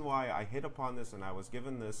reason why I hit upon this and I was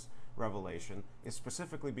given this revelation is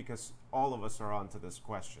specifically because all of us are onto this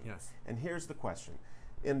question. And here's the question.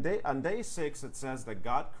 On day 6, it says that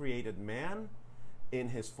God created man in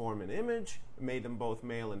his form and image, made them both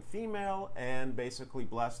male and female, and basically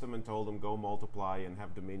blessed them and told them, go multiply and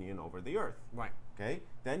have dominion over the earth. Right. Okay?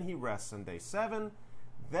 Then he rests on day 7.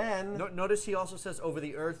 Then... notice he also says over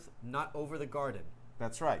the earth, not over the garden.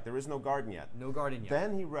 That's right. There is no garden yet. No garden yet.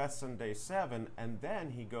 Then he rests on day 7, and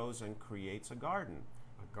then he goes and creates a garden.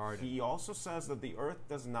 Garden. He also says that the earth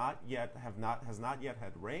has not yet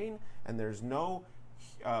had rain, and there's no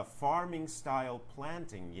farming style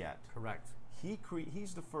planting yet. Correct.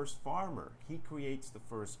 He's the first farmer. He creates the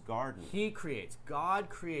first garden. God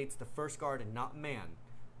creates the first garden, not man.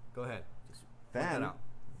 Go ahead. Just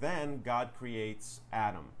then God creates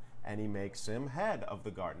Adam, and he makes him head of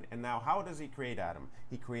the garden. And now how does he create Adam?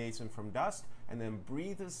 He creates him from dust, and then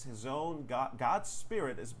breathes his own, God's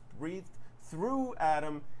spirit is breathed through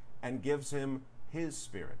Adam and gives him his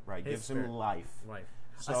spirit, right? Gives him life. Right.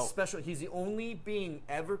 So, he's the only being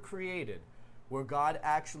ever created where God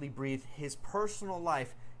actually breathed his personal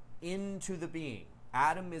life into the being.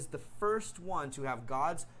 Adam is the first one to have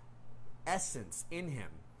God's essence in him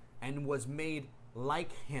and was made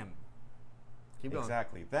like him. Keep going.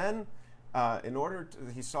 Exactly. Then,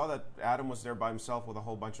 he saw that Adam was there by himself with a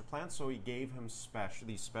whole bunch of plants, so he gave him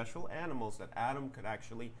these special animals that Adam could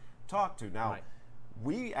actually talk to. Now,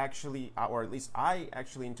 we actually, or at least I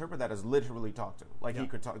actually interpret that as literally talk to. Like he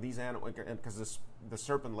could talk these animals, because the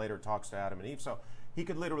serpent later talks to Adam and Eve, so he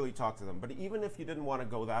could literally talk to them. But even if you didn't want to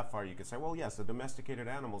go that far, you could say, well, yes, the domesticated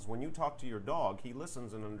animals, when you talk to your dog, he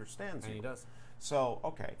listens and understands you. And he does. So,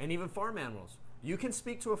 okay. And even farm animals. You can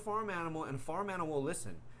speak to a farm animal, and a farm animal will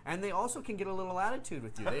listen. And they also can get a little attitude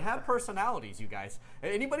with you. They have personalities, you guys.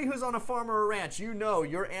 Anybody who's on a farm or a ranch, you know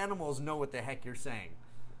your animals know what the heck you're saying.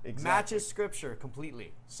 Exactly. Matches Scripture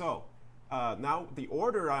completely. So, now the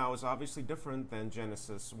order now is obviously different than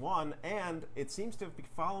Genesis 1, and it seems to be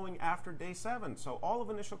following after day 7. So all of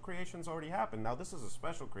initial creation's already happened. Now this is a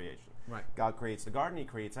special creation. Right. God creates the garden, he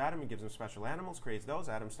creates Adam, he gives him special animals, creates those,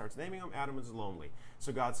 Adam starts naming them, Adam is lonely.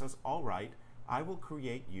 So God says, all right, I will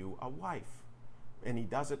create you a wife. And he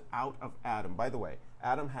does it out of Adam. By the way,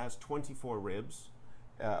 Adam has 24 ribs.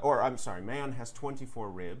 Man has 24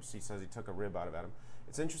 ribs. He says he took a rib out of Adam.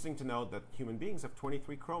 It's interesting to note that human beings have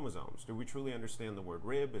 23 chromosomes. Do we truly understand the word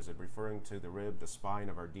rib? Is it referring to the rib, the spine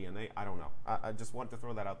of our DNA? I don't know. I just want to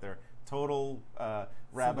throw that out there. Total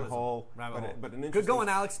rabbit hole. But an interesting... Good going,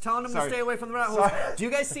 Alex. Telling them to stay away from the rabbit holes. Do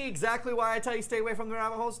you guys see exactly why I tell you stay away from the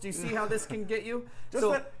rabbit holes? Do you see how this can get you?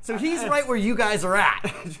 So he's right where you guys are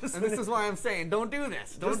at. And this is why I'm saying, don't do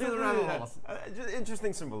this. Don't do the rabbit holes.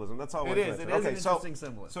 Interesting symbolism. That's all. It is an interesting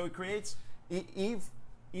symbolism. So he creates Eve.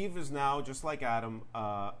 Eve is now, just like Adam,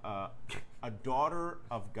 a daughter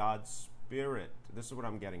of God's Spirit. This is what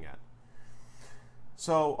I'm getting at.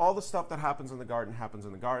 So all the stuff that happens in the garden happens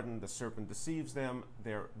in the garden. The serpent deceives them.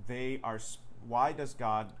 They are. Why does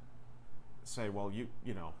God say, well,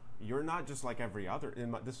 you're not just like every other?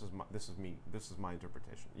 This is my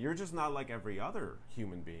interpretation. You're just not like every other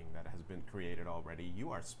human being that has been created already.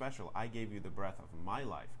 You are special. I gave you the breath of my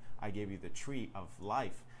life. I gave you the tree of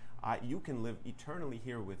life. You can live eternally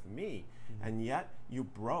here with me, and yet you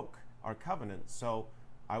broke our covenant, so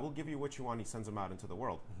I will give you what you want. He sends them out into the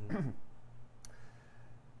world.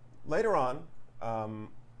 Later on,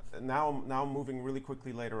 now moving really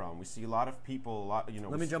quickly later on, we see a lot of people,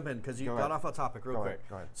 Let me jump in, because you got off topic real quick.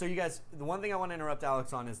 Go ahead. So you guys, the one thing I want to interrupt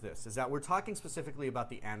Alex on is that we're talking specifically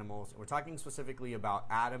about the animals. We're talking specifically about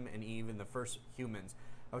Adam and Eve and the first humans.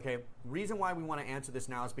 Okay, reason why we want to answer this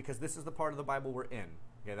now is because this is the part of the Bible we're in.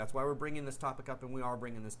 Okay, that's why we're bringing this topic up, and we are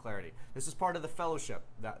bringing this clarity. This is part of the fellowship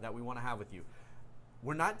that we want to have with you.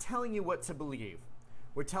 We're not telling you what to believe.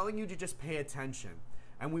 We're telling you to just pay attention.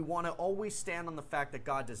 And we want to always stand on the fact that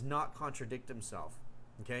God does not contradict himself.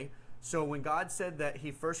 Okay? So when God said that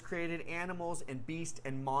he first created animals and beasts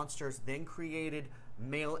and monsters, then created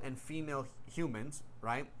male and female humans,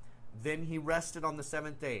 right? Then he rested on the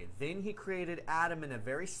 7th day. Then he created Adam in a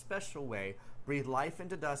very special way, breathed life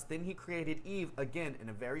into dust. Then he created Eve, again, in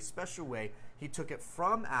a very special way. He took it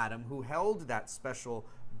from Adam, who held that special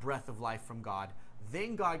breath of life from God.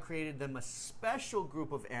 Then God created them a special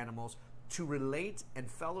group of animals to relate and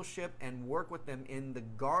fellowship and work with them in the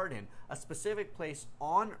garden, a specific place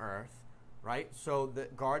on earth, right? So the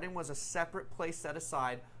garden was a separate place set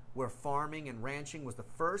aside where farming and ranching was the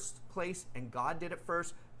first place, and God did it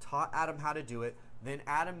first, taught Adam how to do it. Then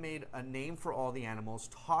Adam made a name for all the animals,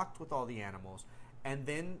 talked with all the animals, and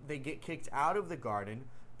then they get kicked out of the garden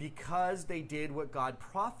because they did what God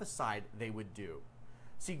prophesied they would do.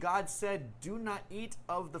 See, God said, do not eat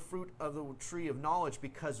of the fruit of the tree of knowledge,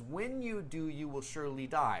 because when you do, you will surely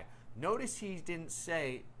die. Notice he didn't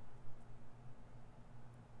say,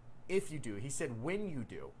 if you do. He said, when you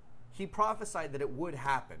do. He prophesied that it would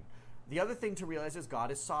happen. The other thing to realize is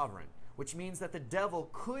God is sovereign, which means that the devil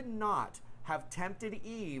could not have tempted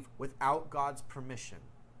Eve without God's permission.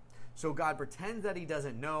 So God pretends that he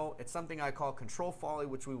doesn't know. It's something I call control folly,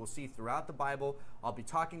 which we will see throughout the Bible. I'll be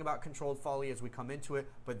talking about controlled folly as we come into it,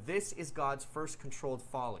 but this is God's first controlled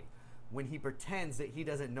folly, when he pretends that he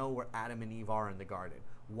doesn't know where Adam and Eve are in the garden.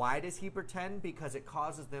 Why does he pretend? Because it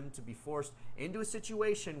causes them to be forced into a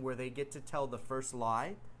situation where they get to tell the first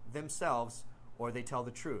lie themselves, or they tell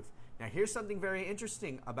the truth. Now here's something very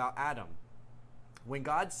interesting about Adam. When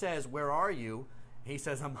God says, "Where are you?" he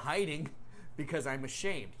says, "I'm hiding because I'm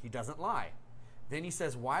ashamed." He doesn't lie. Then he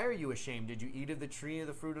says, "Why are you ashamed? Did you eat of the tree of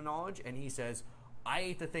the fruit of knowledge?" And he says, "I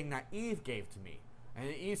ate the thing that Eve gave to me." And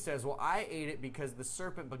Eve says, "Well, I ate it because the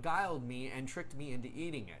serpent beguiled me and tricked me into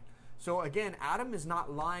eating it." So again, Adam is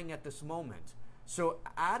not lying at this moment. So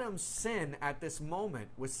Adam's sin at this moment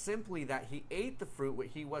was simply that he ate the fruit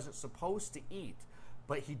which he wasn't supposed to eat,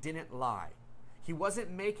 but he didn't lie. He wasn't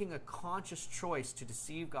making a conscious choice to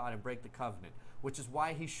deceive God and break the covenant, which is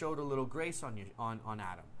why he showed a little grace on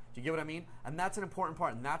Adam. Do you get what I mean? And that's an important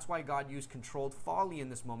part, and that's why God used controlled folly in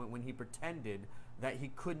this moment when he pretended that he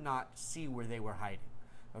could not see where they were hiding.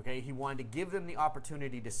 Okay, he wanted to give them the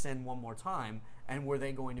opportunity to sin one more time, and were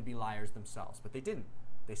they going to be liars themselves? But they didn't.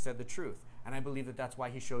 They said the truth. And I believe that that's why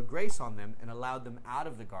he showed grace on them and allowed them out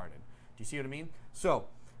of the garden. Do you see what I mean? So,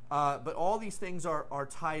 but all these things are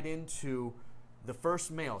tied into the first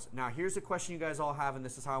males. Now, here's a question you guys all have, and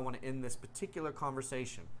this is how I want to end this particular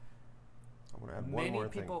conversation. I want to add one more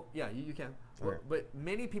thing. Yeah, you can. Okay. But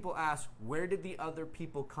many people ask, where did the other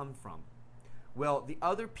people come from? Well, the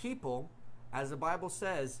other people, as the Bible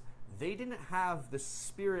says, they didn't have the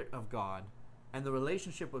Spirit of God and the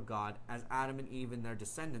relationship with God as Adam and Eve and their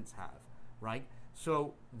descendants have, right?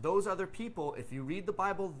 So those other people, if you read the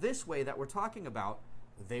Bible this way that we're talking about,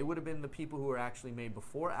 they would have been the people who were actually made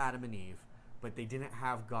before Adam and Eve, but they didn't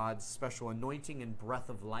have God's special anointing and breath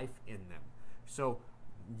of life in them. So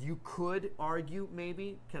you could argue,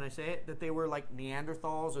 maybe, can I say it, that they were like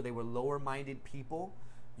Neanderthals or they were lower-minded people.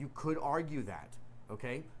 You could argue that,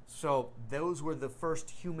 okay? So those were the first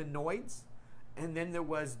humanoids, and then there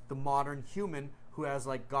was the modern human who has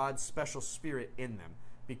like God's special spirit in them,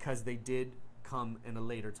 because they did come in a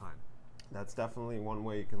later time. That's definitely one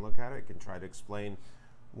way you can look at it. You can try to explain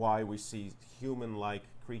why we see human-like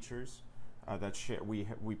creatures that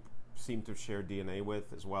we seem to share DNA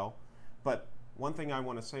with as well. But one thing I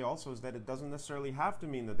want to say also is that it doesn't necessarily have to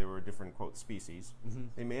mean that they were a different, quote, species. Mm-hmm.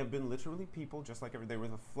 They may have been literally people, just like they were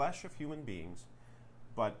the flesh of human beings.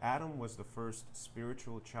 But Adam was the first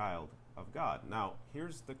spiritual child of God. Now,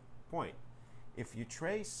 here's the point. If you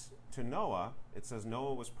trace to Noah, it says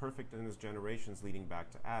Noah was perfect in his generations leading back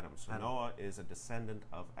to Adam. So Noah is a descendant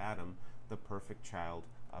of Adam, the perfect child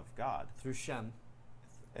of God. Through Shem.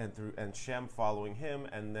 And Shem following him,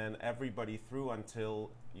 and then everybody through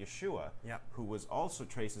until Yeshua, who was also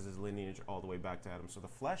traces his lineage all the way back to Adam. So the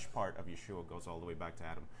flesh part of Yeshua goes all the way back to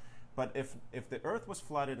Adam. But if the earth was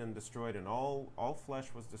flooded and destroyed and all flesh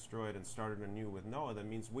was destroyed and started anew with Noah, that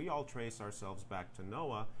means we all trace ourselves back to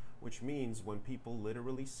Noah, which means when people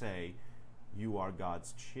literally say, you are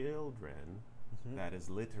God's children, that is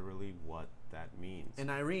literally what that means. And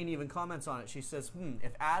Irene even comments on it. She says,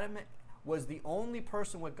 if Adam was the only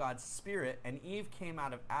person with God's Spirit and Eve came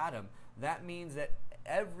out of Adam, that means that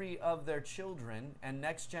every of their children and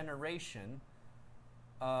next generation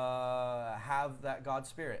have that God's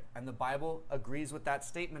Spirit. And the Bible agrees with that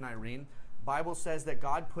statement, Irene. Bible says that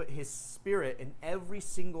God put his Spirit in every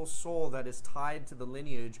single soul that is tied to the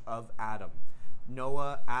lineage of Adam.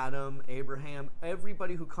 Noah, Adam, Abraham,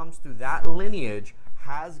 everybody who comes through that lineage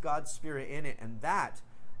has God's Spirit in it, and that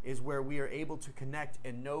is where we are able to connect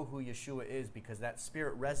and know who Yeshua is, because that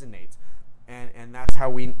Spirit resonates, and that's how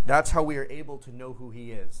we are able to know who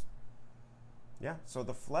he is. Yeah, so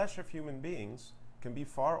the flesh of human beings can be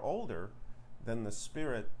far older than the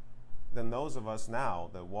Spirit, than those of us now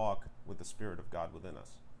that walk with the Spirit of God within us.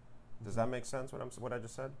 Does that make sense, what I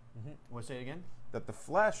just said? What, say it again? That the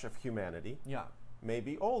flesh of humanity may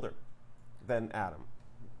be older than Adam.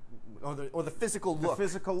 Or the physical look. The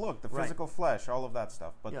physical look, the physical flesh, all of that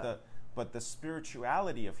stuff. But the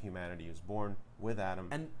spirituality of humanity is born with Adam.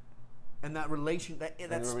 And that relation,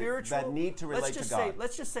 that spiritual... That need to relate to God.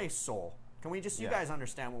 Let's just say soul. Can we just, you guys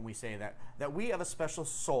understand when we say that? That we have a special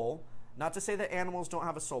soul. Not to say that animals don't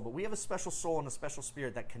have a soul, but we have a special soul and a special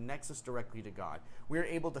spirit that connects us directly to God. We are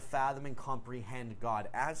able to fathom and comprehend God.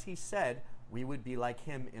 As he said, we would be like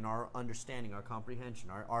him in our understanding, our comprehension,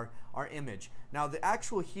 our image. Now, the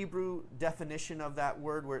actual Hebrew definition of that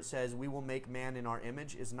word where it says, we will make man in our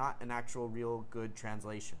image, is not an actual real good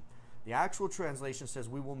translation. The actual translation says,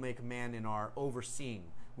 we will make man in our overseeing.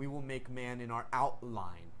 We will make man in our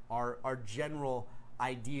outline, our general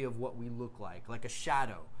idea of what we look like a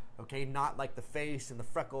shadow. okay? Not like the face and the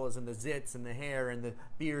freckles and the zits and the hair and the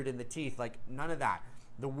beard and the teeth, like none of that.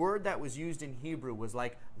 The word that was used in Hebrew was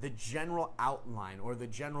like the general outline or the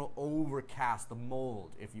general overcast, the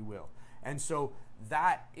mold, if you will. And so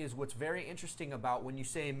that is what's very interesting about when you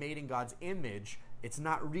say made in God's image. It's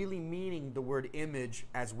not really meaning the word image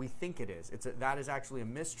as we think it is. That is actually a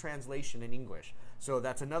mistranslation in English. So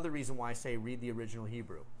that's another reason why I say read the original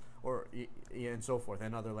Hebrew or and so forth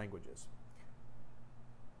and other languages.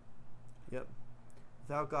 Yep.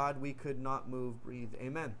 Without God, we could not move, breathe.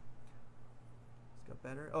 Amen. It's got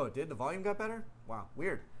better. Oh, it did? The volume got better? Wow,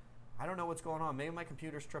 weird. I don't know what's going on. Maybe my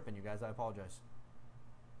computer's tripping, you guys. I apologize.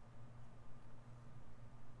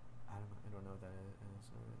 I don't know what that is.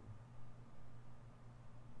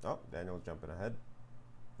 Oh, Daniel's jumping ahead.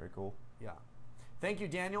 Very cool. Yeah. Thank you,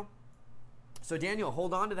 Daniel. So, Daniel,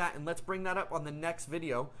 hold on to that, and let's bring that up on the next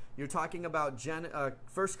video. You're talking about 1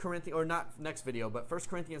 Corinthians, or not next video, but 1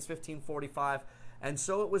 Corinthians 15:45. And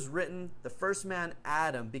so it was written, the first man,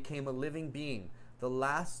 Adam, became a living being. The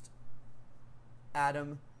last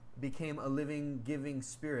Adam became a living, giving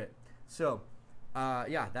spirit. So,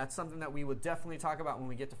 yeah, that's something that we would definitely talk about when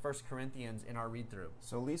we get to 1 Corinthians in our read-through.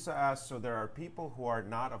 So Lisa asks, so there are people who are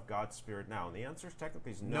not of God's Spirit now? And the answer is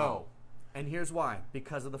technically is No. And here's why.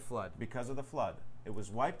 Because of the flood. Because of the flood. It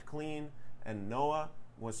was wiped clean, and Noah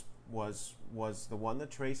was the one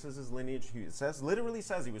that traces his lineage. He literally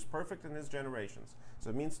says he was perfect in his generations. So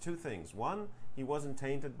it means two things. One, he wasn't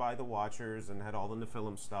tainted by the Watchers and had all the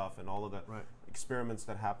Nephilim stuff and all of the experiments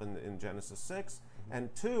that happened in Genesis 6. Mm-hmm.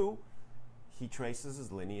 And two, he traces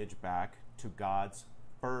his lineage back to God's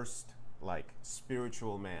first,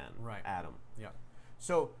 spiritual man, Adam. Yeah.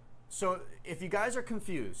 So if you guys are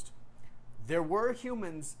confused, there were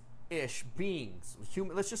humans-ish beings.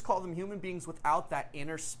 Let's just call them human beings without that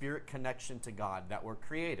inner spirit connection to God that were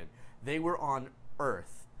created. They were on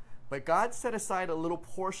earth. But God set aside a little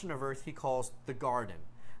portion of earth he calls the garden.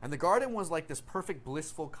 And the garden was like this perfect,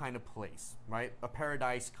 blissful kind of place, right? A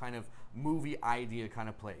paradise kind of movie idea kind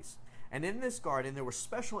of place. And in this garden, there were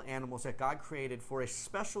special animals that God created for a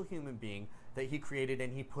special human being that he created,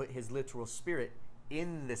 and he put his literal spirit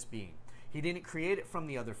in this being. He didn't create it from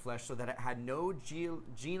the other flesh so that it had no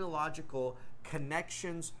genealogical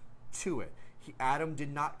connections to it. Adam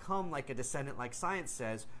did not come like a descendant, like science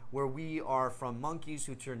says, where we are from monkeys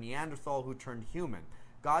who turned Neanderthal, who turned human.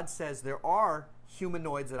 God says there are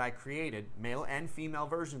humanoids that I created, male and female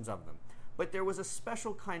versions of them. But there was a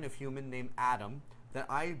special kind of human named Adam that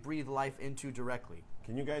I breathe life into directly.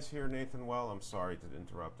 Can you guys hear Nathan well? I'm sorry to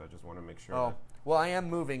interrupt. I just want to make sure. Oh, well, I am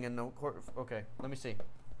moving. Okay, let me see.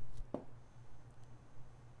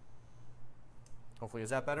 Hopefully,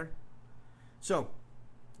 is that better? So,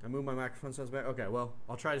 I moved my microphone so it's better. Okay, well,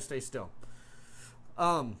 I'll try to stay still.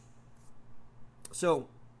 So,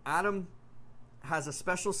 Adam has a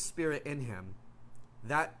special spirit in him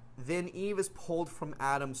that then Eve is pulled from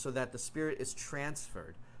Adam so that the spirit is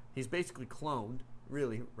transferred. He's basically cloned,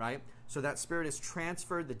 really, right? So that spirit is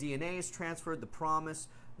transferred, the DNA is transferred, the promise,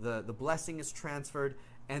 the blessing is transferred,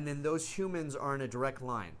 and then those humans are in a direct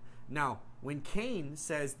line. Now, when Cain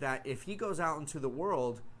says that if he goes out into the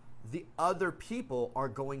world, the other people are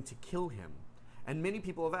going to kill him. And many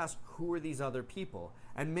people have asked, who are these other people?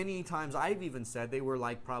 And many times I've even said they were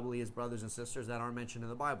like probably his brothers and sisters that aren't mentioned in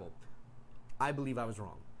the Bible. I believe I was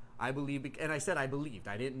wrong. I believe, and I said I believed,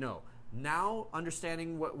 I didn't know. Now,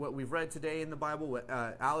 understanding what we've read today in the Bible, what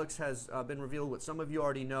Alex has been revealed, what some of you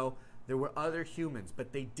already know, there were other humans,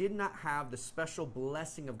 but they did not have the special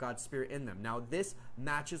blessing of God's Spirit in them. Now, this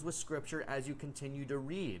matches with Scripture as you continue to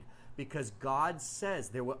read, because God says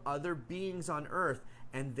there were other beings on earth,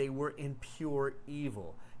 and they were in pure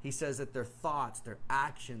evil. He says that their thoughts, their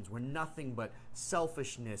actions were nothing but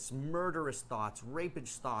selfishness, murderous thoughts,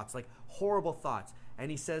 rapish thoughts, like horrible thoughts. And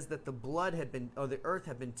he says that the blood had been, or the earth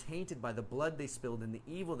had been tainted by the blood they spilled and the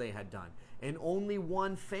evil they had done. And only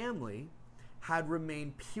one family had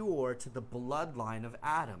remained pure to the bloodline of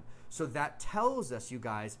Adam. So that tells us, you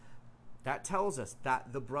guys, that tells us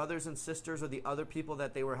that the brothers and sisters or the other people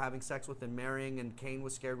that they were having sex with and marrying and Cain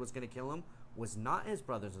was scared was going to kill him was not his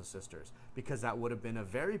brothers and sisters, because that would have been a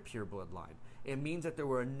very pure bloodline. It means that there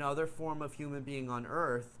were another form of human being on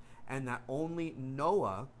earth, and that only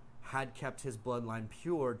Noah had kept his bloodline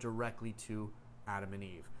pure directly to Adam and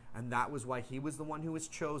Eve. And that was why he was the one who was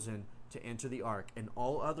chosen to enter the ark, and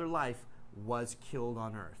all other life was killed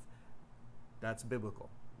on earth. That's biblical.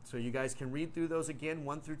 So you guys can read through those again,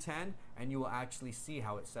 1 through 10, and you will actually see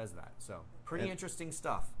how it says that. So pretty interesting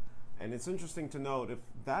stuff. And it's interesting to note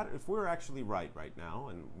if we're actually right now,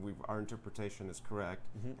 and our interpretation is correct,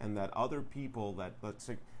 and that other people that, let's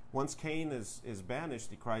say, Once Cain is banished,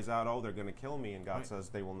 he cries out, "Oh, they're going to kill me," and God says,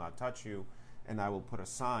 "They will not touch you, and I will put a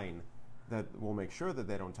sign that will make sure that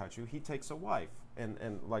they don't touch you." He takes a wife,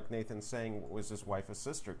 and like Nathan's saying, was his wife a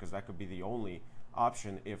sister? Because that could be the only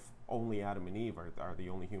option if only Adam and Eve are the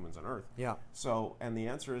only humans on Earth. Yeah. So, and the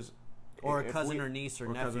answer is, or a cousin or niece or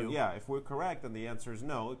nephew. Yeah, if we're correct, then the answer is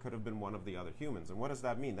no. It could have been one of the other humans. And what does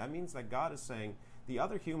that mean? That means that God is saying the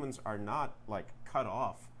other humans are not like cut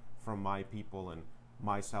off from my people and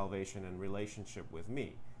my salvation and relationship with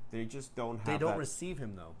me. They just don't have. They don't receive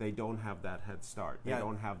him, though. They don't have that head start. They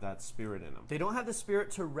don't have that spirit in them. They don't have the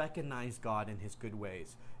spirit to recognize God in his good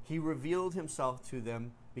ways. He revealed himself to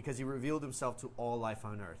them because he revealed himself to all life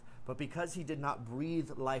on earth. But because he did not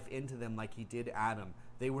breathe life into them like he did Adam,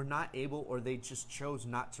 they were not able, or they just chose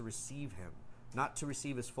not to receive him, not to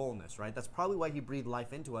receive his fullness, right? That's probably why he breathed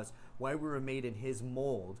life into us, why we were made in his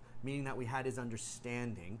mold, meaning that we had his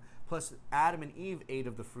understanding. Plus, Adam and Eve ate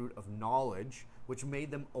of the fruit of knowledge, which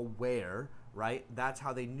made them aware, right? That's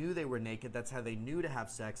how they knew they were naked. That's how they knew to have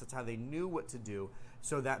sex. That's how they knew what to do.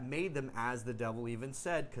 So that made them, as the devil even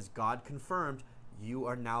said, because God confirmed, you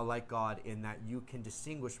are now like God in that you can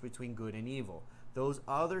distinguish between good and evil. Those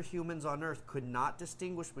other humans on earth could not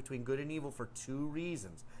distinguish between good and evil for two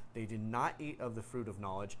reasons. They did not eat of the fruit of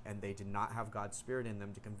knowledge, and they did not have God's Spirit in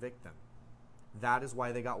them to convict them. That is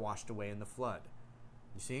why they got washed away in the flood.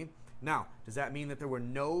 You see? Now, does that mean that there were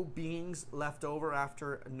no beings left over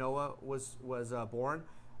after Noah was born?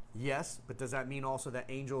 Yes, but does that mean also that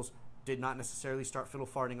angels did not necessarily start fiddle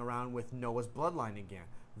farting around with Noah's bloodline again,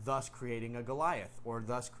 thus creating a Goliath, or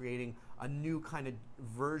thus creating a new kind of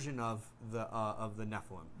version of the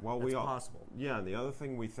Nephilim? Well, that's possible. Yeah, and the other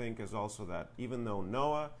thing we think is also that even though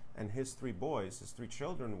Noah and his three boys, his three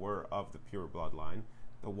children, were of the pure bloodline,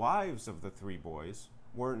 the wives of the three boys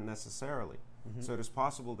weren't necessarily. Mm-hmm. So it is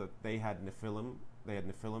possible that they had Nephilim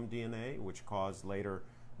DNA, which caused later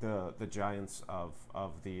the giants of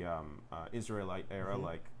the Israelite era, mm-hmm.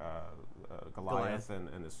 like Goliath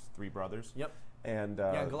and his three brothers. Yep. And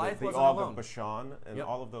Goliath the wasn't Og alone. of Bashan and Yep.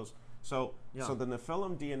 all of those. So the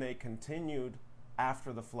Nephilim DNA continued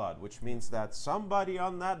after the flood, which means that somebody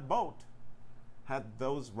on that boat had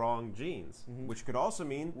those wrong genes, mm-hmm. which could also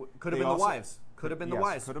mean could have been the wives. Could have been the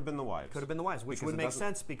wives. Could have been the wives. Could have been the wives, which would make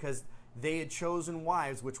sense because they had chosen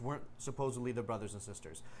wives which weren't supposedly their brothers and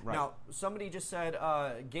sisters. Right. Now, somebody just said,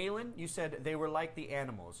 Galen, you said they were like the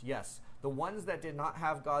animals. Yes, the ones that did not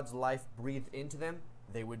have God's life breathed into them,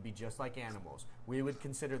 they would be just like animals. We would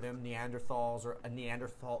consider them Neanderthals or a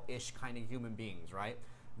Neanderthal-ish kind of human beings, right?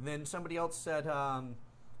 Then somebody else said,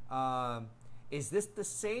 is this the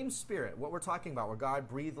same spirit, what we're talking about, where God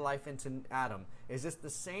breathed life into Adam, is this the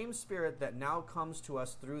same spirit that now comes to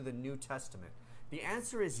us through the New Testament? The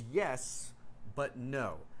answer is yes, but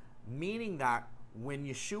no. Meaning that when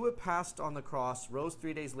Yeshua passed on the cross, rose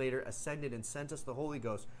 3 days later, ascended, and sent us the Holy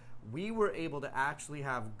Ghost, we were able to actually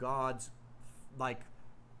have God's, like,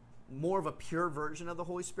 more of a pure version of the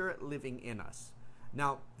Holy Spirit living in us.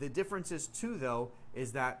 Now, the difference is, too, though,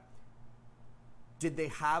 is that did they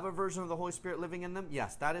have a version of the Holy Spirit living in them?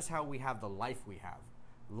 Yes, that is how we have the life we have.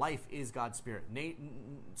 Life is God's Spirit.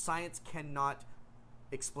 Science cannot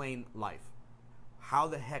explain life. How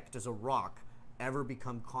the heck does a rock ever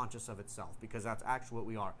become conscious of itself? Because that's actually what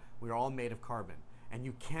we are. We are all made of carbon. And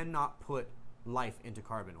you cannot put life into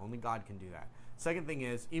carbon. Only God can do that. Second thing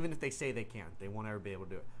is, even if they say they can, they won't ever be able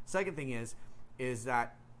to do it. Second thing is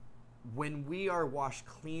that when we are washed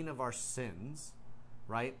clean of our sins,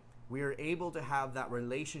 right, we are able to have that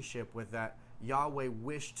relationship with that Yahweh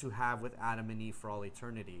wished to have with Adam and Eve for all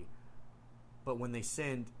eternity. But when they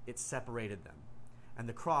sinned, it separated them. And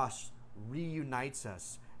the cross reunites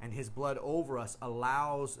us, and his blood over us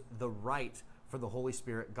allows the right for the Holy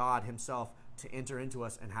Spirit, God himself, to enter into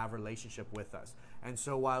us and have a relationship with us. And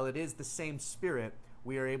so while it is the same Spirit,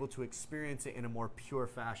 we are able to experience it in a more pure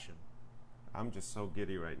fashion. I'm just so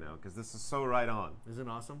giddy right now because this is so right on. Isn't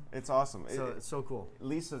it awesome? It's awesome. It's so cool.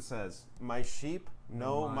 Lisa says, "My sheep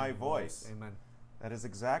know my voice." Amen. That is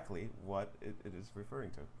exactly what it is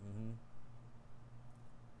referring to. Mm-hmm.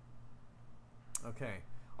 Okay.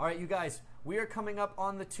 All right, you guys, we are coming up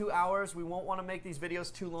on the 2 hours. We won't want to make these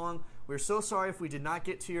videos too long. We're so sorry if we did not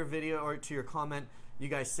get to your video or to your comment. You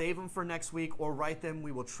guys save them for next week or write them.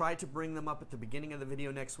 We will try to bring them up at the beginning of the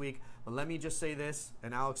video next week. But let me just say this,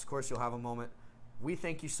 and Alex, of course, you'll have a moment. We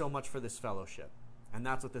thank you so much for this fellowship. And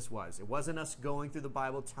that's what this was. It wasn't us going through the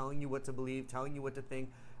Bible, telling you what to believe, telling you what to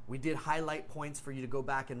think. We did highlight points for you to go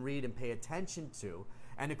back and read and pay attention to.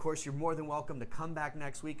 And of course, you're more than welcome to come back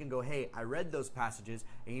next week and go, hey, I read those passages,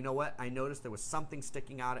 and you know what? I noticed there was something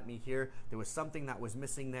sticking out at me here. There was something that was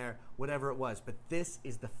missing there, whatever it was. But this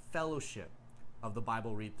is the fellowship of the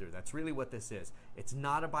Bible read-through. That's really what this is. It's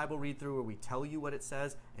not a Bible read-through where we tell you what it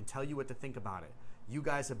says and tell you what to think about it. You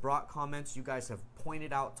guys have brought comments. You guys have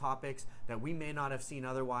pointed out topics that we may not have seen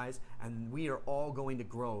otherwise, and we are all going to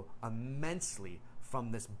grow immensely from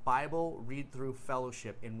this Bible read-through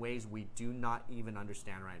fellowship in ways we do not even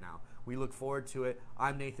understand right now. We look forward to it.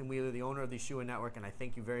 I'm Nathan Wheeler, the owner of the Yeshua Network, and I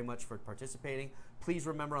thank you very much for participating. Please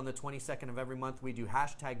remember, on the 22nd of every month, we do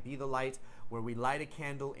 #BeTheLight, where we light a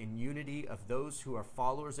candle in unity of those who are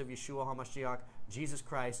followers of Yeshua HaMashiach, Jesus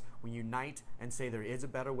Christ. We unite and say there is a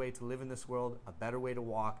better way to live in this world, a better way to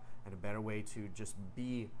walk, and a better way to just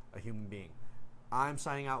be a human being. I'm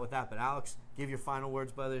signing out with that, but Alex, give your final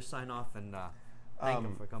words, brother. Sign off, and thank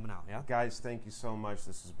them for coming out. Yeah, guys, thank you so much.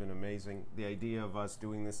 This has been amazing. The idea of us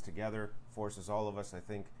doing this together forces all of us, I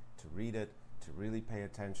think, to read it, to really pay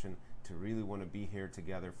attention, to really want to be here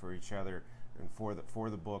together for each other and for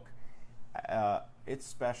the book. It's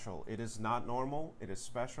special. It is not normal. It is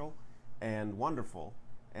special and wonderful.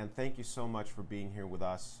 And thank you so much for being here with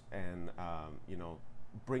us and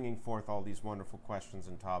bringing forth all these wonderful questions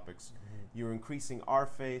and topics. Mm-hmm. You're increasing our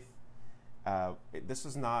faith. This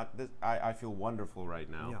is not, I feel wonderful right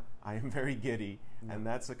now. Yeah. I am very giddy, and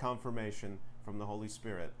that's a confirmation from the Holy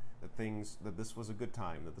Spirit that this was a good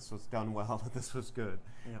time, that this was done well, that this was good.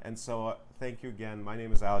 Yeah. And so thank you again. My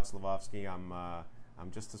name is Alex Lvovsky.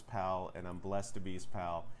 I'm just his pal, and I'm blessed to be his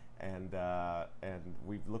pal. And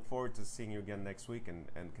we look forward to seeing you again next week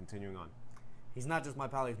and continuing on. He's not just my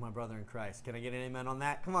pal, he's my brother in Christ. Can I get an amen on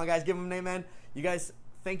that? Come on, guys, give him an amen. You guys,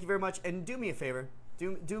 thank you very much. And do me a favor.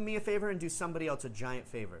 Do me a favor and do somebody else a giant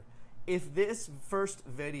favor. If this first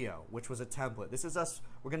video, which was a template, this is us,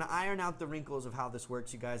 we're going to iron out the wrinkles of how this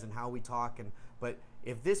works, you guys, and how we talk. But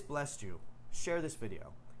if this blessed you, share this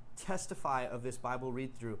video. Testify of this Bible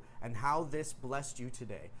read-through and how this blessed you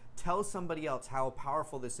today. Tell somebody else how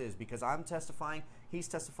powerful this is, because I'm testifying, he's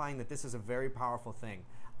testifying that this is a very powerful thing.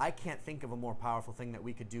 I can't think of a more powerful thing that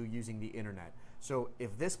we could do using the internet. So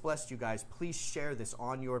if this blessed you guys, please share this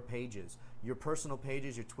on your pages, your personal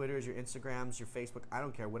pages, your Twitters, your Instagrams, your Facebook, I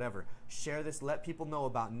don't care, whatever. Share this. Let people know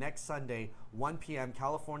about next Sunday, 1 p.m.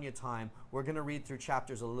 California time. We're going to read through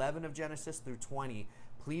chapters 11 of Genesis through 20.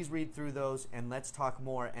 Please read through those and let's talk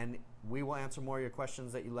more, and we will answer more of your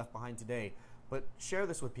questions that you left behind today. But share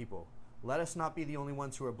this with people. Let us not be the only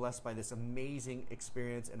ones who are blessed by this amazing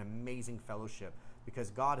experience and amazing fellowship, because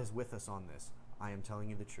God is with us on this. I am telling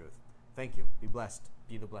you the truth. Thank you. Be blessed.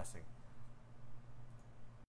 Be the blessing.